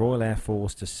headline: Royal Air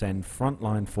Force to send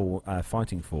frontline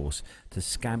fighting force to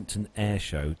Scampton Air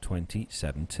Show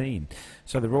 2017.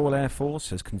 So the Royal Air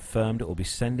Force has confirmed it will be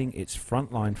sending its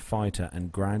frontline fighter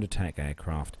and ground attack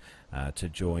aircraft to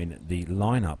join the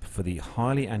lineup for the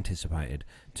highly anticipated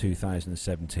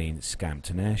 2017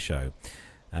 Scampton Air Show,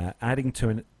 adding to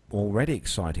an already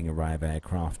exciting array of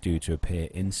aircraft due to appear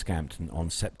in Scampton on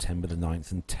September the 9th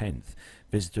and 10th.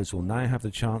 Visitors will now have the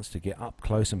chance to get up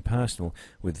close and personal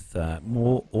with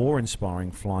more awe-inspiring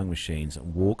flying machines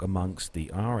and walk amongst the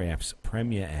RAF's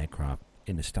premier aircraft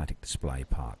in the static display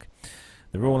park.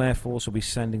 The Royal Air Force will be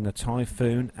sending the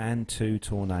Typhoon and 2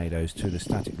 Tornadoes to the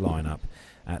static lineup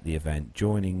at the event.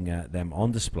 Joining them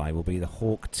on display will be the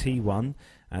Hawk T1,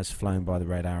 as flown by the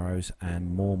Red Arrows,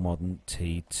 and more modern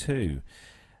T2.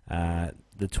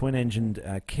 The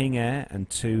twin-engined King Air and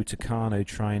 2 Tucano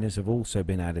trainers have also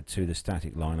been added to the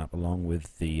static lineup, along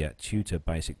with the Tutor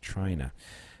Basic Trainer.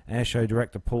 Airshow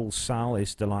director Paul Sall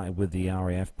is delighted with the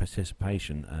RAF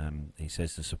participation. He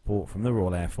says the support from the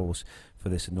Royal Air Force for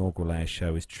this inaugural air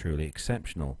show is truly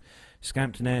exceptional.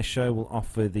 Scampton Air Show will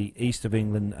offer the East of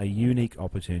England a unique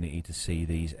opportunity to see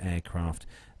these aircraft,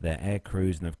 their air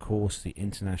crews, and of course the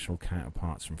international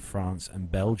counterparts from France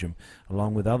and Belgium,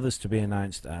 along with others to be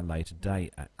announced at a later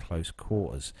date at close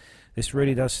quarters. This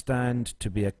really does stand to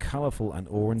be a colourful and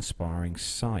awe-inspiring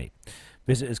sight.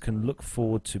 Visitors can look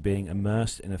forward to being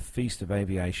immersed in a feast of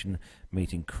aviation,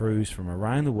 meeting crews from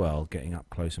around the world, getting up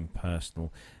close and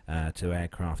personal to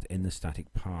aircraft in the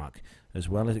static park, as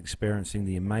well as experiencing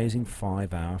the amazing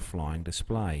 5-hour flying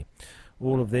display.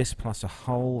 All of this plus a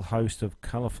whole host of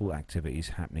colourful activities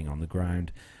happening on the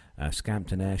ground.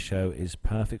 Scampton Air Show is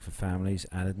perfect for families,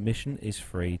 and admission is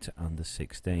free to under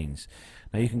 16s.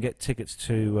 Now you can get tickets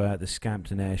to the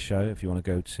Scampton Air Show if you want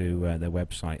to go to their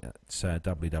website at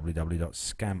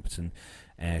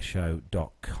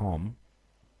www.scamptonairshow.com.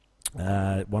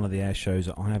 One of the air shows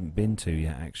that I haven't been to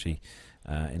yet, actually,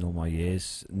 in all my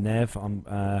years. Nev,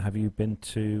 have you been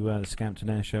to the Scampton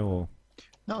Air Show? Or?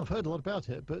 No, I've heard a lot about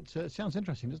it, but it sounds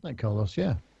interesting, doesn't it, Carlos?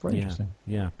 Yeah, very interesting.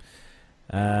 Yeah.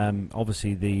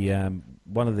 Obviously,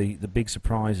 one of the big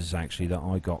surprises actually that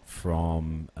I got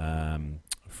from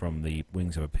the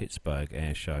Wings Over Pittsburgh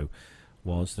air show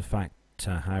was the fact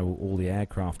how all the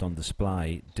aircraft on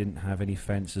display didn't have any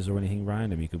fences or anything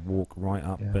around them. You could walk right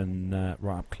up and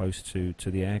right up close to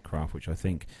the aircraft, which I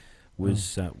think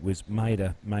was made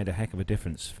a heck of a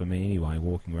difference for me anyway.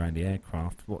 Walking around the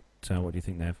aircraft, what do you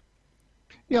think, Nev?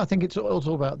 Yeah, I think it's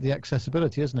also about the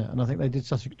accessibility, isn't it? And I think they did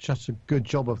such a good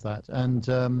job of that. And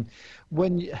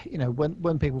when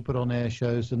people put on air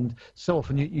shows, and so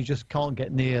often you just can't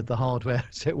get near the hardware,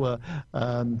 as it were,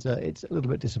 and it's a little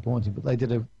bit disappointing. But they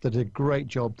did a great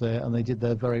job there, and they did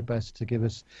their very best to give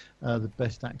us the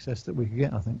best access that we could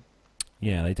get, I think.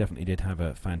 Yeah, they definitely did have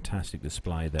a fantastic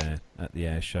display there at the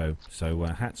air show. So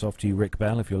hats off to you, Rick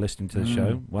Bell, if you're listening to the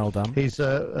show. Well done. He's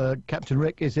Captain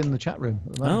Rick is in the chat room.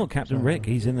 Oh, Captain Rick,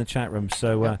 he's in the chat room.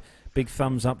 So big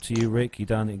thumbs up to you, Rick. You've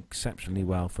done exceptionally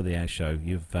well for the air show.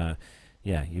 You've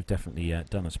definitely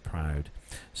done us proud.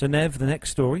 So Nev, the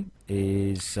next story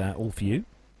is all for you.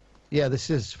 Yeah, this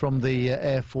is from the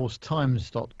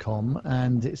airforcetimes.com,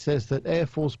 and it says that Air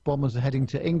Force bombers are heading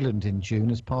to England in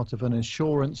June as part of an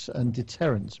assurance and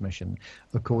deterrence mission,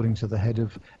 according to the head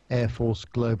of Air Force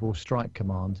Global Strike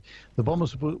Command. The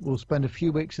bombers will spend a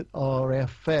few weeks at RAF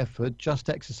Fairford just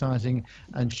exercising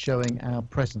and showing our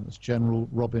presence, General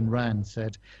Robin Rand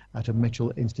said at a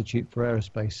Mitchell Institute for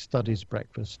Aerospace Studies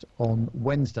breakfast on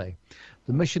Wednesday.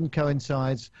 The mission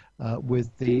coincides with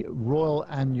the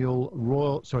annual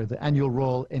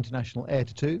Royal International Air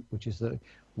Tattoo, which is the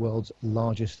world's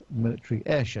largest military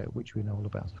air show, which we know all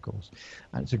about, of course.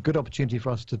 And it's a good opportunity for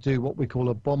us to do what we call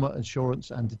a bomber assurance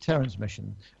and deterrence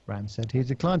mission, Rand said. He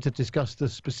declined to discuss the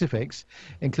specifics,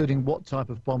 including what type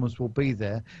of bombers will be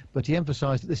there, but he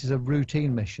emphasised that this is a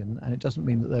routine mission, and it doesn't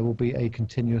mean that there will be a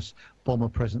continuous bomber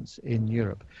presence in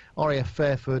Europe. RAF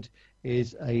Fairford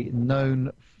is a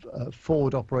known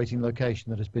forward operating location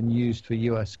that has been used for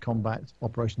US combat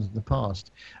operations in the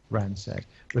past, Rand said,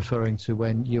 referring to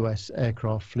when US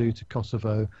aircraft flew to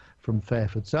Kosovo from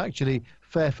Fairford. So actually,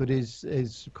 Fairford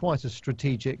is quite a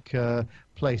strategic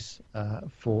place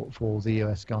for the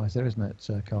US guys there, isn't it,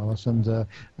 Carlos? And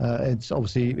it's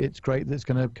great that it's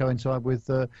going to coincide with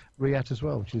RIAT as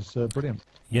well, which is brilliant.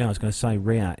 Yeah, I was going to say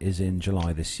RIAT is in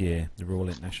July this year, the Royal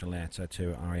International Air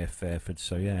Tattoo at RAF Fairford.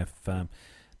 So yeah,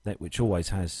 which always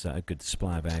has a good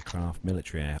display of aircraft,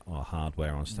 military or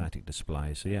hardware on static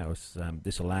display. So yeah,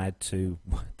 this will add to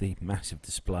the massive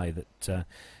display that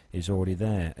is already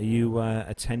there. Are you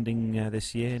attending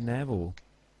this year, Nev? Or?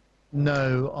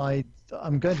 No,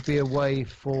 I'm going to be away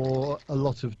for a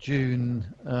lot of June,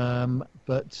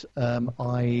 but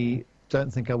I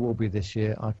don't think I will be this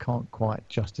year. I can't quite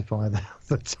justify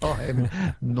the time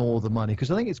nor the money, because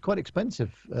I think it's quite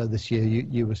expensive this year.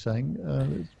 You were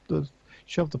saying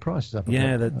shove the prices up.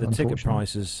 Yeah, the ticket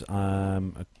prices. They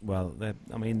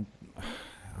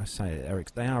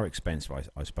are expensive,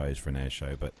 I suppose, for an air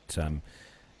show. But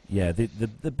yeah,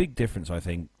 the big difference, I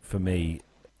think, for me,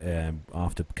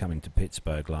 after coming to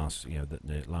Pittsburgh last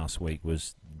week,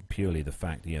 was purely the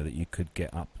fact that you could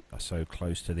get up so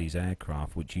close to these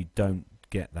aircraft, which you don't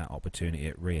get that opportunity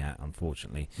at Riyadh,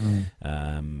 unfortunately.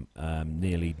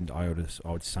 Nearly, I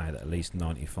would say that at least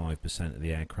 95% of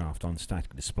the aircraft on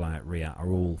static display at Riyadh are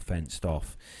all fenced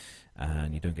off,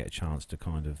 and you don't get a chance to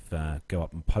kind of go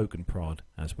up and poke and prod,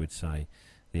 as we'd say,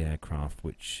 the aircraft,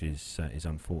 which is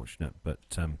unfortunate. But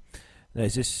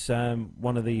is this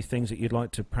one of the things that you'd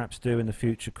like to perhaps do in the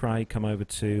future, Craig? Come over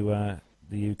to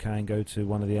the UK and go to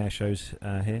one of the air shows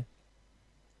here?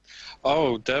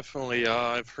 Oh, definitely.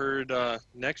 I've heard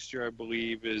next year, I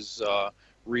believe, is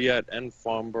Riyadh and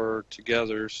Farnborough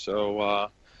together. So I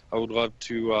would love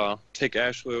to take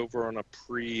Ashley over on a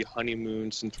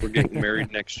pre-honeymoon, since we're getting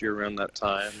married next year around that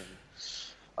time,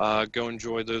 and go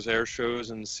enjoy those air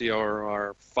shows and see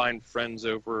our fine friends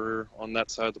over on that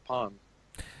side of the pond.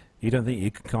 You don't think you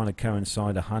could kind of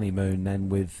coincide a honeymoon then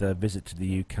with a visit to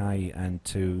the UK and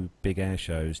to big air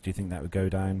shows? Do you think that would go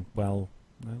down well?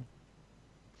 No?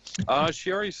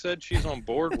 She already said she's on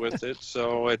board with it,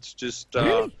 so it's just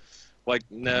like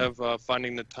Nev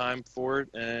finding the time for it,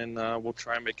 and we'll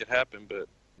try and make it happen,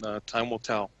 but time will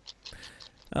tell.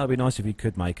 It'd be nice if you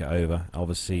could make it over,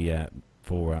 obviously,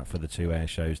 for the two air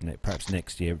shows, perhaps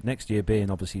next year. Next year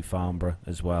being obviously Farnborough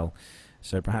as well.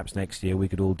 So perhaps next year we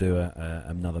could all do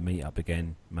another meet-up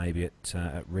again, maybe at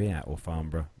Riyadh or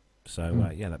Farnborough.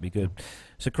 So, yeah, that'd be good.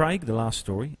 So, Craig, the last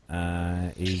story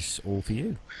is all for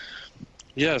you.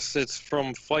 Yes, it's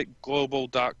from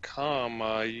FlightGlobal.com.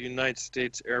 United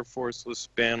States Air Force lists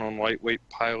ban on lightweight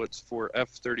pilots for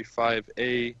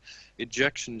F-35A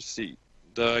ejection seat.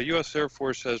 The U.S. Air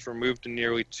Force has removed a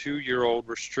nearly 2-year-old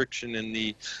restriction in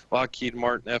the Lockheed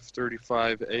Martin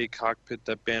F-35A cockpit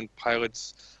that banned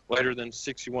pilots lighter than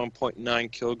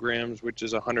 61.9 kilograms, which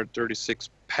is 136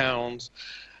 pounds,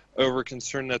 over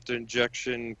concern that the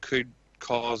injection could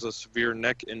cause a severe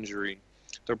neck injury.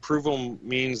 The approval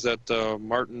means that the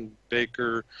Martin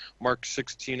Baker Mark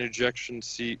 16 ejection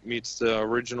seat meets the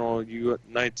original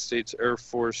United States Air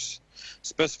Force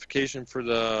specification for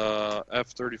the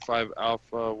F-35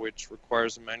 Alpha, which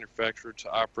requires the manufacturer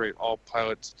to operate all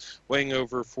pilots weighing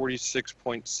over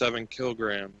 46.7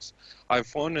 kilograms. I've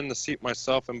flown in the seat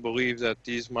myself and believe that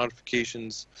these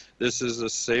modifications, this is the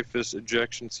safest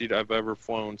ejection seat I've ever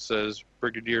flown, says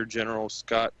Brigadier General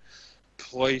Scott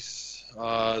Place,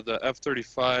 the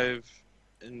F-35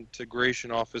 Integration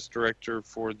Office Director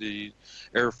for the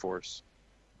Air Force.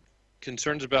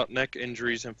 Concerns about neck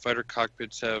injuries in fighter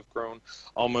cockpits have grown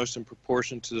almost in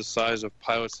proportion to the size of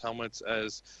pilots' helmets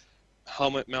as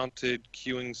helmet-mounted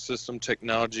cueing system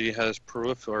technology has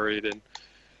proliferated.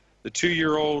 The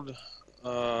 2-year-old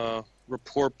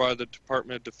report by the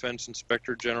Department of Defense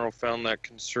Inspector General found that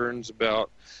concerns about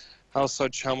how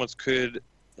such helmets could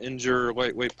injure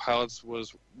lightweight pilots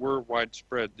were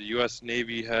widespread. The U.S.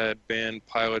 Navy had banned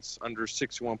pilots under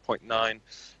 61.9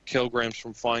 kilograms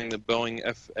from flying the Boeing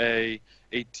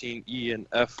FA-18E and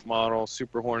F model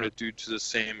Super Hornet due to the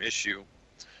same issue.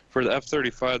 For the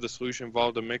F-35, the solution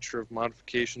involved a mixture of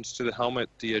modifications to the helmet,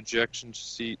 the ejection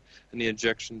seat, and the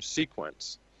ejection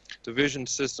sequence. The Vision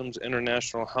Systems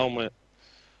International helmet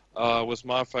was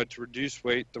modified to reduce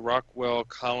weight. The Rockwell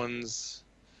Collins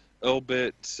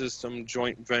Elbit System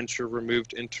joint venture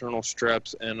removed internal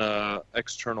straps and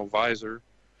external visor.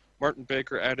 Martin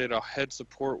Baker added a head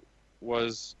support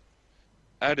was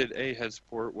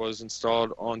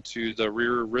installed onto the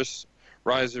rear wrist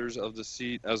risers of the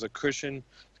seat as a cushion.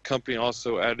 The company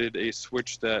also added a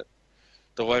switch that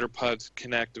the lighter pilots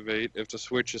can activate. If the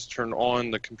switch is turned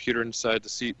on, the computer inside the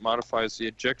seat modifies the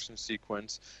ejection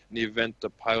sequence in the event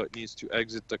the pilot needs to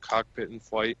exit the cockpit in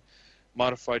flight.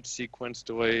 Modified sequence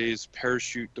delays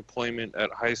parachute deployment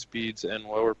at high speeds and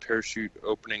lower parachute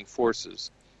opening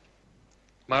forces.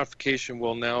 Modification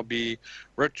will now be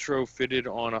retrofitted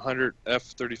on 100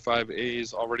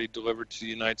 F-35As already delivered to the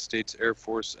United States Air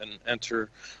Force and enter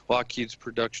Lockheed's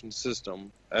production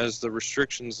system. As the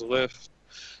restrictions lift,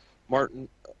 Martin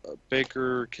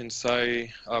Baker can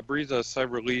breathe a sigh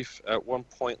of relief. At one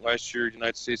point last year,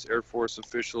 United States Air Force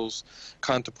officials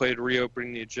contemplated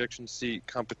reopening the ejection seat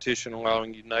competition,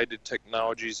 allowing United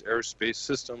Technologies Aerospace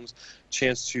Systems a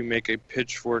chance to make a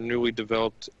pitch for a newly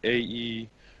developed ACES-5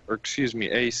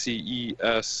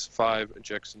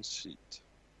 ejection seat.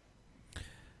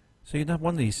 So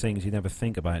one of these things you never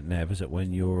think about, Nev, is that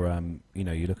when you're,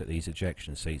 you look at these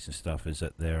ejection seats and stuff, is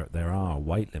that there are a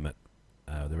weight limit.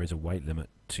 There is a weight limit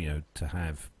to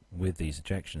have with these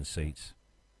ejection seats.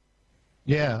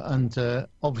 Yeah, and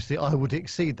obviously I would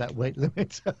exceed that weight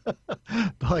limit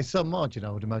by some margin,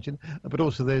 I would imagine. But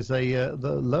also there's the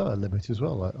lower limit as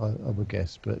well, I would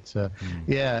guess. But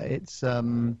yeah, it's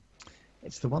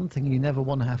it's the one thing you never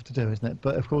want to have to do, isn't it?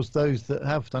 But of course, those that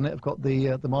have done it have got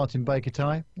the Martin Baker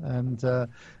tie, and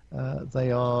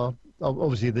they are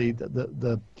obviously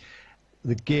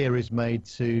the gear is made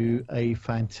to a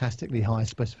fantastically high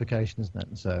specification, isn't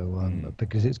it? So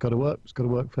because it's got to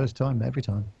work first time every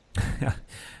time.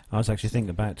 I was actually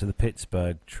thinking back to the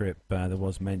Pittsburgh trip. There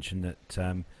was mention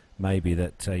that maybe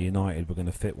that United were going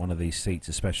to fit one of these seats,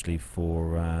 especially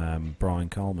for Brian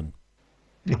Coleman.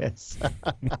 Yes.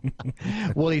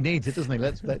 Well, he needs it, doesn't he?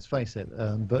 Let's face it.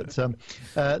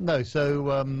 No. So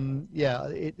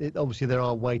it obviously there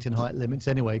are weight and height limits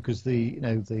anyway, because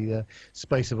the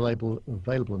space available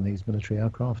in these military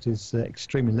aircraft is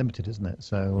extremely limited, isn't it?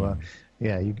 So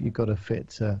you've got to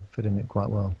fit in it quite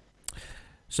well.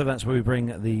 So that's where we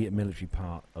bring the military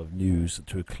part of news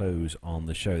to a close on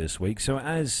the show this week. So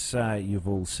as you've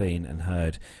all seen and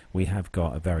heard, we have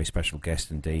got a very special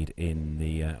guest indeed on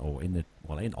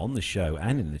the show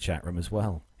and in the chat room as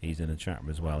well. He's in the chat room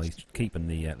as well. He's keeping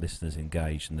the listeners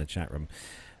engaged in the chat room.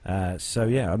 A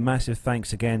massive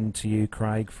thanks again to you,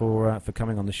 Craig, for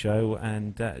coming on the show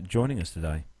and joining us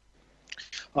today.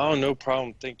 Oh, no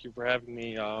problem. Thank you for having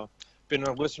me. Been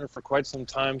a listener for quite some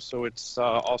time, so it's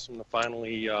awesome to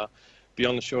finally be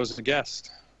on the show as a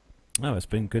guest. Oh, it's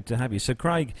been good to have you. So,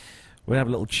 Craig, we'll have a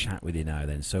little chat with you now.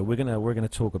 Then, so we're gonna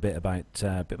talk a bit about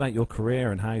your career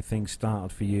and how things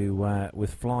started for you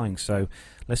with flying. So,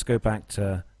 let's go back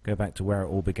to where it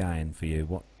all began for you.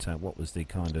 What was the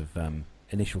kind of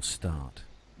initial start?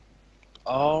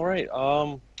 All right.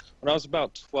 When I was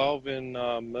about 12 in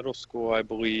middle school, I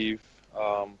believe.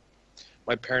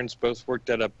 My parents both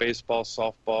worked at a baseball,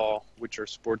 softball, which are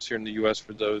sports here in the U.S.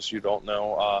 for those who don't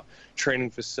know, training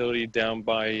facility down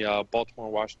by Baltimore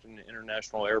Washington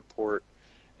International Airport.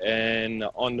 And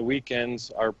on the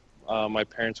weekends, my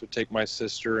parents would take my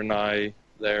sister and I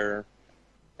there.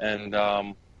 And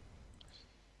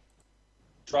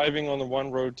driving on the one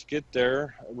road to get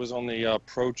there, it was on the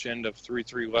approach end of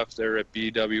 33 left there at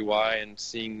BWI, and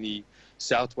seeing the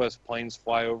Southwest planes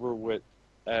fly over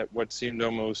at what seemed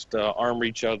almost arm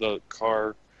reach out of the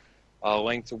car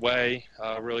length away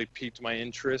really piqued my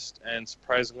interest. And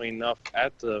surprisingly enough,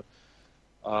 at the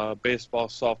baseball,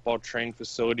 softball training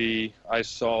facility, I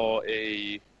saw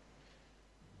a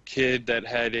kid that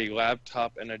had a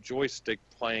laptop and a joystick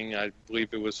playing, I believe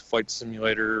it was Flight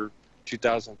Simulator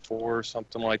 2004 or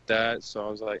something like that. So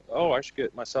I was like, oh, I should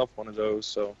get myself one of those.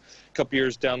 So a couple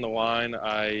years down the line,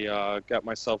 I got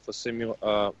myself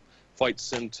a Flight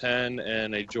Sim 10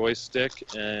 and a joystick,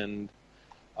 and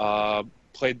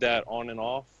played that on and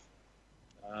off,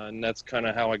 and that's kind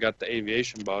of how I got the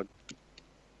aviation bug.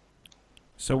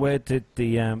 So where did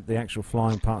the actual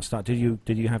flying part start? Did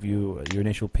you have your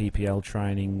initial PPL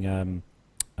training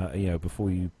before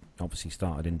you obviously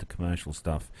started into commercial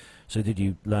stuff? So did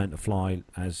you learn to fly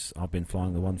as I've been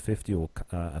flying the 150 or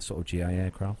a sort of GA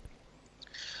aircraft?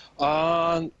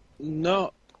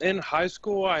 No. In high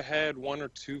school, I had one or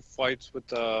two flights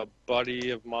with a buddy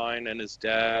of mine and his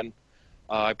dad.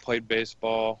 I played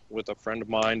baseball with a friend of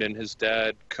mine, and his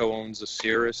dad co-owns a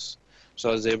Cirrus. So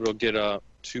I was able to get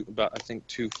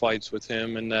two flights with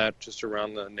him and that, just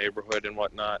around the neighborhood and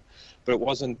whatnot. But it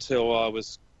wasn't until it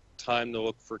was time to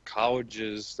look for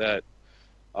colleges that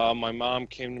my mom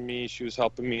came to me. She was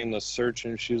helping me in the search,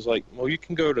 and she was like, well, you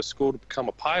can go to school to become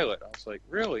a pilot. I was like,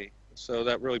 really? So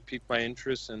that really piqued my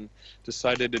interest, and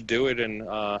decided to do it, and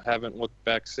haven't looked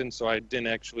back since. So I didn't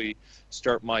actually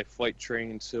start my flight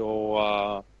training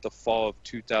until the fall of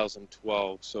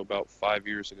 2012, so about 5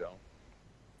 years ago.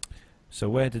 So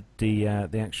where did the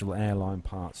actual airline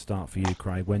part start for you,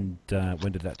 Craig? When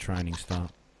did that training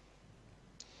start?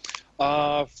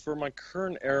 For my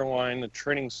current airline, the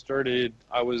training started,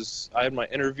 I had my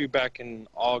interview back in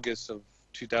August of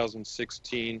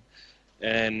 2016,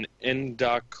 and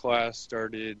in-doc class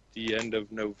started the end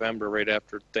of November, right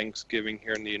after Thanksgiving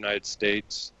here in the United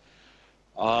States.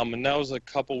 And that was a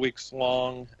couple weeks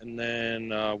long, and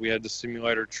then we had the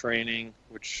simulator training,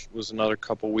 which was another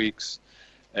couple weeks.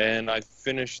 And I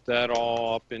finished that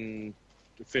all up and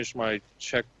finished my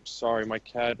check. Sorry, my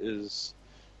cat is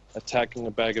attacking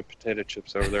a bag of potato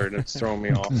chips over there, and it's throwing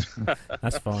me off.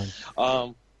 That's fine.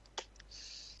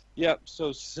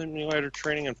 So simulator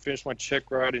training, and finished my check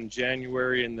ride in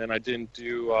January, and then I didn't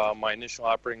do my initial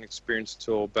operating experience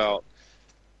till about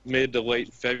mid to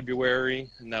late February,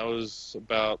 and that was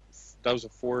a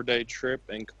 4-day trip,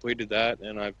 and completed that,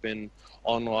 and I've been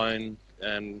online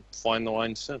and flying the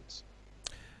line since.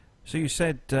 So you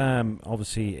said,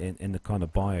 obviously, in the kind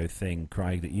of bio thing,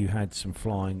 Craig, that you had some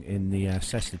flying in the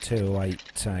Cessna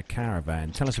 208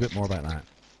 Caravan. Tell us a bit more about that.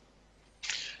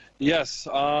 Yes,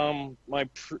 in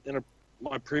a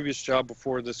my previous job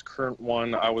before this current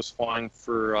one, I was flying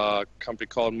for a company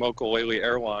called Mokulele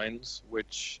Airlines,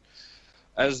 which,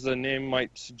 as the name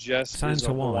might suggest, sounds is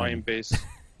a Hawaiian-based.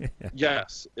 Yeah.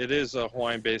 Yes, it is a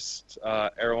Hawaiian-based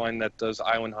airline that does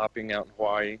island hopping out in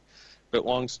Hawaii. But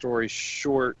long story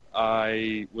short,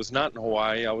 I was not in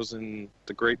Hawaii. I was in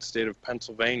the great state of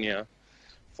Pennsylvania,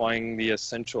 flying the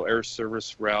Essential Air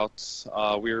Service routes.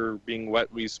 We were being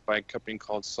wet leased by a company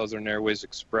called Southern Airways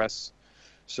Express.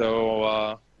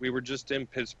 So we were just in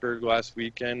Pittsburgh last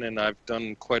weekend, and I've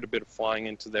done quite a bit of flying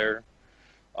into there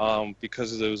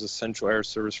because of those Essential Air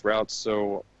Service routes.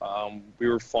 So we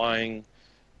were flying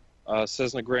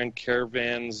Cessna Grand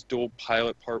Caravans, dual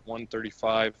pilot Part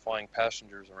 135, flying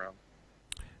passengers around.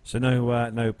 So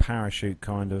no parachute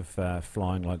kind of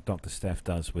flying like Dr. Steph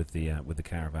does with the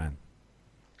Caravan.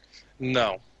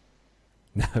 No.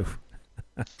 No.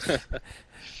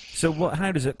 So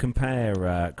how does it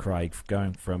compare, Craig,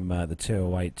 going from the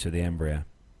 208 to the Embraer?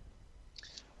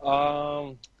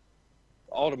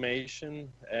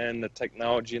 Automation and the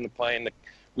technology in the plane.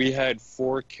 We had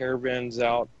 4 Caravans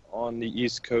out on the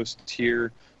East Coast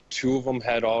tier. 2 of them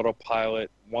had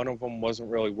autopilot. 1 of them wasn't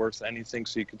really worth anything,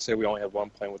 so you could say we only had 1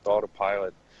 plane with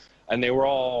autopilot. And they were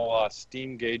all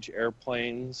steam gauge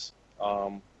airplanes.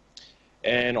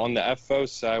 And on the FO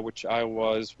side, which I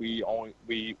was, we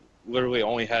literally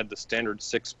only had the standard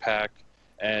 6-pack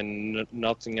and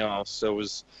nothing else. So it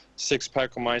was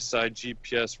 6-pack on my side,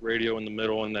 GPS, radio in the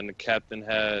middle, and then the captain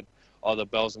had all the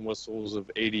bells and whistles of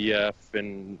ADF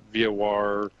and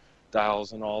VOR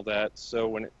dials and all that. So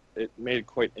when it made it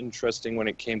quite interesting when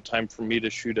it came time for me to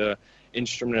shoot a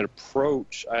instrument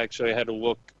approach, I actually had to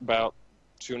look about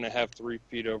 2.5, 3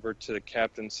 feet over to the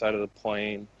captain's side of the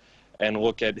plane and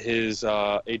look at his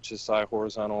HSI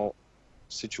horizontal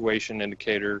situation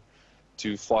indicator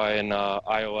to fly an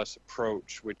ILS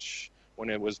approach, which when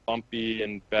it was bumpy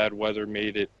and bad weather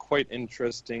made it quite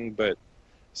interesting. But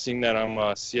seeing that I'm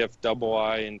a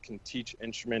CFII and can teach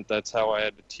instrument, that's how I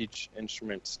had to teach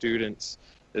instrument students,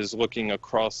 is looking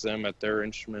across them at their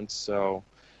instruments. So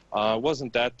it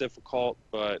wasn't that difficult,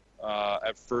 but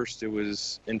at first it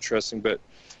was interesting. But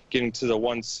getting to the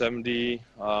 170,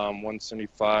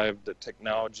 175, the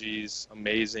technology's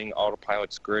amazing.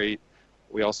 Autopilot's great.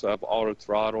 We also have auto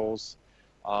throttles.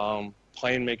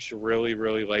 Plane makes you really,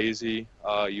 really lazy.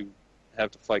 You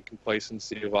have to fight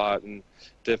complacency a lot, and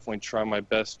definitely try my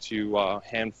best to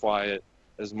hand fly it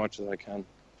as much as I can.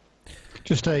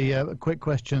 Just a quick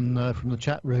question from the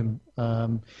chat room.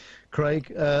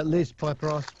 Craig, Liz Piper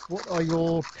asked, what are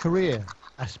your career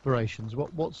aspirations?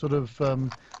 What sort of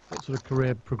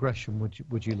career progression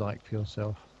would you like for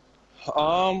yourself?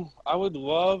 I would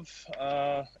love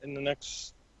in the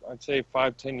next, I'd say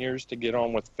 5-10 years, to get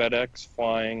on with FedEx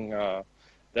flying the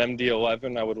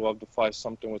MD-11. I would love to fly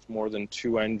something with more than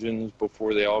 2 engines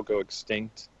before they all go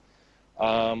extinct.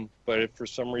 But if for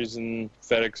some reason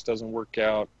FedEx doesn't work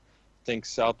out, I think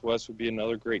Southwest would be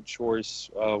another great choice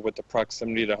with the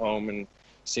proximity to home and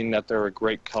seeing that they're a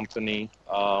great company.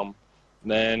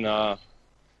 Then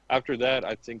after that,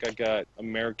 I think I got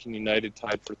American United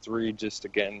tied for 3, just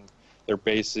again, their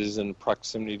bases and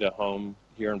proximity to home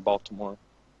here in Baltimore.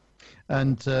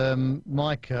 And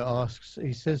Mike asks,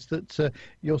 he says that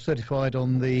you're certified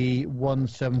on the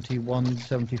 170,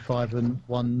 175 and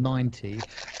 190.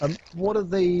 What are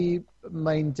the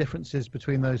main differences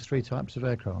between those 3 types of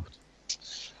aircraft?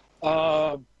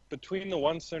 Between the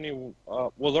 170,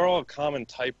 well, they're all a common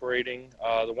type rating.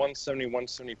 The 170,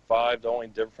 175, the only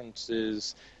difference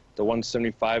is the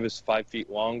 175 is 5 feet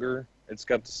longer. It's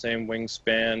got the same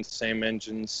wingspan, same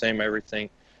engine, same everything.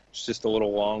 It's just a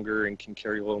little longer and can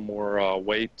carry a little more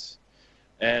weight.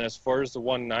 And as far as the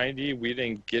 190, we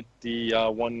didn't get the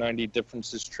 190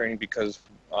 differences training because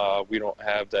we don't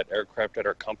have that aircraft at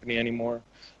our company anymore.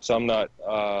 So I'm not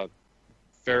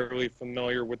fairly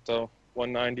familiar with the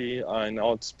 190 in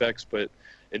all its specs, but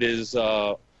it is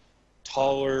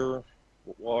taller,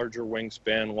 larger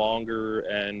wingspan, longer,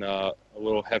 and a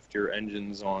little heftier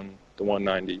engines on the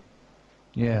 190.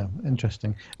 Yeah,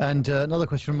 interesting. And another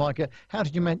question from Mike. How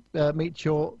did you meet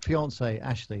your fiancée,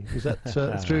 Ashley? Was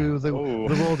that through the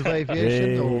world of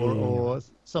aviation or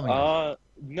something else?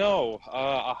 No,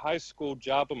 a high school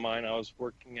job of mine. I was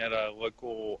working at a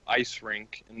local ice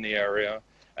rink in the area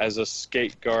as a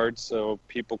skate guard, so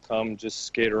people come just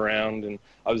skate around, and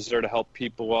I was there to help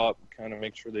people up, kind of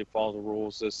make sure they follow the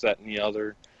rules, this, that, and the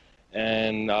other.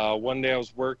 And one day I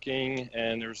was working,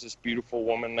 and there was this beautiful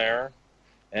woman there,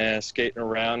 and skating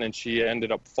around, and she ended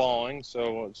up falling,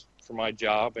 so it was for my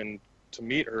job. And to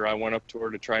meet her, I went up to her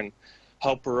to try and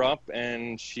help her up,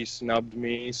 and she snubbed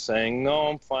me, saying, "No,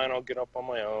 I'm fine, I'll get up on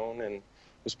my own." And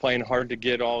was playing hard to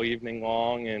get all evening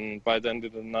long, and by the end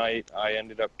of the night, I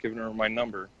ended up giving her my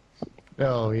number.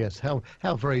 Oh yes, how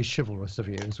very chivalrous of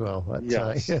you as well.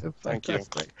 Yes, yeah, thank you.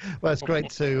 Well, it's great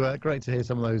to hear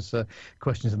some of those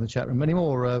questions in the chat room. Any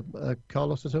more,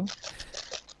 Carlos, at all?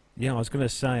 Yeah, I was going to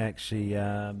say actually,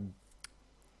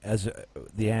 as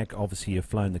obviously you've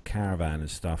flown the Caravan and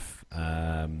stuff,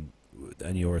 and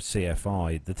you're a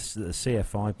CFI. The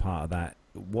CFI part of that,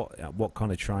 what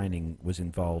kind of training was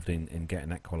involved in getting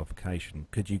that qualification?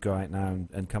 Could you go out now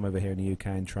and come over here in the UK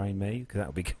and train me? Because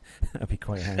that'd be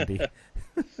quite handy.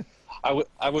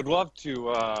 I would love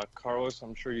to, Carlos.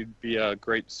 I'm sure you'd be a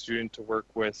great student to work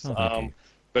with. Oh,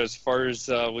 but as far as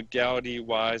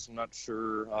legality-wise, I'm not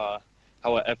sure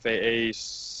how a FAA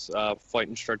flight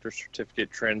instructor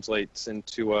certificate translates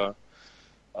into a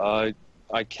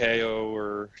ICAO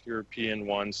or European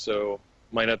one. So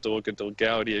might have to look at the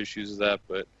legality issues of that.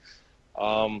 But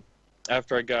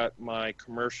after I got my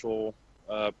commercial,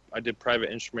 I did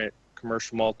private instrument,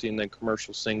 commercial multi, and then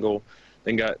commercial single.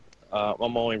 Then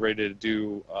I'm only ready to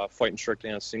do flight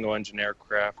instructing on a single engine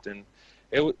aircraft, and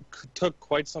it took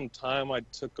quite some time. I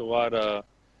took a lot of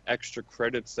extra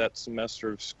credits that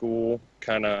semester of school,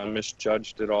 kind of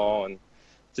misjudged it all, and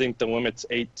I think the limit's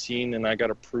 18, and I got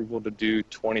approval to do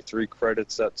 23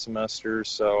 credits that semester.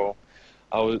 So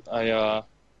I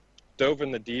dove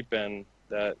in the deep end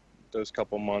those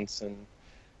couple months, and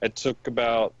it took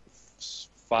about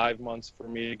 5 months for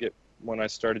me to get, when I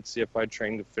started CFI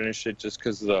training, to finish it, just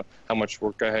because of how much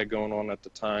work I had going on at the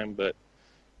time. But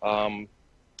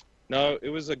no, it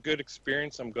was a good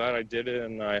experience. I'm glad I did it,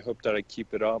 and I hope that I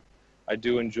keep it up. I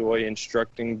do enjoy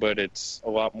instructing, but it's a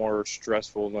lot more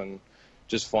stressful than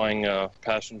just flying a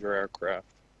passenger aircraft.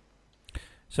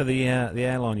 So the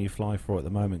airline you fly for at the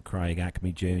moment, Craig,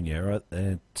 Acme Junior,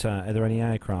 are there any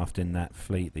aircraft in that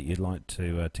fleet that you'd like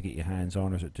to get your hands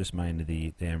on, or is it just mainly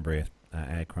the Embraer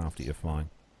aircraft that you're flying?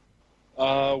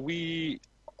 We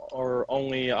are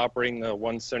only operating the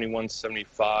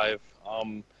 170-175.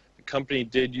 The company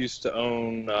did used to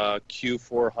own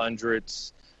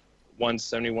Q400s,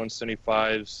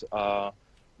 170-175s,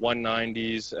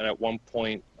 190s, and at one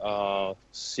point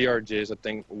CRJs, I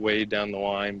think, way down the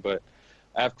line. But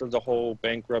after the whole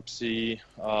bankruptcy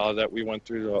that we went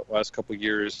through the last couple of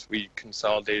years, we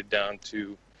consolidated down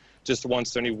to just the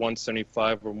 170,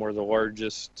 175, or more the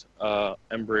largest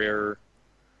Embraer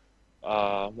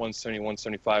 170,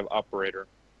 175 operator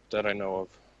that I know of.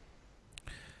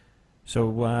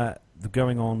 So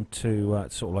going on to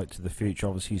sort of like to the future,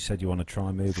 obviously you said you want to try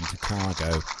and move into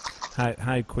cargo.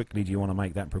 How quickly do you want to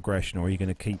make that progression, or are you going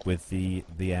to keep with the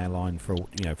airline for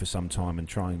some time and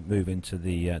try and move into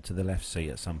the left seat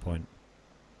at some point?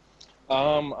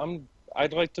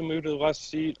 I'd like to move to the left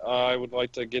seat. I would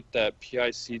like to get that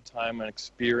PIC time and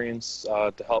experience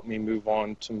to help me move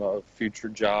on to my future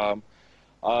job.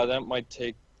 That might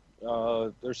take,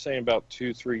 they're saying about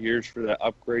 2-3 years for that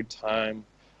upgrade time.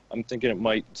 I'm thinking it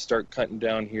might start cutting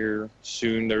down here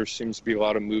soon. There seems to be a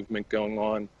lot of movement going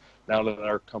on now that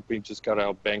our company just got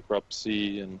out of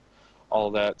bankruptcy and all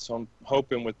that. So I'm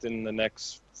hoping within the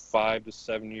next 5 to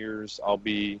 7 years I'll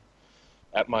be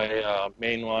at my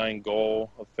mainline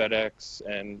goal of FedEx,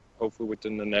 and hopefully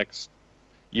within the next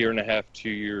 1.5 to 2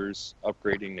 years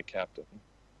upgrading to captain.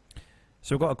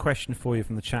 So we've got a question for you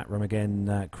from the chat room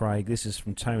again, Craig. This is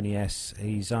from Tony S.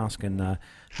 He's asking,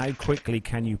 how quickly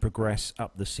can you progress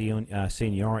up the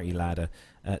seniority ladder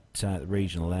at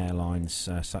regional airlines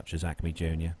such as Acme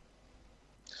Junior?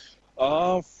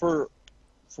 For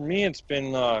me, it's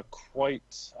been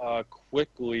quite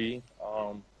quickly.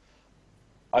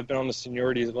 I've been on the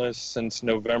seniority list since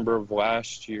November of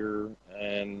last year,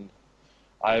 and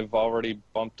I've already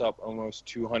bumped up almost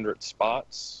 200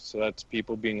 spots. So that's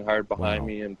people being hired behind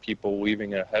me and people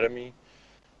leaving ahead of me.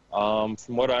 From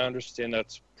what I understand,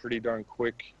 that's pretty darn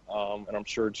quick, and I'm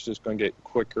sure it's just going to get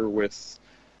quicker with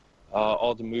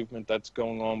all the movement that's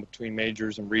going on between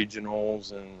majors and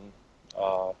regionals and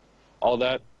all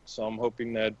that. So I'm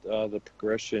hoping that the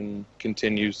progression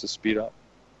continues to speed up.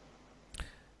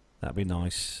 That'd be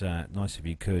nice. Nice if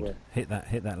you could hit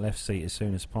that left seat as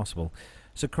soon as possible.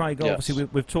 So, Craig, obviously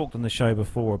we've talked on the show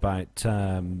before about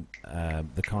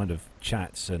the kind of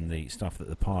chats and the stuff that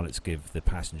the pilots give the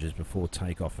passengers before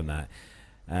takeoff and that.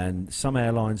 And some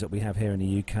airlines that we have here in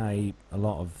the UK, a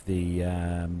lot of the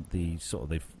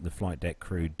flight deck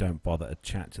crew don't bother to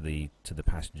chat to the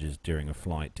passengers during a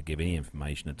flight to give any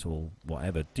information at all,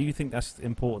 whatever. Do you think that's an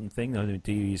important thing? I mean,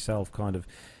 do you yourself kind of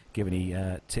give any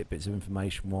tidbits of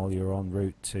information while you're en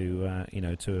route to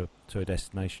a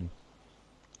destination?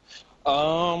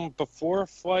 Before a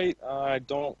flight, I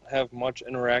don't have much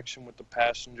interaction with the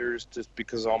passengers just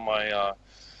because all my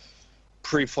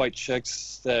pre-flight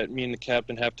checks that me and the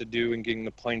captain have to do in getting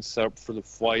the plane set up for the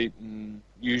flight, and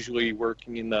usually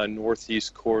working in the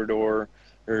northeast corridor.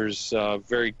 There's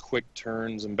very quick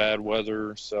turns and bad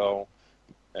weather, so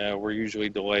we're usually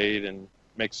delayed and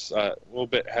makes a little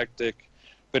bit hectic.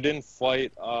 But in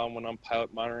flight, when I'm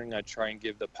pilot monitoring, I try and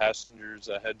give the passengers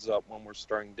a heads up when we're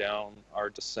starting down our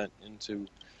descent into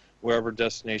wherever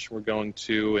destination we're going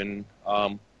to. And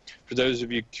for those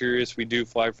of you curious, we do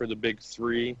fly for the big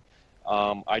three.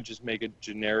 I just make a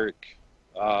generic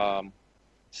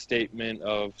statement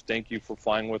of thank you for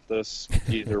flying with us,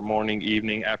 either morning,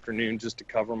 evening, afternoon, just to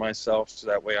cover myself, so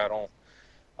that way I don't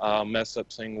mess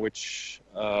up saying which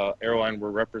airline we're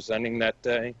representing that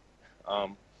day.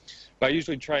 But I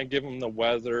usually try and give them the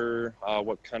weather,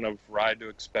 what kind of ride to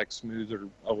expect, smooth or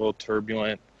a little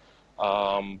turbulent,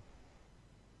 and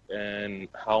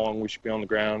how long we should be on the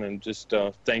ground, and just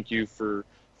thank you for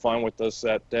flying with us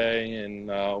that day, and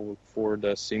look forward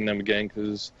to seeing them again,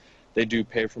 because they do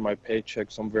pay for my paycheck,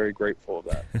 so I'm very grateful of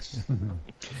that.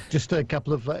 Just a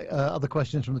couple of other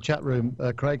questions from the chat room,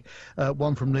 Craig.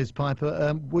 One from Liz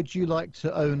Piper. Would you like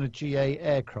to own a GA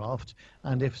aircraft,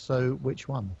 and if so, which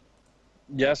one?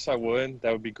 Yes, I would.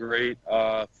 That would be great.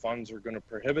 Funds are going to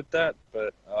prohibit that,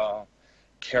 but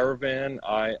Caravan,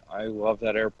 I love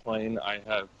that airplane. I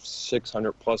have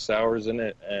 600 plus hours in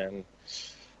it, and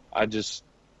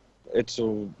it's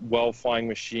a well-flying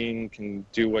machine, can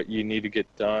do what you need to get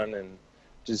done, and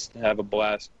just have a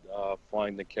blast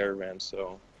flying the Caravan.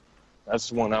 So that's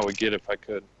the one I would get if I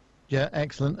could. Yeah,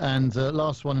 excellent. And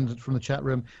last one from the chat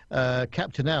room.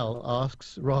 Captain L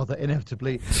asks, rather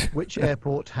inevitably, which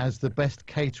airport has the best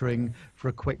catering for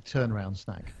a quick turnaround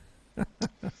snack?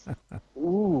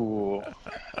 Ooh,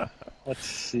 let's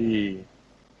see.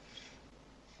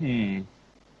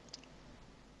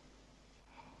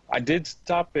 I did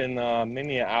stop in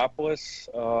Minneapolis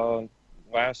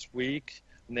last week,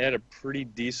 and they had a pretty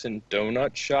decent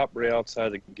donut shop right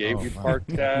outside the gate we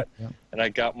parked at. Yeah. And I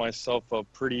got myself a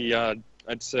pretty, I'd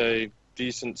say,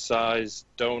 decent-sized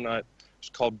donut. It's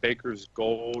called Baker's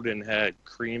Gold, and had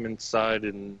cream inside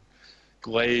and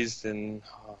glazed, and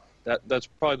that's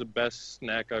probably the best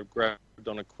snack I've grabbed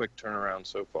on a quick turnaround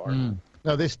so far.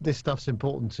 No, this stuff's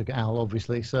important to Al,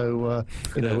 obviously. So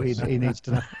he needs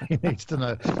to know. He needs to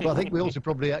know. But I think we also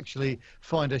probably actually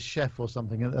find a chef or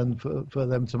something, and for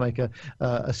them to make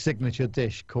a signature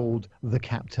dish called the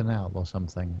Captain Al or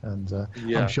something. And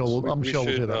I'm sure we'll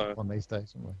do that one these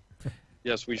days, won't we?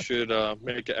 Yes, we should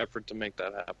make an effort to make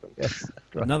that happen. Yes,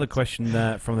 right. Another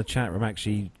question from the chat room,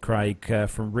 actually, Craig,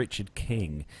 from Richard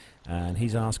King, and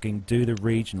he's asking, do the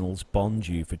regionals bond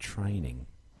you for training?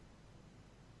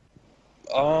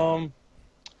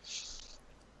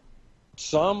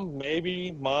 Some,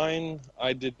 maybe. Mine,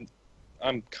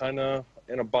 I'm kind of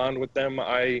in a bond with them.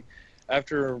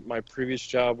 After my previous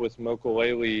job with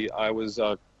Mokulele, I was,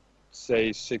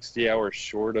 say, 60 hours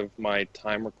short of my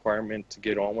time requirement to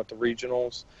get on with the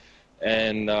regionals.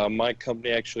 And my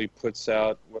company actually puts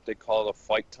out what they call the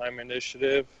Flight Time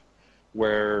Initiative,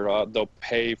 where they'll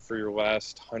pay for your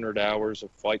last 100 hours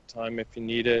of flight time if you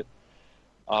need it.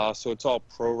 So it's all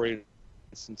prorated.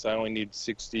 Since I only need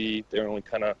 60, they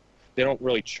don't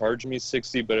really charge me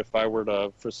 60, but if I were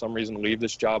to, for some reason, leave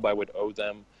this job, I would owe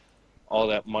them all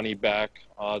that money back.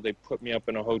 They put me up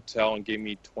in a hotel and gave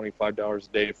me $25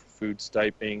 a day for food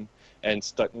stipend, and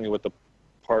stuck me with a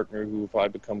partner who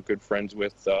I've become good friends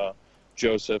with,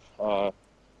 Joseph.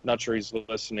 Not sure he's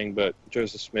listening, but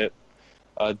Joseph Smith.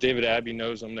 David Abbey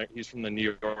knows him. He's from the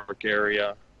New York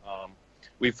area.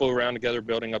 We flew around together,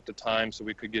 building up the time so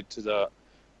we could get to the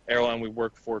airline we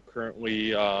work for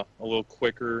currently a little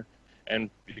quicker. And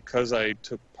because I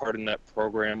took part in that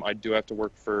program, I do have to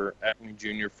work for Acme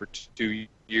Junior for 2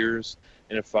 years.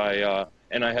 And if I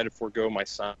had to forego my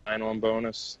sign-on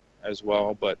bonus as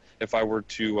well. But if I were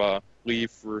to leave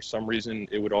for some reason,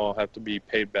 it would all have to be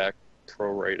paid back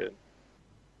prorated.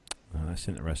 That's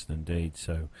interesting indeed.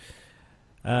 So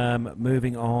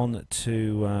moving on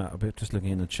to I'm just looking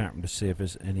in the chat room to see if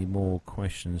there's any more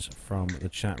questions from the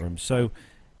chat room. So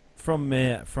from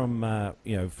the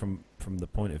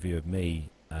point of view of me,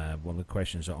 one of the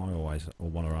questions that I always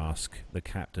want to ask the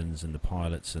captains and the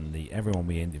pilots and everyone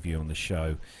we interview on the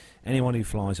show, anyone who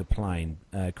flies a plane,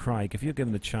 Craig, if you're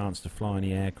given the chance to fly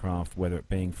any aircraft, whether it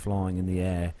being flying in the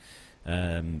air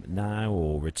now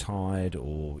or retired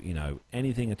or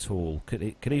anything at all,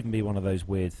 it could even be one of those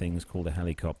weird things called a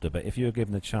helicopter, but if you were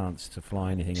given the chance to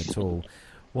fly anything at all,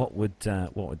 what would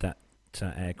that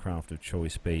aircraft of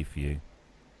choice be for you?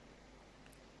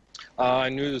 I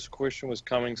knew this question was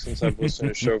coming since I've listened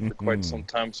to the show for quite some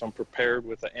time, so I'm prepared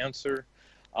with the answer.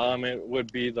 It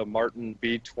would be the Martin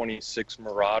B-26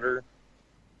 Marauder.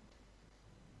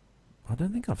 I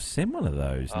don't think I've seen one of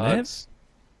those, Nev.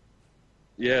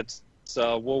 It's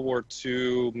a World War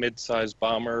II mid-sized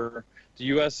bomber. The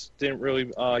U.S. didn't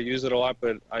really use it a lot,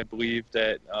 but I believe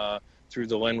that through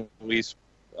the Lend-Lease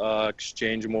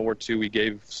exchange in World War II, we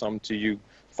gave some to you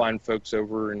fine folks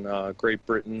over in Great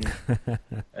Britain.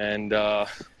 And I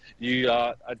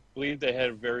believe they had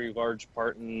a very large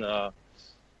part in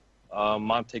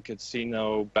Monte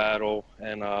Cassino battle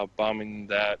and bombing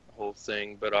that whole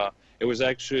thing. But it was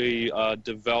actually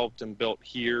developed and built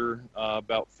here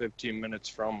about 15 minutes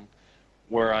from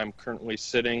where I'm currently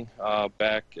sitting,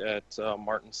 back at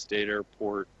Martin State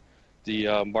Airport.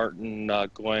 The Martin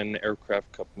Glenn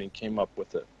Aircraft Company came up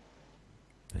with it.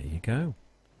 There you go.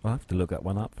 I'll have to look that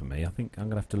one up for me. I think I'm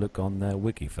going to have to look on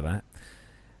Wiki for that.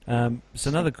 So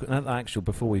another actual,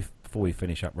 before we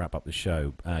wrap up the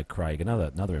show, Craig,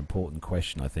 another important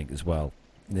question, I think, as well.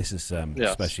 This is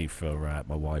especially for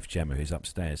my wife Gemma, who's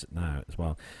upstairs now as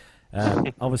well.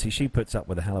 Obviously, she puts up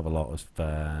with a hell of a lot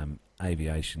of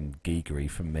aviation geekery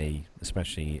from me,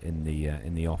 especially in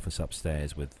the office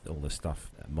upstairs with all the stuff,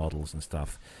 models and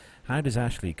stuff. How does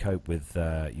Ashley cope with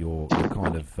your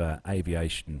kind of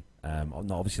aviation?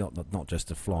 Obviously not just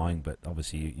the flying, but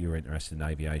obviously you're interested in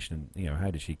aviation. And, how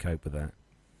does she cope with that?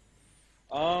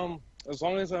 As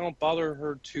long as I don't bother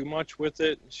her too much with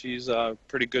it, she's a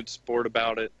pretty good sport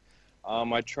about it.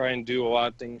 I try and do a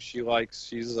lot of things she likes.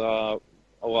 She's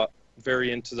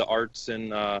very into the arts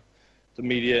and the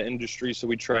media industry, so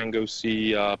we try and go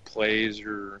see plays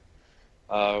or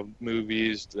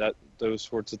movies, those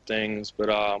sorts of things.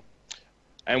 But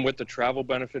and with the travel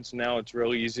benefits now, it's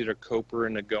really easy to cope her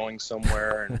into going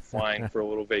somewhere and flying for a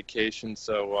little vacation.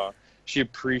 So she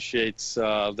appreciates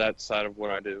that side of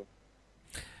what I do.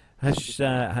 Has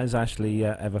Ashley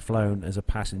ever flown as a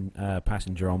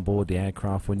passenger on board the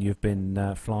aircraft when you've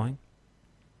been flying?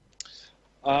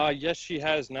 Yes, she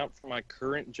has. Not for my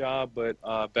current job, but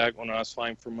back when I was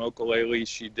flying for Mokulele,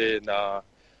 she did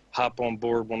hop on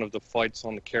board one of the flights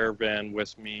on the Caravan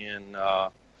with me and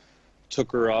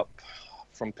took her up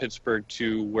from Pittsburgh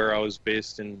to where I was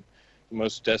based in the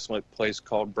most desolate place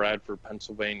called Bradford,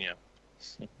 Pennsylvania.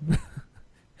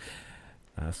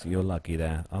 So you're lucky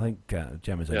there. I think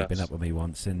Gemma's only been up with me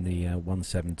once in the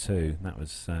 172. That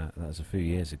was a few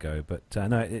years ago. But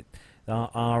no,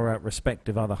 our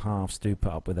respective other halves do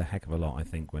put up with a heck of a lot, I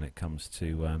think, when it comes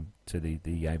to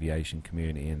the aviation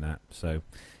community and that. So,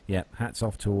 yeah, hats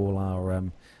off to all our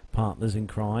partners in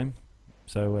crime.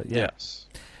 So, Yes.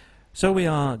 So we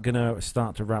are going to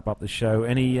start to wrap up the show.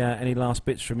 Any last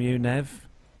bits from you, Nev?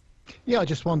 Yeah, I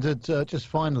just wondered, just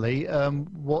finally,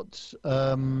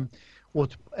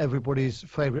 what everybody's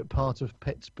favourite part of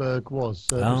Pittsburgh was.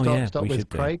 Start with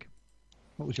Craig.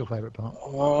 What was your favourite part?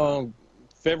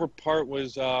 Favorite part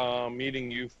was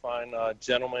meeting you fine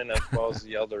gentlemen, as well as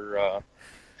the other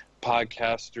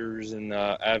podcasters and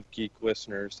AvGeek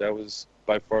listeners. That was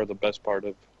by far the best part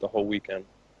of the whole weekend.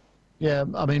 Yeah,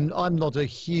 I mean, I'm not a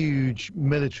huge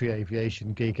military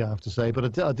aviation geek, I have to say,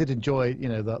 but I did enjoy,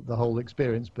 the whole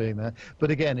experience being there. But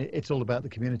again, it's all about the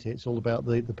community. It's all about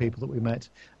the people that we met.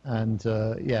 And,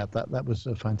 that was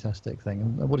a fantastic thing.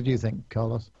 And what did you think,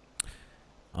 Carlos?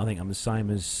 I think I'm the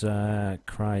same as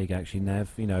Craig, actually,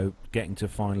 Nev. Getting to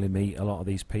finally meet a lot of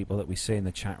these people that we see in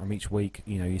the chat room each week.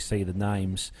 You see the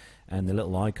names and the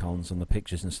little icons on the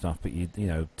pictures and stuff, but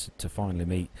to finally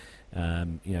meet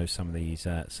some of these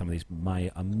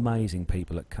amazing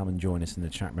people that come and join us in the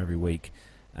chat room every week,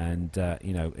 and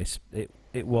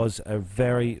it was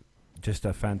just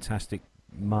a fantastic,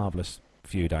 marvelous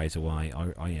few days away.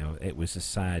 It was a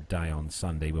sad day on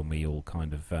Sunday when we all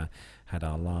kind of had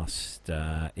our last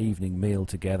evening meal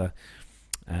together,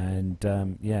 and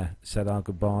said our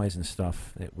goodbyes and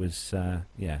stuff. It was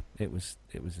it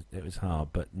was hard,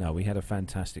 but no, we had a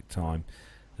fantastic time.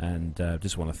 And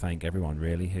just want to thank everyone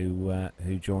really who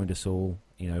joined us all,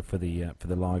 for the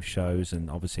live shows, and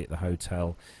obviously at the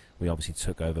hotel. We obviously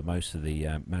took over most of the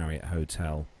Marriott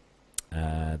Hotel.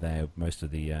 There, most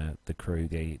of the crew,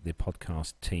 the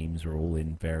podcast teams were all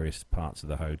in various parts of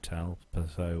the hotel.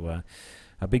 So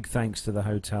a big thanks to the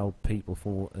hotel people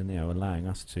for allowing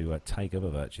us to take over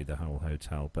virtually the whole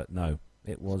hotel. But no,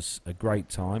 it was a great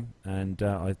time, and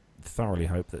I thoroughly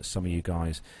hope that some of you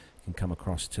guys can come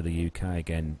across to the UK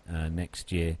again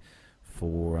next year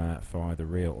for either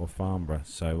Rio or Farnborough.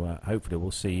 So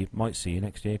hopefully might see you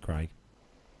next year, Craig.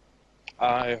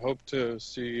 I hope to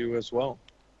see you as well.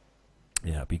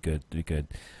 Yeah, it'd be good.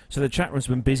 So the chat room's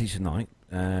been busy tonight.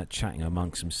 chatting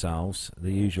amongst themselves.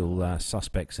 The usual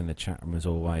suspects in the chat room as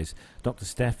always. Dr.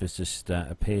 Steph has just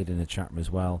appeared in the chat room as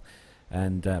well.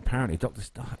 And apparently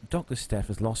Dr. Steph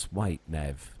has lost weight,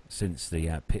 Nev, since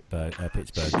the Pittsburgh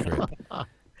trip.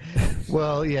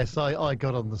 Well, yes, I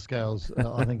got on the scales.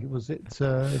 I think it was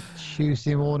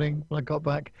Tuesday morning when I got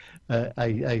back.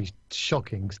 A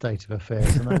shocking state of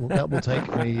affairs, and that will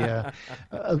take me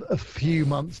a few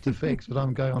months to fix. But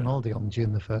I'm going on holiday on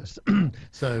June the 1st,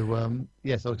 so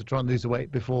yes, I was to try and lose the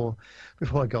weight before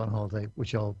I go on holiday,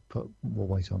 which I'll put more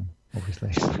weight on,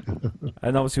 obviously.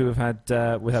 And obviously we've had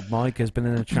Mike has been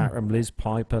in the chat room, Liz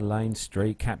Piper, Lane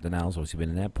Street, Captain Al's obviously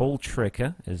been in there, Paul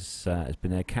Tricker has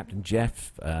been there, Captain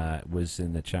Jeff was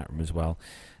in the chat room as well,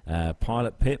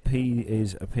 Pilot Pip, he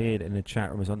is appeared in the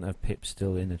chat room. I don't know if Pip's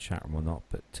still in the chat room or not,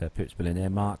 but Pip's been in there.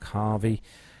 Mark Harvey,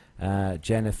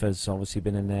 Jennifer's obviously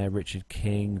been in there, Richard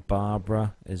King,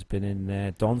 Barbara has been in there,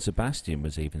 Don Sebastian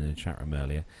was even in the chat room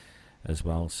earlier as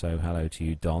well, so hello to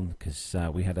you, Don, because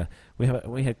we had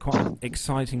quite an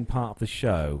exciting part of the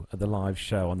show, the live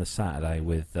show on the Saturday,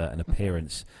 with an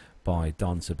appearance by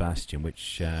Don Sebastian,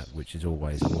 which is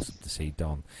always awesome to see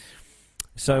Don.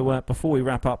 So before we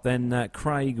wrap up, then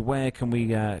Craig, where can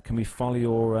we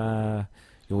follow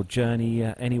your journey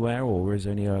anywhere, or is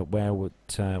there anywhere we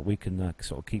can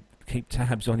sort of keep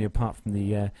tabs on you apart from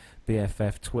the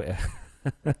BFF Twitter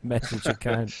message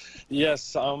account?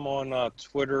 Yes, I'm on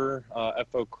Twitter,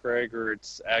 FO Craig, or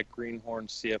it's at Greenhorn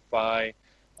CFI.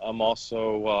 I'm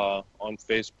also on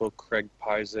Facebook, Craig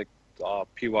Pyzik,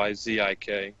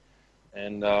 PYZIK,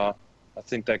 and I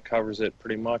think that covers it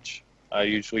pretty much. I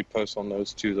usually post on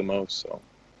those two the most. So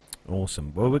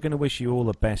awesome. Well, we're going to wish you all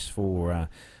the best for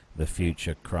the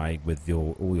future, Craig, with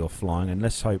all your flying, and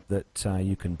let's hope that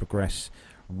you can progress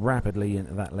rapidly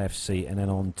into that left seat and then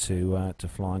on to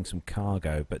flying some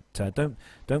cargo. But don't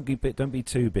be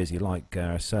too busy like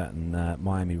a certain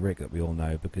Miami Rick that we all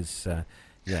know, because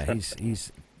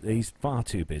he's far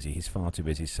too busy. He's far too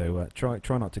busy. So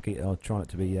try not to be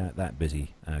that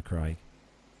busy, Craig.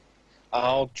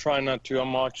 I'll try not to.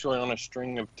 I'm actually on a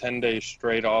string of 10 days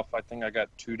straight off. I think I got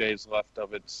 2 days left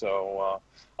of it, so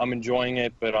I'm enjoying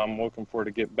it, but I'm looking forward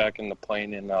to get back in the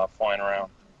plane and flying around.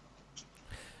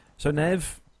 So,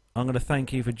 Nev, I'm going to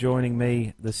thank you for joining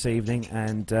me this evening,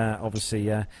 and obviously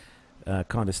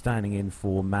kind of standing in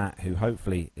for Matt, who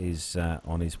hopefully is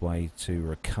on his way to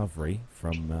recovery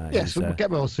from yes, we'll get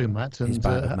well soon, Matt, and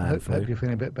hope you're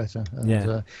feeling a bit better,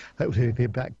 and hopefully he'll be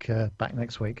back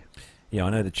next week. Yeah, I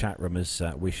know the chat room has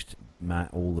wished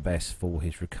Matt all the best for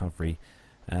his recovery.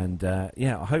 And,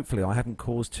 hopefully I haven't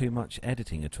caused too much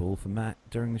editing at all for Matt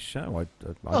during the show.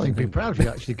 I think be proud of you,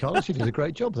 actually, Carlos. You did a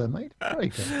great job there, mate. Very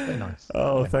good. Very nice.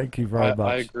 Oh, thank you very much.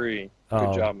 I agree.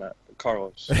 Good job, Matt.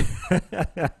 Carlos.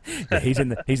 Yeah, he's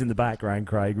in the background,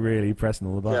 Craig, really pressing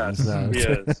all the buttons.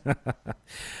 Yes, yes.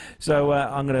 So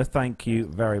I'm going to thank you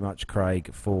very much, Craig,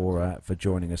 for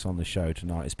joining us on the show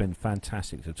tonight. It's been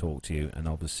fantastic to talk to you, and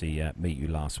obviously meet you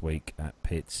last week at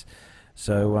Pitts.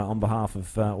 So on behalf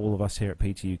of all of us here at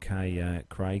PTUK,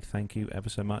 Craig, thank you ever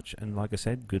so much, and like I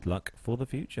said, good luck for the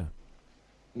future.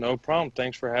 No problem.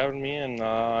 Thanks for having me, and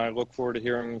I look forward to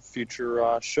hearing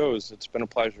future shows. It's been a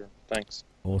pleasure. Thanks.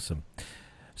 Awesome.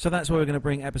 So that's where we're going to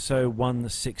bring episode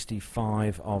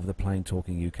 165 of the Plane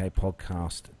Talking UK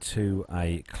podcast to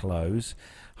a close.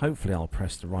 Hopefully I'll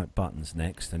press the right buttons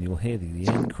next and you'll hear the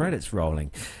end credits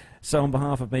rolling. So on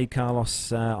behalf of me,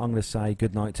 Carlos, I'm going to say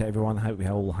good night to everyone. I hope you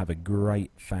all have a great,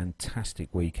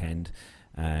 fantastic weekend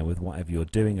with whatever you're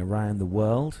doing around the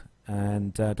world.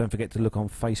 And don't forget to look on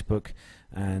Facebook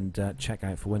and check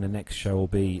out for when the next show will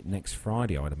be next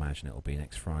Friday. I would imagine it will be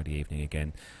next Friday evening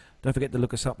again. Don't forget to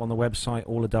look us up on the website,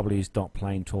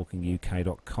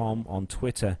 allthews.planetalkinguk.com, on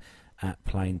Twitter at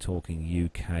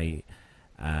planetalkinguk,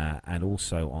 and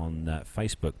also on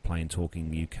Facebook, Plane Talking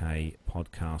UK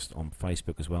podcast on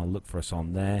Facebook as well. Look for us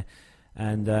on there.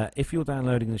 And if you're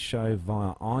downloading the show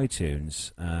via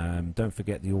iTunes, don't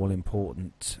forget the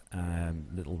all-important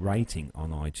little rating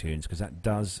on iTunes, because that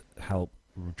does help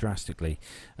drastically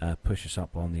push us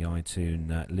up on the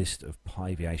iTunes list of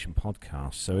aviation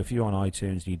podcasts. So if you're on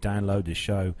iTunes and you download the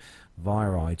show via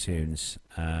iTunes,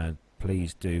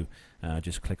 please do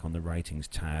just click on the ratings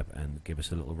tab and give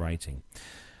us a little rating.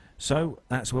 So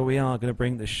that's where we are going to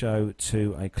bring the show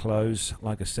to a close.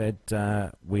 Like I said,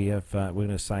 we're going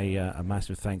to say a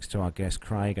massive thanks to our guest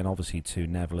Craig, and obviously to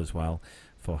Neville as well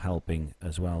for helping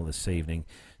as well this evening.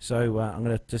 So I'm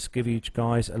going to just give you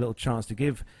guys a little chance to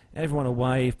give everyone a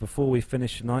wave before we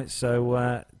finish tonight.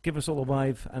 So give us all a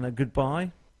wave and a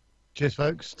goodbye. Cheers,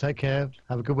 folks. Take care.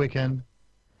 Have a good weekend.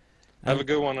 Have a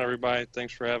good one, everybody.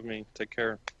 Thanks for having me. Take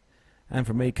care. And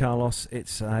from me, Carlos,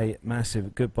 it's a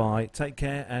massive goodbye. Take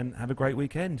care and have a great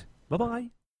weekend. Bye-bye.